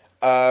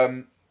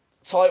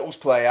 Titles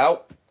play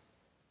out.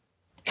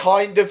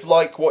 Kind of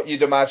like what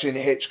you'd imagine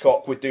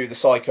Hitchcock would do the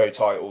Psycho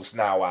titles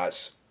now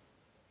as.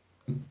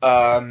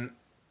 And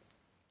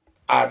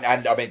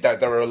I mean, there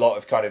are a lot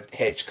of kind of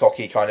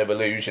Hitchcocky kind of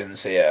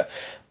allusions here.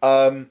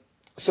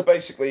 So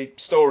basically,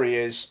 story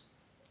is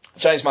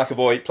James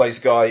McAvoy plays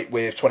a guy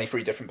with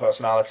 23 different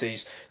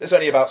personalities. There's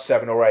only about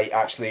 7 or 8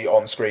 actually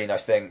on screen, I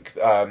think,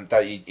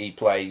 that he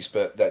plays,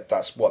 but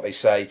that's what they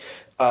say.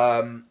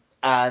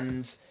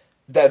 And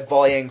they're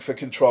vying for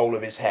control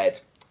of his head.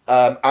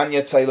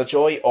 Anya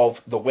Taylor-Joy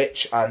of The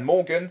Witch and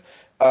Morgan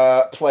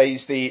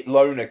plays the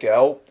loner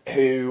girl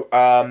who,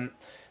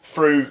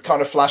 through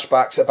kind of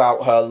flashbacks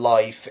about her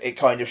life, it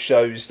kind of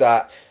shows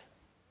that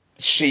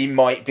she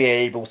might be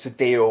able to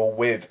deal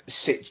with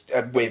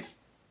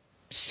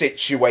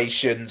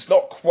situations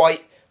not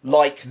quite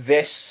like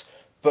this,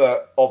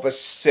 but of a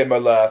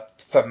similar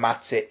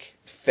thematic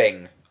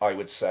thing, I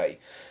would say.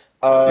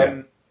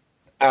 And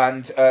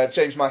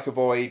James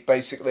McAvoy,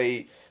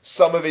 basically,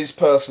 some of his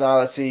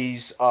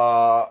personalities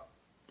are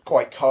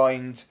quite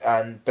kind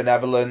and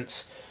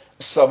benevolent.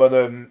 Some of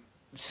them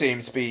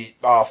seem to be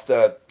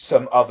after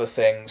some other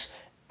things.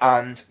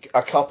 And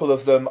a couple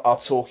of them are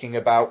talking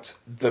about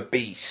the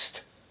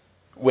Beast,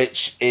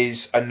 which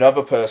is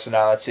another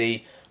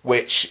personality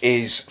which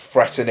is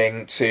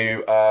threatening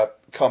to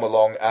come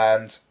along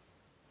and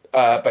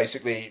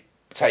basically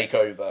take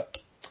over.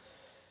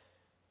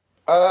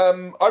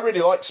 I really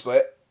like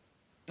Split,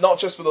 not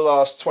just for the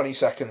last 20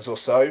 seconds or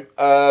so.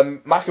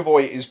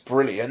 McAvoy is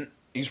brilliant.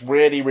 He's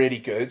really, really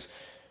good.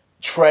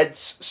 Treads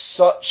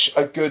such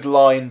a good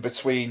line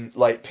between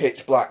like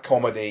pitch black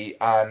comedy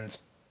and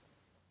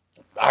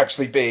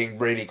actually being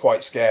really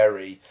quite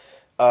scary.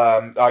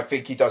 I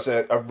think he does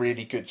a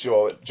really good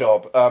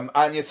job.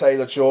 Anya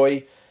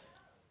Taylor-Joy,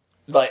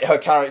 like, her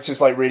character's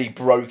like really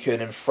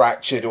broken and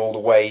fractured all the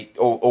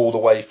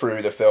way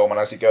through the film, and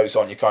as it goes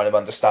on, you kind of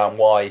understand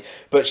why.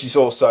 But she's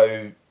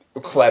also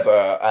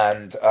clever,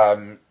 and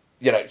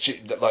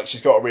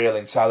she's got a real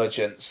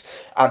intelligence,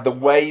 and the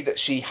way that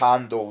she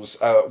handles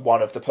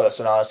one of the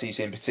personalities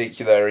in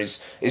particular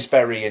is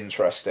very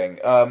interesting.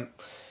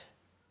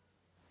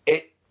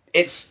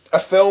 It's a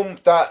film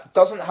that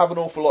doesn't have an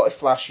awful lot of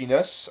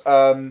flashiness.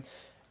 I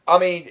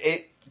mean,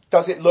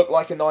 does it look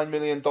like a $9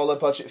 million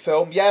budget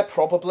film? Yeah,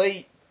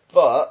 probably,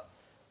 but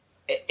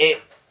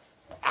it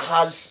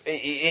has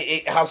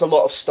a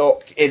lot of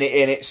stock in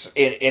its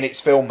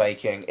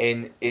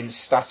filmmaking, in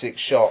static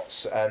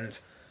shots, and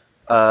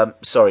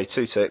sorry,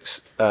 2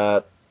 ticks.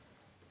 Sorry,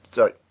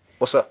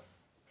 what's up?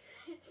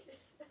 It's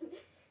just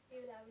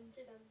you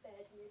lounging on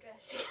bed and you're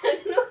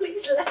dressing and all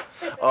these legs.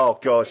 Oh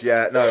god,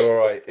 yeah, no, all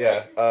right,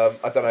 yeah.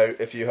 I don't know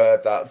if you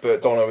heard that,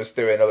 but Donna was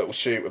doing a little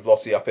shoot with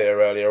Lottie up here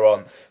earlier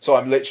on, so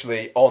I'm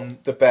literally on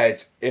the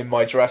bed in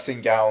my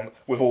dressing gown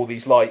with all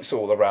these lights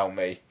all around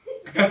me.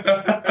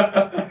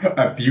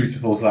 A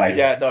beautiful sight.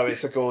 Yeah, no,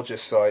 it's a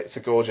gorgeous sight. It's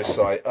a gorgeous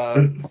sight.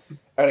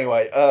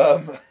 Anyway,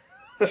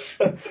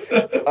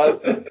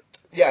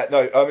 yeah,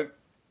 no,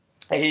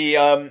 he,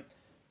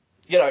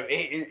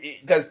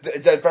 there's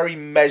very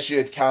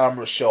measured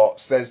camera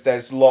shots.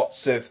 There's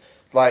lots of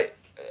like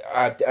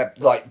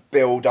like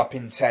build up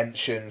in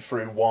tension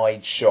through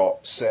wide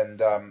shots, and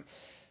but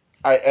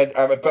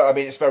I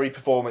mean it's very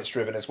performance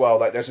driven as well.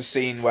 Like there's a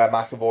scene where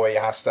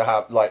McAvoy has to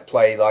have like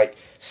play like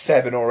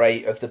 7 or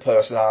 8 of the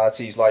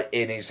personalities like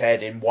in his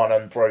head in one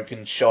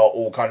unbroken shot,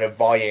 all kind of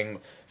vying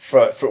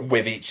for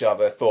with each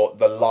other for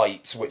the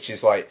light, which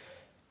is like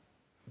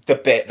the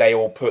bit they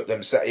all put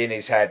them in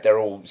his head. They're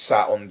all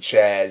sat on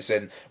chairs,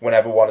 and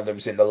whenever one of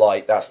them's in the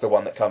light, that's the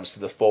one that comes to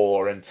the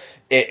fore. And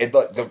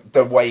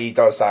the way he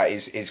does that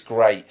is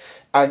great.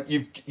 And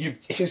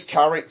his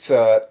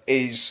character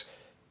is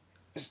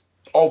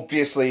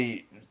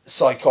obviously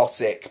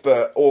psychotic,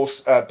 but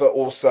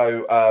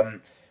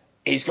also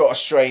he's got a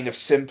strain of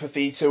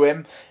sympathy to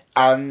him.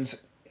 And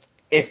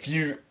if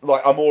you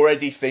like, I'm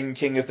already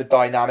thinking of the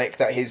dynamic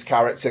that his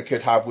character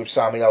could have with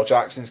Samuel L.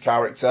 Jackson's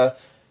character.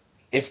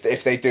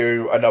 If they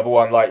do another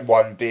one, like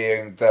one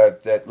being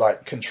the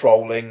like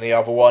controlling the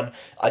other one,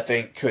 I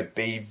think could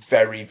be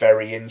very,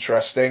 very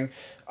interesting.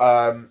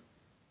 Yeah,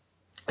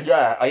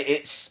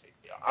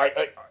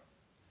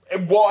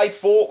 what I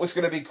thought was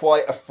going to be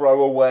quite a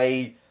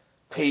throwaway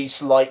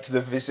piece like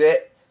The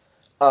Visit,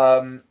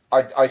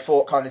 I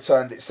thought kind of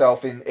turned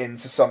itself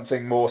into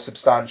something more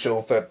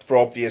substantial for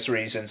obvious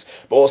reasons,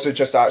 but also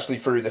just actually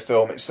through the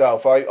film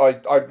itself.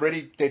 I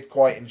really did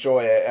quite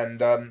enjoy it,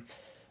 and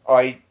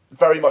I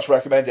very much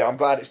recommend it. I'm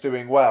glad it's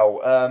doing well.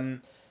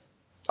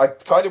 I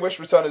kind of wish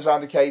Return of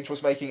Xander Cage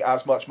was making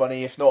as much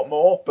money, if not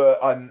more, but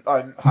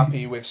I'm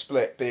happy with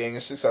Split being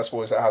as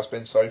successful as it has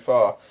been so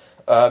far.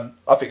 I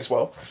think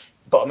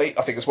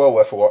I think it's well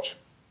worth a watch.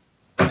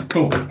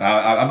 Cool.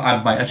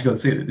 I might actually go and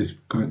see it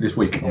this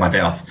week on my day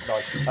off.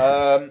 Nice.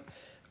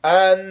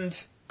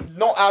 And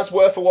not as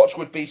worth a watch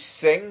would be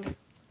Sing,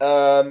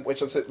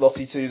 which I took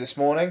Lottie to this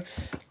morning.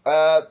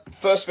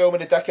 First film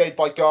in a decade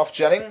by Garth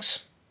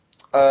Jennings,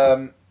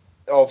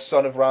 of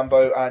Son of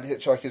Rambo and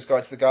Hitchhiker's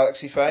Guide to the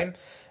Galaxy fame.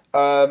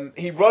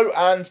 He wrote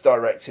and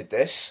directed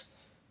this,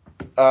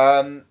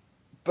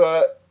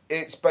 but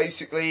it's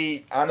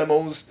basically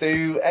animals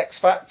do X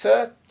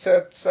Factor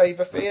to save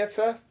a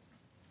theatre.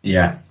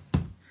 Yeah.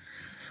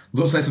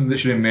 Looks like something that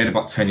should have been made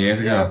about 10 years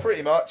ago. Yeah,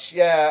 pretty much.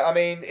 Yeah, I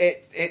mean,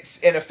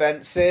 it's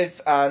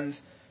inoffensive, and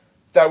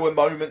there were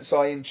moments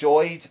I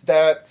enjoyed.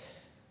 There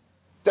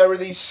are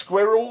these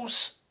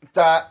squirrels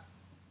that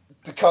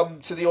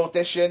come to the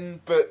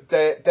audition, but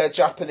they're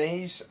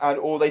Japanese, and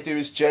all they do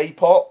is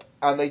J-pop,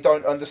 and they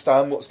don't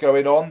understand what's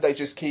going on. They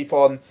just keep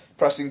on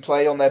pressing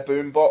play on their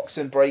boombox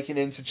and breaking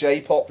into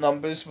J-pop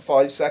numbers for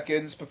 5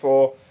 seconds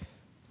before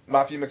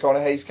Matthew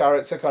McConaughey's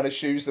character kind of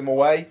shoos them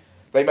away.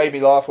 They made me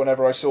laugh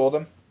whenever I saw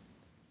them.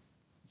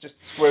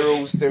 Just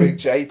squirrels doing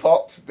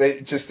J-pop.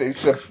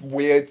 It's a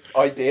weird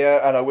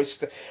idea, and I wish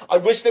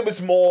there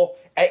was more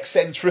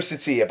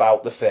eccentricity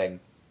about the thing.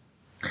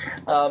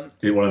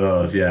 Do one of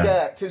those, yeah.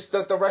 Yeah, because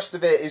the rest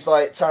of it is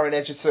like Taron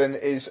Egerton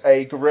is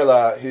a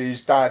gorilla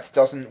whose dad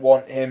doesn't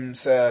want him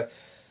to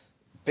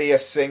be a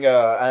singer,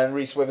 and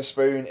Reese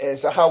Witherspoon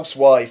is a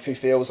housewife who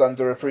feels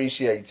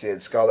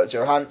underappreciated. Scarlett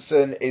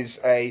Johansson is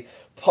a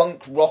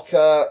punk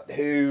rocker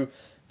who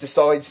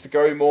decides to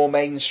go more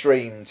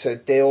mainstream to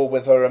deal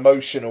with her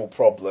emotional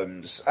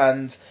problems,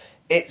 and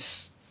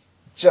it's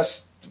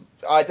just,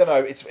 I don't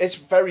know, it's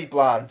very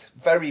bland,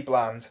 very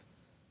bland.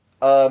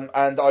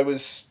 And I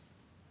was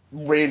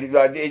really,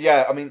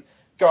 yeah, I mean,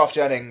 Garth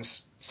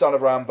Jennings, Son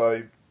of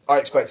Rambo, I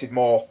expected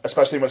more,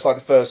 especially when it's like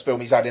the first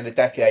film he's had in a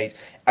decade,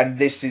 and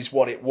this is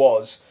what it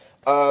was.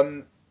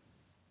 I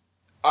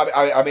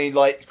mean,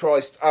 like,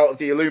 Christ, out of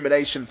the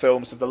Illumination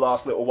films of the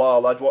last little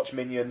while, I'd watch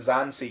Minions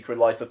and Secret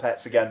Life of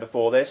Pets again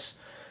before this.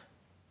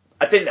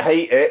 I didn't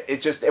hate it,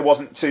 it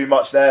wasn't too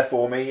much there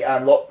for me,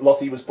 and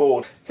Lottie was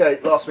bored.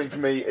 Okay, last thing for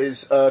me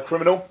is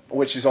Criminal,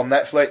 which is on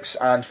Netflix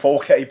and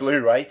 4K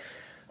Blu-ray,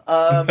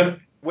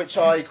 which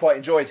I quite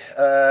enjoyed.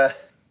 This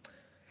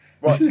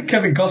is a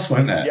Kevin Costner,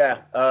 isn't it? Yeah.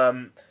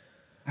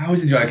 I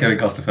always enjoy a Kevin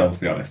Costner film, to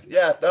be honest.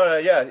 Yeah, no,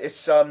 yeah,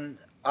 it's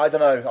I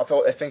don't know.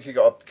 I think it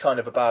got kind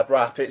of a bad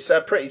rap. It's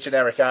a pretty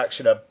generic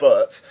actioner,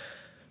 but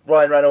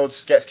Ryan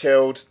Reynolds gets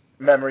killed.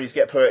 Memories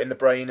get put in the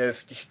brain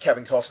of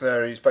Kevin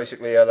Costner, who's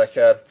basically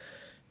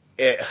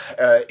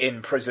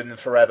in prison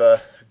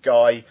forever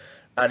guy,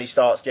 and he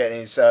starts getting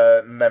his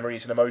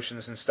memories and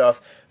emotions and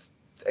stuff.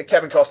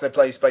 Kevin Costner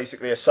plays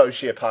basically a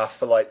sociopath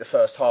for like the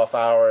first half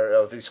hour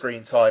of his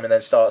screen time, and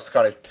then starts to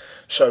kind of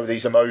show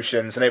these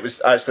emotions, and it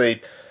was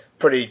actually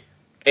pretty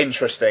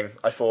interesting,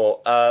 I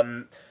thought.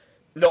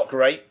 Not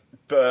great,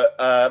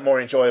 but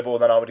more enjoyable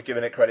than I would have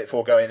given it credit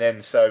for going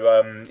in.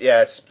 So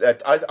yeah,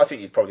 I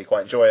think you'd probably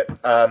quite enjoy it.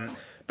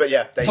 But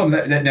yeah, it's on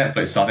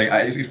Netflix, so I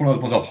think it's one of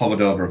those ones I've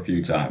hovered over a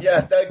few times.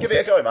 Yeah, give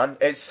it a go, man.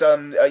 It's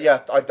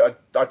yeah,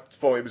 I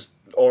thought it was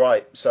all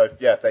right. So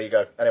yeah, there you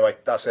go. Anyway,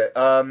 that's it.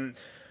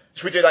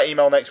 Should we do that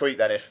email next week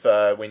then, if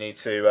we need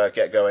to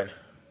get going?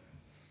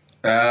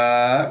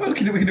 Well, we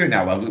can do it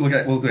now.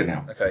 We'll do it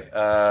now. Okay.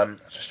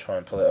 Just try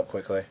and pull it up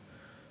quickly.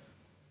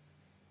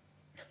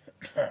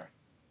 Okay.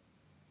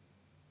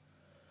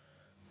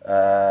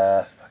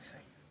 Oh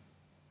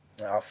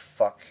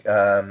fuck.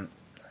 Hang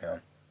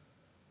on.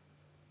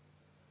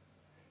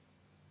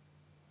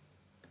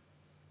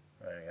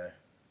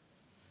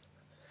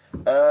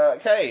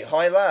 Okay,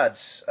 hi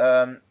lads.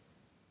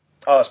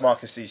 It's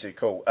Marcus Sisu.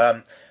 Cool.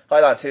 Hi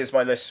lads, here's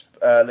my list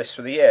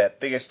for the year.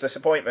 Biggest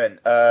disappointment: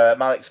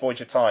 Malik's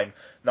Voyage of Time.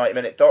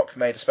 90-minute doc,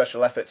 made a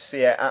special effort to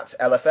see it at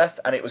LFF,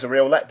 and it was a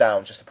real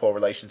letdown. Just a poor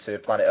relation to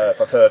Planet Earth.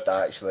 I've heard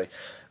that actually.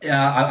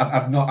 Yeah,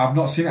 I've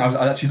not seen it. I was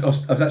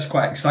actually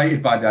quite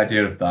excited by the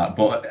idea of that,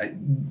 but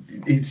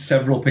it's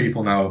several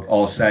people now have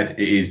all said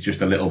it is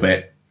just a little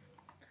bit.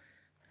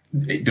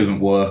 It doesn't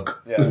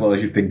work as well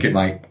as you think it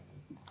might.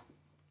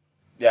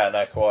 Yeah,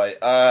 no, quite.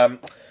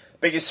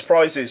 Biggest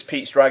surprises: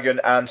 Pete's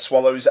Dragon and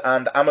Swallows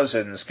and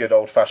Amazons. Good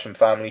old-fashioned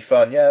family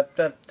fun. Yeah,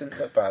 didn't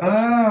look bad.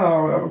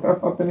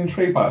 I've been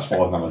intrigued by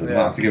Swallows and Amazons. I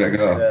might have to give it a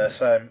go. Yeah,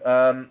 same.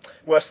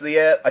 Worst of the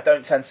year: I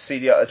don't tend to see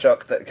the Utter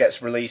Juck that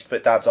gets released,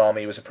 but Dad's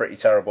Army was a pretty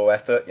terrible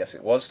effort. Yes,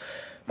 it was.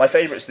 My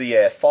favourites of the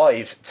year: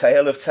 5,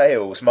 Tale of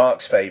Tales,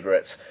 Mark's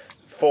favourite.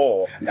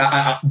 4. Do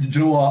you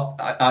know what?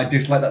 I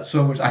dislike that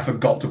so much I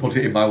forgot to put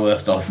it in my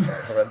worst of.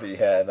 I remember,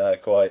 yeah, no,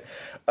 quite.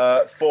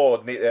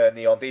 4,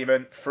 Neon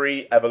Demon.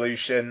 3,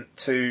 Evolution.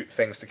 2,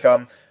 Things to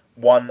Come.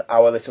 1,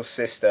 Our Little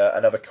Sister,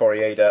 another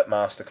Coriader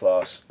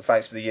masterclass.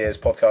 Thanks for the year's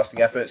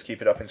podcasting efforts.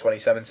 Keep it up in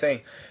 2017.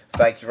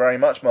 Thank you very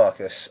much,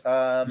 Marcus.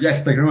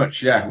 Yes, thank you very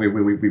much. Yeah, we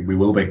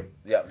will be.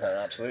 Yeah, no,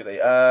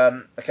 absolutely.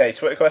 Okay,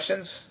 Twitter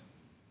questions?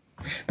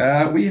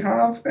 We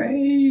have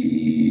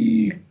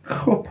a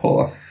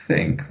couple, I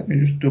think. Let me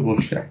just double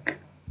check.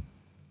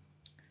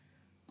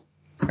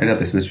 I had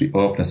this week.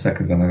 Open a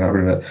second, then I got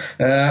rid of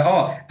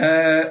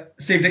it.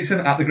 Steve Dixon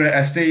at the Great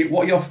SD.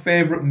 What are your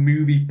favourite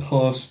movie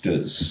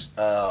posters?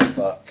 Oh,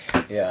 fuck.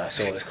 Yeah, I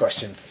saw this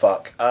question.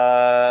 Fuck.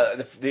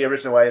 The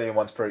original Alien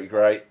one's pretty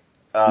great.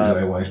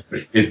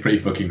 It's pretty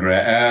fucking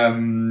great.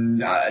 I've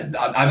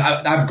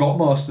got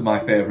most of my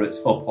favourites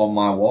up on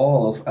my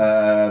wall.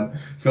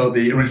 So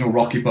the original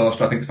Rocky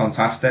poster I think is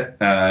fantastic.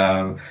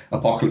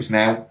 Apocalypse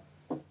Now.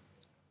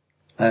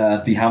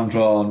 The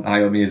hand-drawn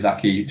Hayao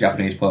Miyazaki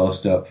Japanese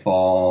poster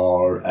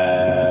for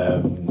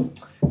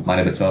My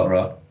Neighbor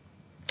Totoro.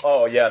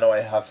 Oh yeah, no,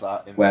 I have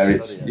that. Where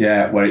it's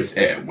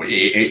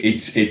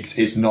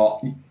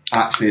not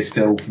actually a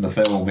still from the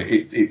film.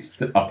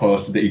 It's a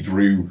poster that he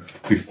drew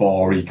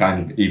before he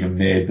kind of even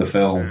made the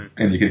film,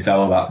 and you can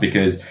tell that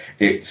because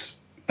it's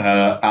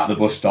at the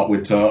bus stop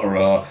with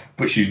Totoro,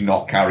 but she's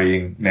not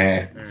carrying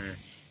May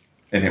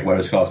in it,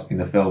 whereas of course in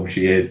the film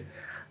she is.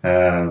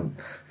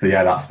 So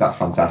yeah, that's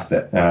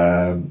fantastic.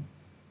 And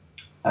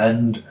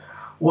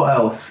what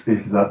else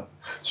is that?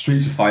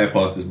 Streets of Fire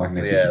poster's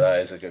magnificent. Yeah, that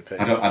is a good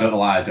picture. I don't know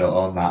why I don't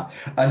own that.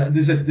 And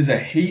there's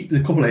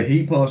a couple of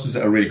Heat posters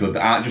that are really good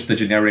that aren't just the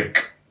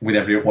generic with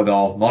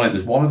all of them on it.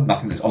 There's one of them I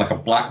think that's on like a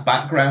black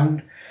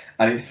background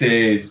and it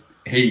says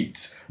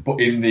Heat, but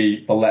in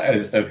the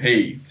letters of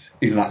Heat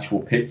is an actual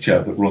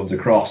picture that runs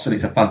across, and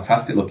it's a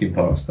fantastic looking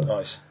poster.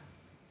 Nice.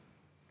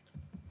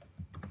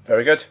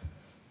 Very good.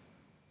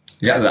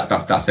 Yeah,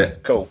 that's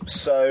it. Cool.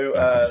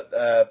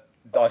 So,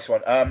 nice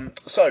one.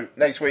 So,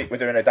 next week we're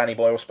doing a Danny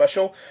Boyle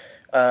special.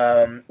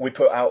 We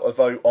put out a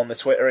vote on the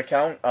Twitter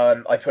account.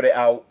 I put it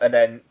out, and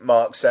then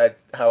Mark said,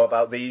 "How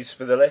about these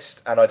for the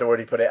list?" And I'd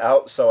already put it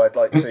out, so I'd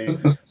like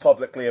to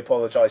publicly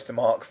apologise to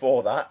Mark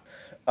for that.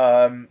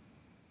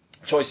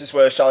 Choices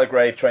were Shallow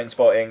Grave,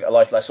 Trainspotting, A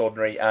Life Less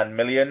Ordinary, and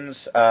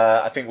Millions.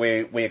 I think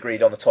we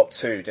agreed on the top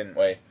 2, didn't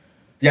we?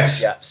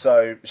 Yes. Yeah.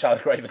 So Shallow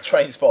Grave and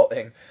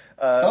Trainspotting.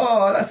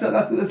 That's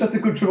a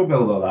good trouble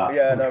builder, that.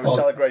 Yeah, no,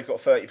 Shallow Grave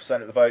got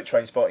 30% of the vote,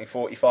 Trainspotting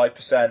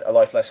 45%, A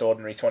Life Less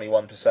Ordinary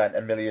 21%,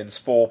 and Millions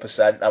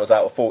 4%. That was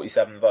out of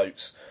 47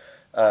 votes.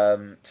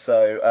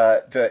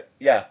 But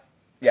yeah.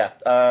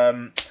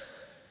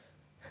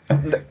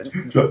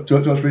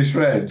 What's really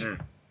strange?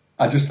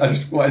 I just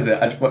what is it?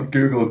 I just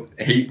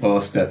googled Heat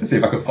poster to see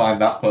if I could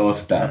find that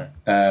poster,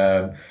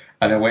 and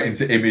I went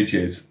into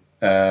images,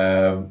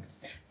 and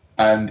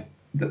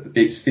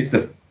it's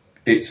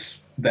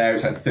there.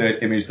 It's like the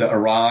third image that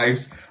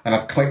arrives, and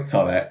I've clicked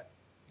on it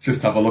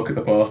just to have a look at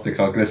the poster because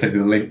I'm going to send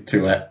you the link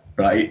to it.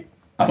 Right,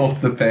 I'm off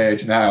the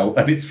page now,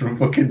 and it's from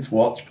fucking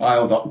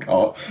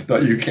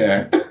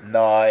swatchpile.co.uk.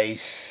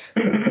 Nice.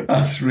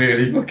 That's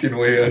really fucking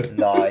weird.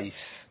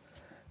 Nice.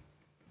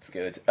 It's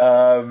good.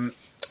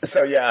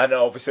 So yeah, and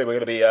obviously we're going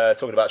to be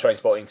talking about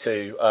Trainspotting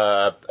 2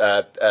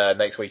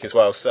 next week as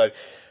well. So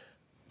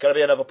going to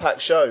be another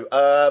packed show.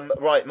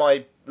 Right,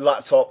 my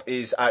laptop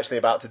is actually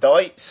about to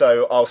die,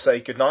 so I'll say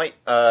goodnight.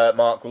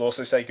 Mark will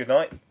also say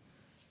goodnight.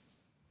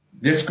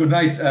 Yes, good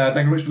night. Thank you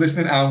very much for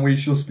listening, and we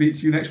shall speak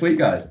to you next week,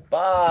 guys.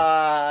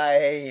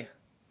 Bye.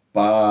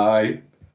 Bye.